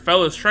see your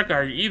fellas truck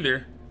out here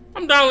either.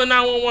 I'm dialing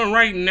 911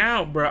 right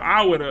now, bro.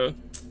 I would've,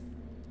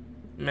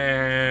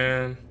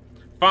 man.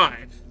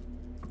 Fine.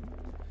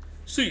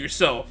 Suit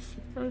yourself.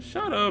 Bro,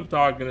 shut up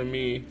talking to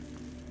me.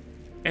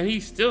 And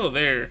he's still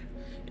there.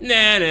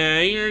 Nah,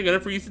 you're gonna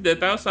freeze to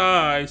death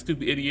outside,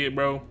 stupid idiot,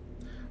 bro.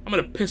 I'm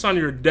gonna piss on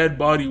your dead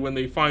body when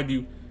they find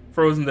you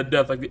frozen to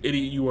death like the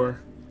idiot you are.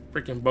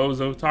 Freaking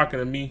bozo, talking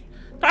to me.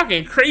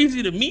 Talking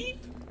crazy to me?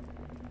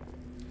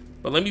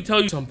 But let me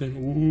tell you something.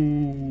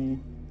 Ooh.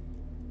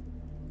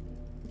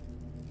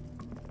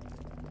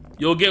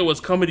 You'll get what's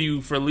coming to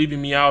you for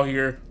leaving me out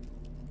here.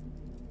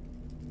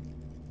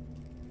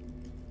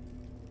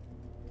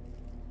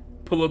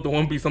 Pull up the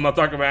One Piece. I'm not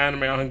talking about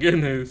anime. Oh,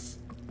 goodness.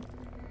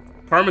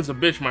 Karma's a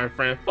bitch, my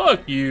friend.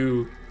 Fuck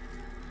you.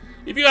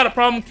 If you got a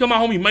problem, kill my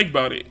homie Mike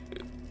about it.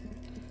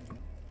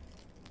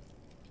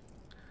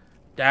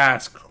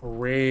 That's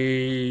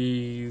crazy.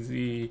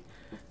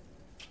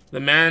 The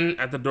man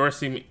at the door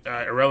seemed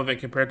irrelevant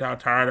compared to how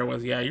tired I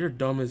was. Yeah, you're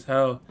dumb as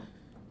hell.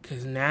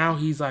 Cause now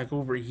he's like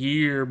over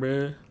here,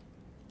 bruh.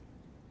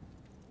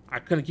 I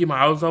couldn't keep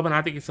my eyes open. I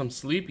had to get some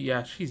sleep.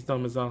 Yeah, she's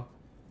dumb as hell.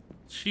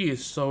 She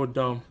is so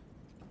dumb.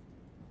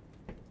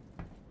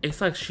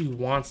 It's like she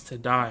wants to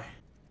die.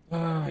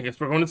 I guess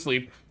we're going to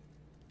sleep.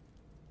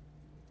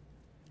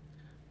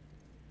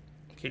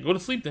 Okay, go to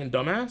sleep then,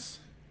 dumbass.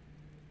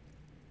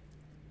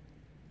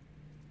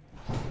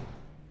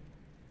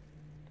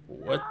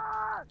 What?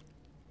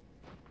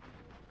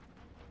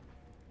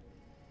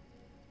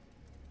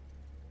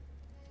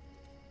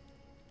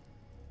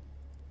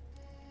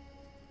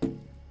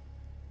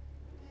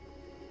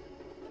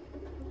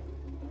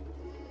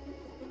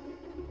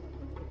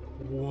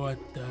 What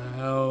the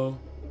hell?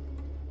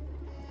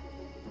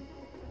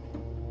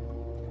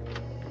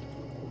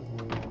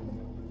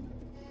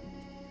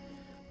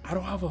 I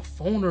don't have a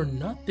phone or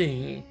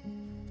nothing.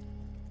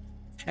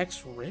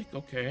 Text Rick?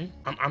 Okay.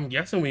 I'm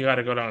guessing we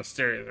gotta go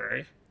downstairs,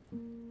 right?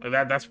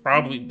 Like that's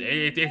probably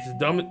it's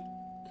dumb.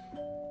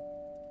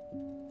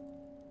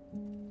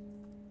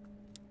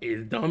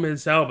 It's dumb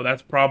as hell, but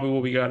that's probably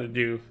what we gotta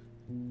do.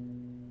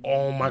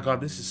 Oh my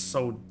god, this is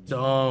so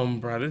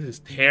dumb, bro. This is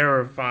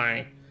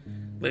terrifying.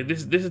 Like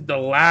this is the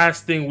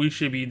last thing we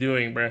should be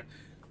doing, bro.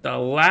 The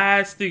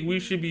last thing we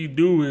should be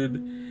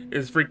doing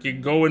is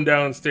freaking going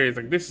downstairs.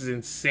 Like this is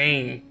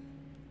insane.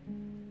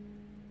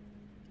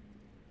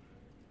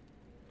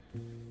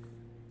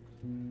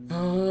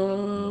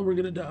 We're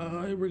gonna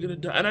die. We're gonna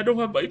die. And I don't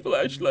have my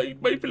flashlight.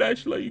 My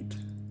flashlight.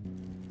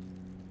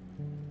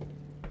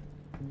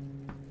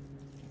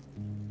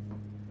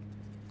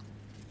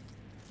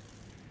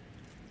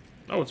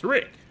 Oh, it's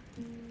Rick.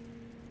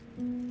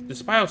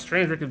 Despite how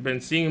strange Rick had been,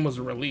 seeing him was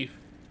a relief.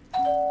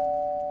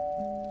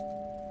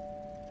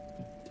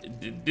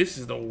 This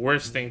is the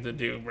worst thing to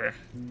do, bruh.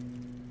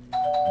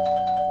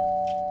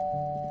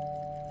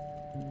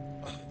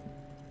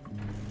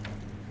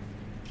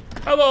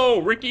 Hello,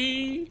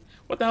 Ricky.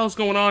 What the hell's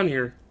going on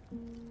here?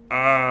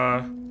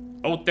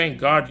 Oh, thank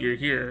God you're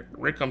here.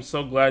 Rick, I'm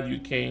so glad you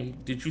came.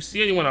 Did you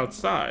see anyone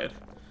outside?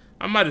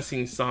 I might have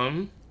seen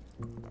some.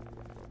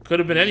 Could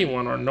have been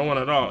anyone or no one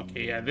at all.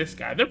 Okay, yeah, this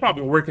guy. They're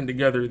probably working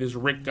together, this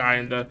Rick guy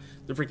and the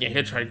freaking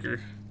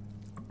hitchhiker.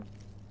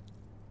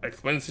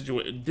 Explain the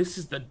situation. This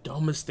is the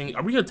dumbest thing.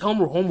 Are we gonna tell him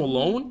we're home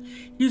alone?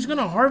 He's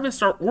gonna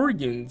harvest our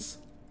organs.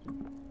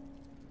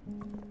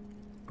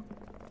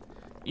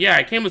 Yeah,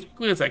 I came as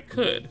quickly as I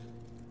could.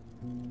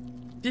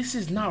 This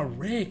is not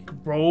Rick,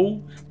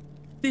 bro.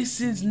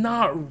 This is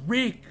not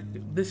Rick.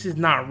 This is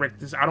not Rick.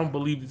 I don't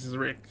believe this is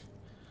Rick.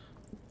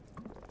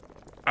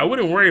 I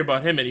wouldn't worry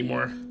about him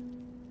anymore.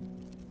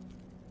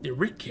 Did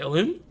Rick kill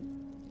him?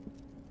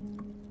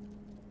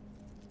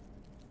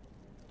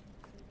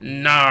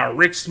 Nah,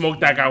 Rick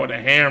smoked that guy with a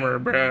hammer,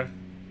 bruh.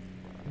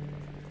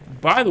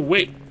 By the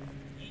way,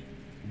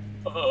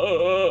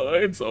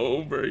 it's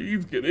over.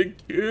 He's gonna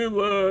kill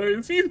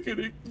us. He's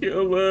gonna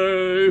kill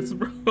us,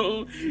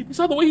 bro. You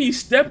saw the way he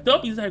stepped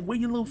up? He's like, where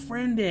your little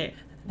friend at?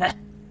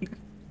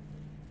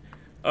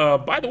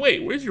 By the way,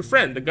 where's your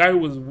friend? The guy who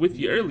was with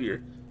you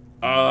earlier.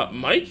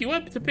 Mike, he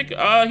went to pick,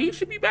 he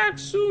should be back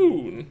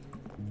soon.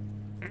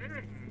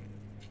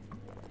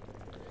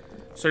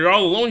 So you're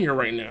all alone here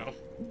right now.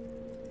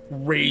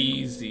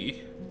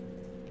 Crazy.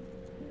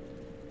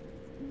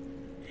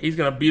 He's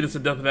gonna beat us to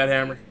death with that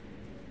hammer.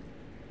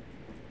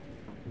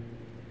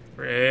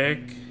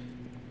 Rick.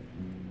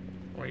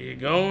 Where you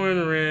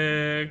going,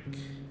 Rick?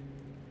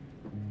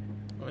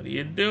 What are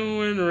you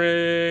doing,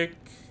 Rick?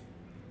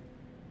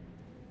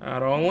 I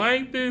don't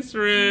like this,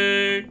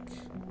 Rick.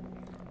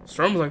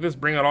 Storms like this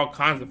bring out all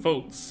kinds of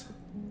folks.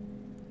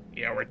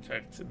 Yeah, we're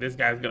cooked. This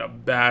guy's gonna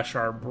bash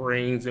our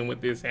brains in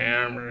with this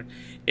hammer.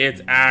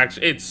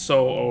 It's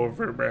so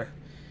over, bruh.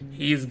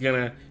 He's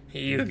gonna,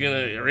 he's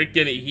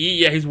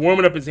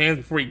warming up his hands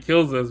before he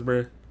kills us,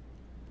 bruh.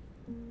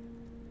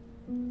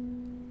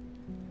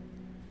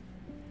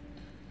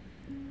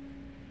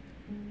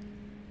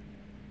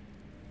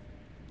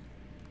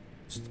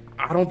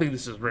 I don't think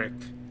this is Rick.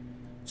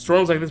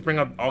 Storms like this bring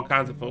out all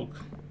kinds of folk.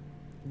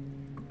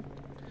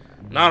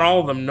 Not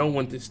all of them know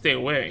when to stay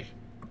away.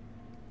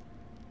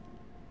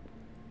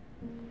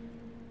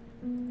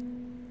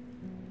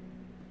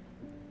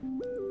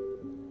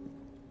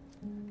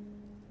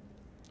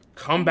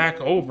 Come back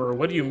over?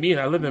 What do you mean?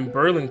 I live in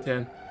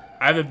Burlington.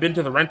 I haven't been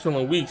to the rental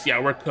in weeks. Yeah,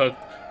 we're cooked.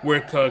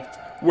 We're cooked.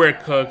 We're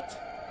cooked.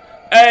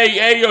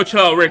 Hey, yo,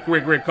 chill. Rick,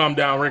 calm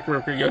down. Rick,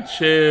 yo,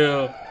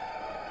 chill.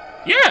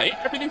 Yeah,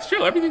 everything's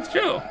chill. Everything's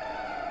chill.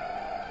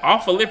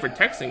 Awful late for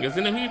texting,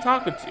 isn't it? Who you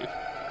talking to?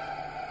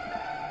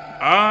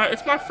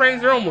 It's my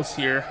friends. They're almost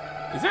here.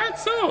 Is that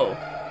so?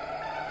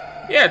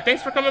 Yeah,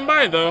 thanks for coming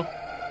by, though.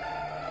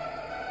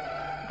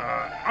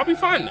 I'll be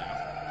fine now.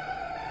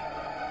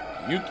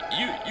 You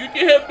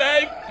can head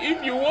back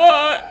if you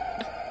want.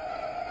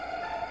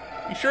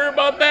 You sure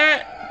about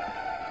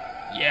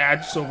that? Yeah, I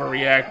just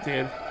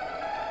overreacted.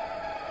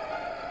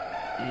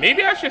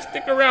 Maybe I should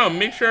stick around,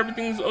 make sure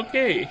everything's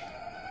okay.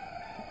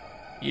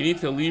 You need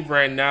to leave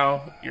right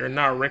now. You're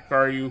not Rick,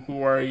 are you?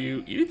 Who are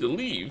you? You need to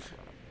leave.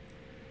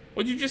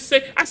 What'd you just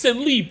say? I said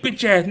leave,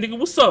 bitch ass nigga.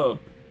 What's up?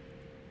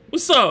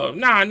 What's up?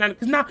 Nah,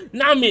 cause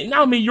now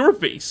I'm in your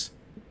face.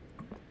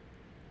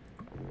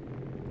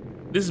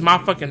 This is my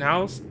fucking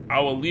house. I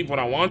will leave when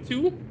I want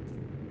to.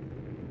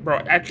 Bro,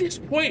 at this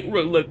point,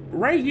 look,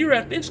 right here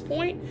at this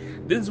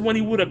point, this is when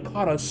he would have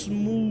caught a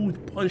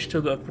smooth punch to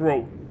the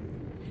throat.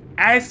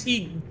 As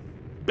he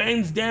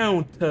bends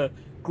down to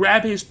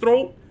grab his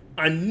throat,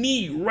 a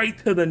knee right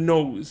to the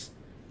nose.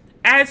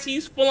 As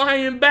he's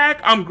flying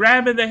back, I'm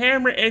grabbing the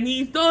hammer and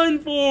he's done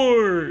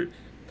for.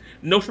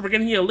 No shit, we're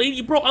getting here. A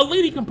lady, bro, a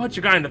lady can punch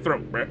a guy in the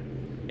throat, bro.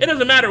 It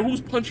doesn't matter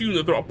who's punching you in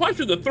the throat. A punch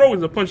to the throat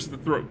is a punch to the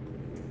throat.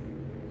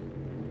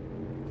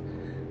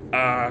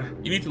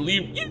 You need to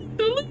leave. You need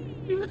to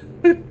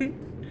leave.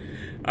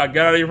 I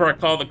got out of here before I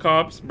call the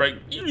cops. Right,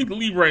 you need to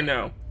leave right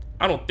now.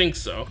 I don't think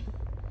so.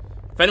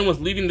 If anyone's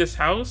leaving this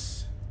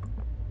house,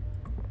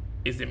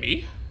 is it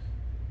me?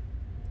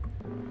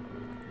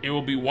 It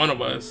will be one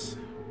of us.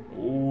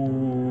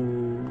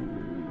 Ooh.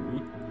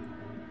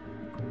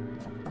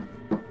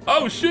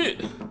 Oh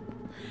shit!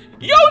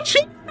 Yo,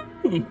 chill!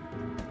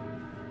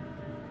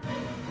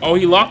 Oh,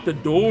 he locked the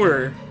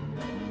door.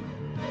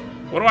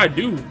 What do I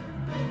do?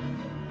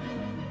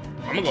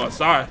 I'm gonna go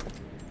outside.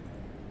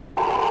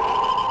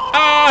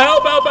 Ah,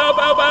 help, help, help,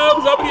 help,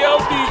 help, somebody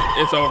help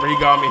me. It's over, he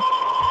got me.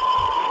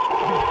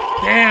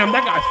 Damn,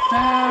 that guy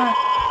fast.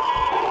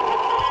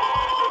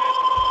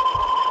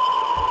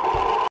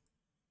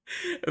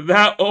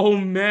 That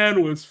old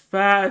man was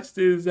fast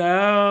as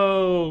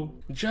hell.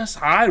 Just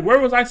hide? Where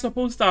was I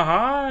supposed to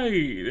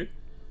hide?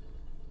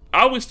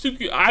 I was too,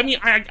 I mean,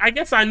 I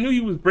guess I knew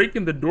he was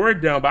breaking the door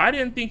down, but I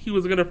didn't think he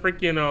was gonna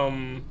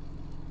freaking,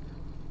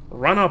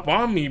 run up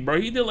on me,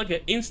 bro. He did like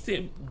an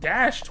instant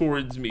dash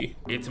towards me.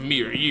 It's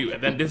me or you.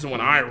 And then this is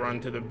when I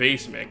run to the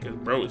basement, because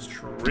bro is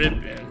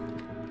tripping.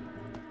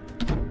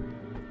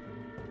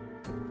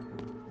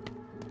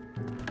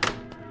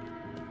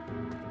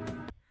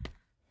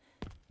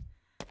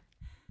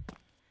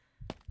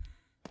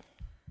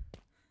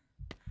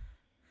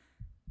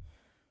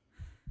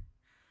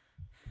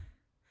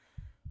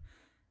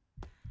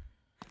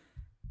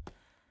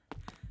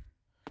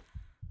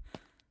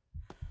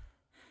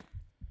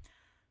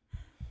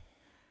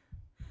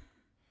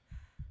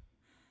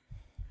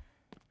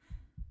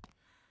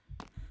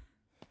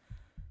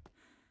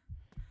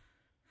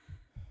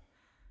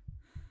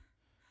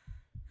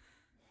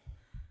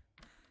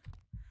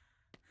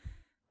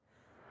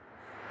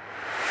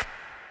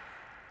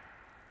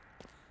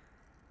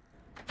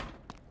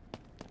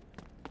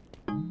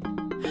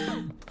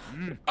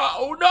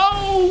 Oh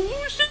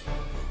no! Shit!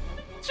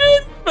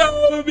 Shit!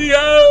 Help me!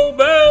 Help!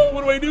 Help!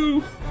 What do I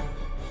do?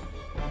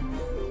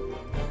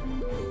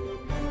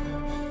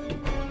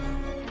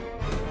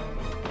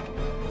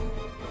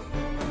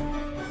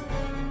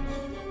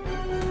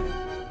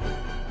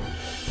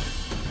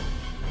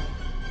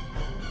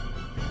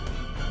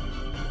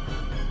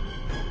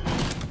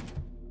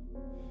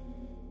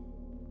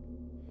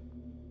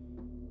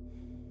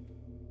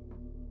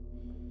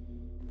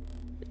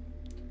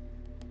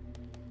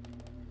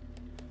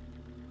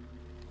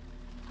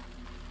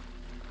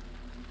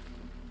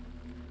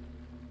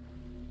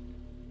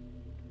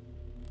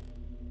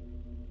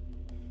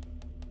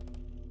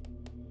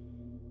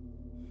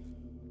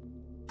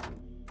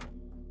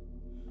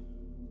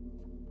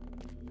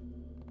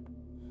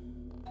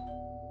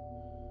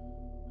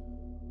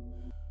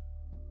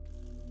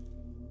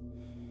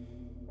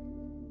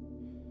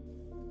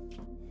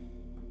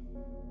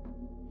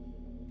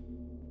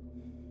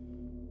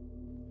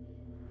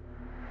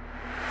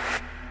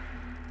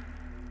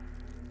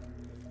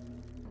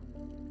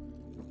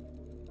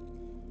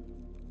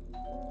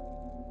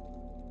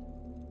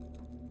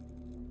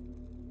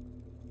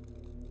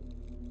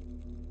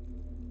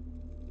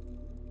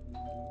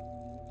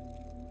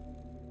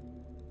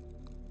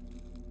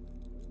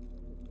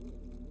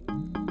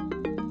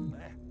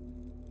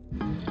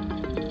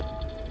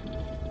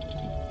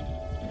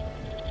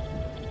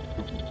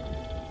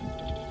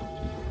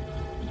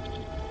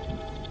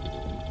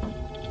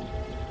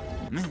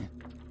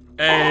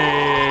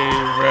 Hey,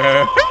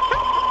 bro.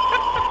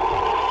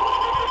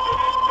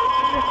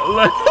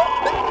 Look.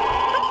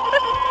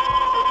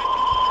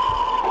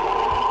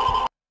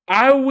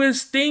 I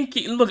was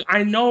thinking, look,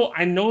 I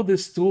know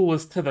this stool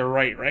was to the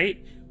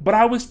right? But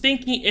I was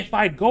thinking if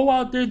I go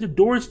out there, the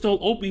door's still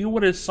open, he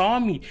would have saw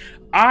me.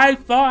 I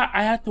thought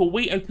I had to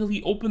wait until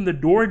he opened the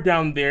door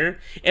down there.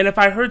 And if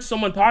I heard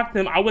someone talk to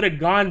him, I would have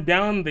gone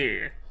down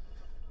there.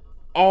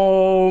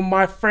 Oh,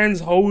 my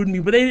friends hold me,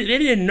 but they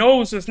didn't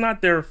know, so it's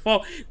not their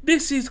fault.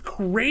 This is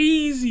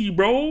crazy,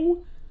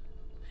 bro.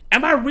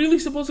 Am I really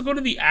supposed to go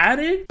to the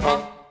attic?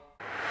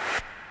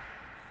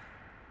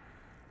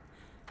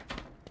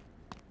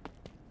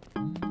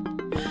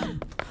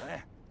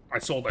 I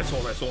sold.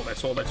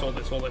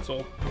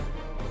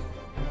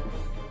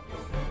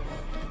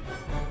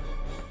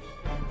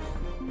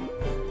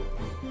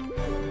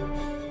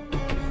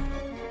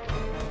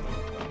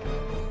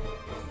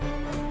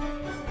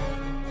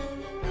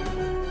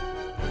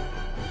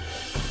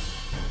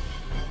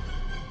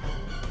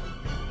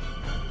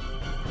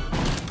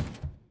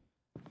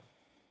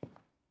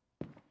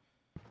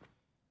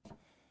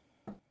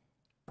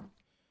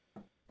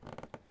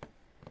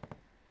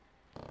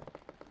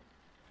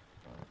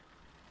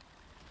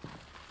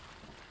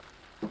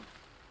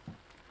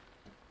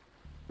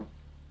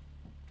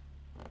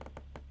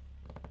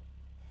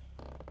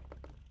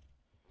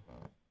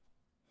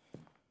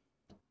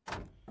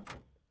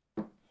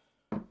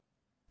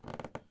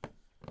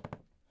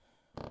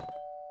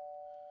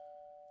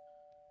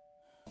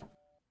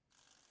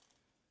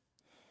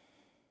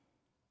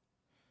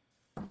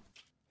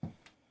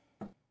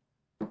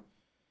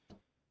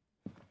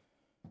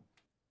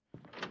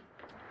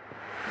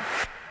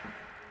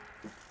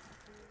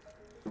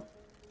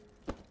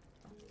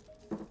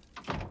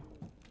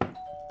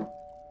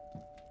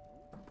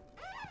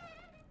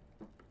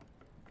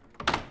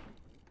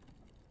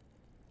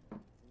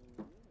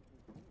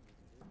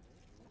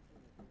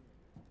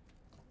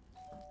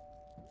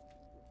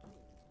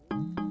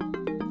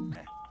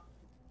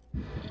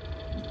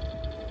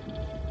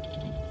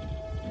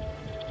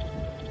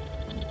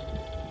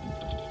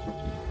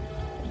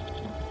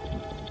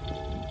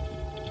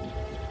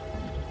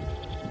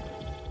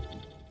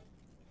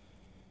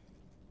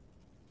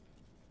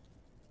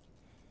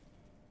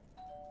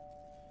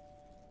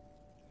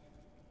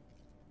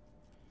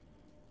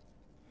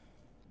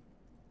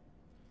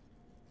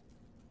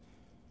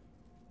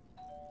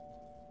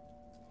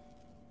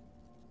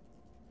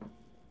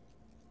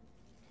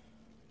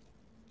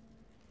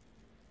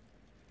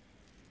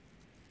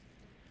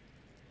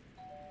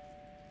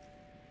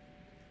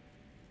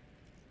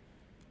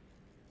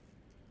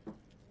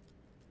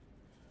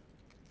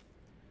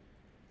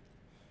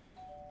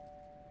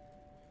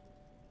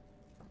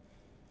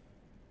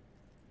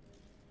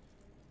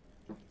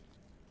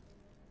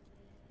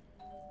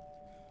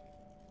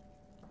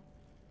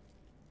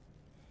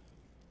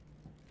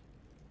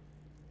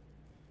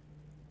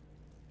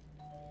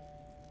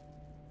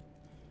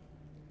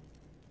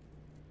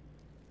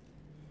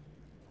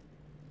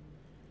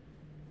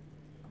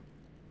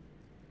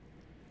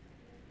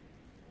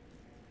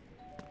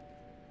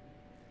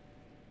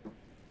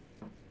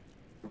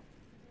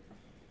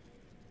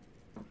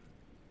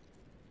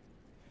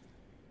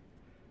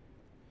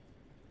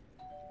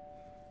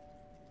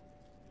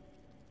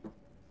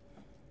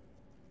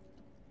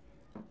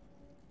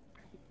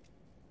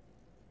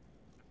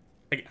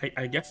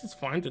 I guess it's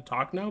fine to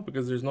talk now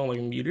because there's no like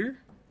meter.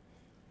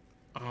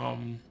 I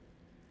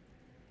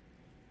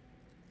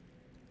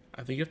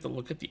think you have to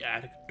look at the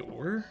attic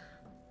door.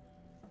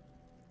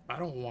 I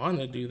don't want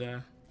to do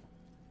that.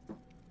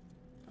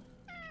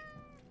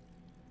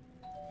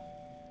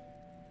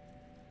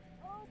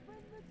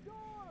 Open the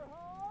door,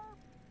 Harp!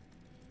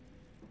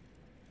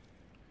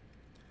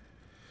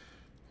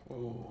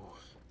 Oh.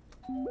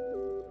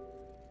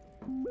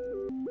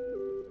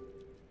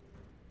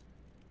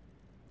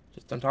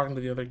 Just done talking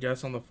to the other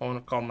guests on the phone. I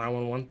called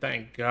 911.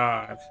 Thank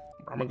God.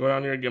 I'm gonna go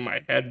down here and get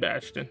my head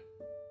bashed in.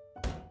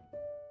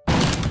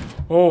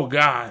 Oh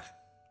God.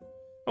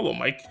 Hello,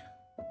 Mike.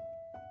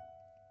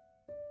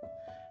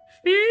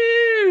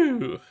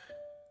 Phew.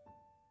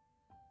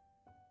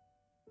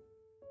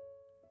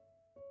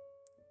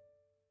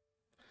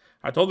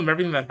 I told him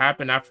everything that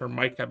happened after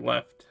Mike had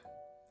left.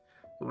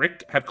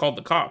 Rick had called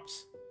the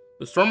cops.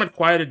 The storm had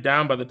quieted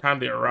down by the time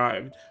they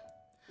arrived.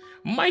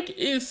 Mike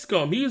is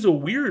scum. He is a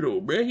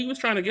weirdo, bruh. He was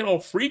trying to get all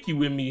freaky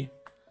with me.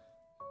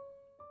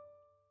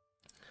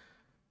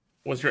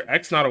 Was your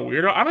ex not a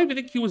weirdo? I don't even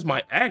think he was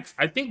my ex.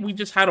 I think we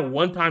just had a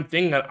one-time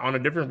thing on a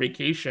different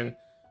vacation.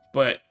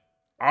 But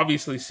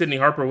obviously, Sydney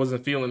Harper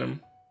wasn't feeling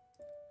him.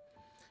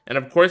 And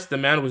of course, the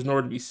man was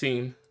nowhere to be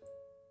seen.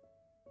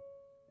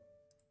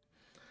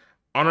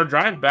 On our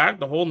drive back,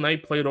 the whole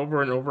night played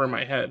over and over in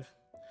my head.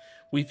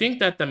 We think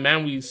that the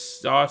man we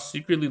saw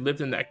secretly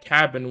lived in that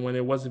cabin when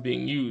it wasn't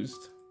being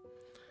used,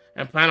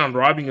 and planned on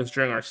robbing us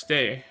during our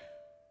stay.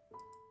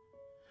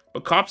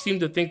 But cops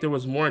seemed to think there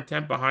was more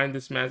intent behind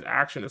this man's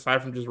action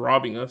aside from just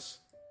robbing us.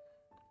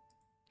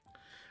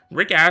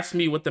 Rick asked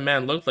me what the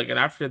man looked like, and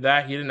after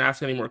that, he didn't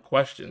ask any more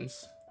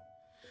questions.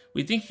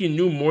 We think he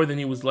knew more than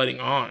he was letting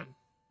on.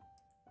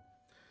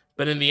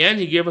 But in the end,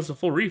 he gave us a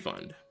full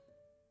refund.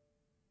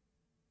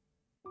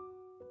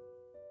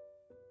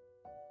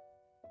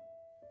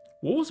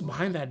 What was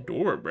behind that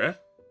door, bruh?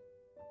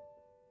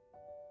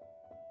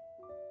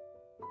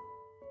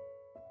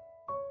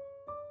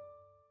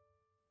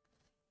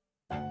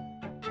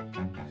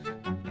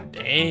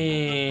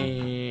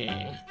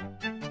 Dang.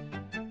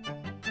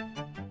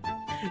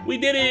 We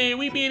did it!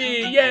 We beat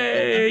it!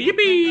 Yay!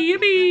 Yippee!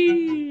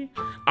 Yippee!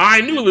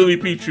 I knew Lily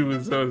Pichu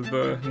was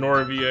the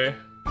Nora VA.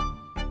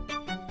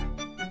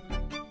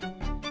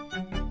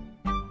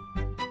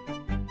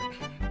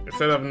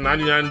 Instead of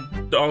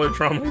 $99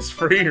 trauma is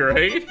free,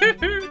 right?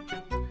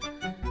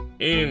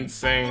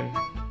 Insane.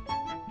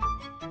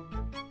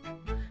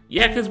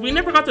 Yeah, because we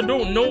never got to know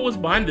what was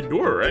behind the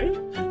door, right?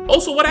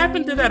 Also, what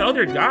happened to that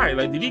other guy?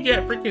 Like, did he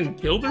get freaking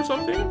killed or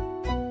something?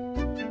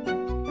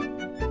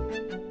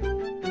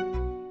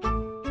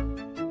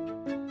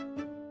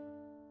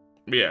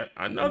 Yeah,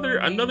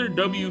 another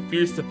W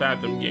Fierce to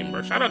Fathom game,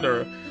 bro. Shout out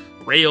to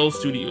Rail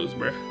Studios,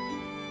 bro.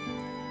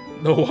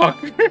 The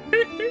Walker.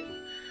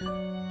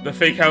 The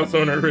fake house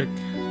owner, Rick.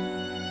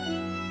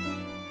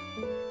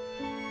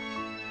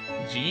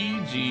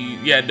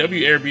 GG. Yeah,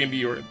 W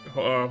Airbnb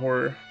or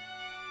horror.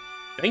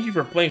 Thank you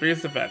for playing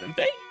Fierce to Fathom.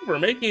 Thank you for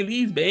making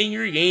these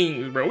banger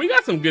games, bro. We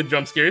got some good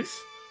jump scares.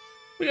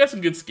 We got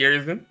some good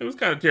scares in. It was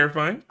kind of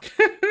terrifying.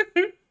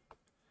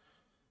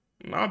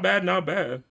 Not bad, not bad.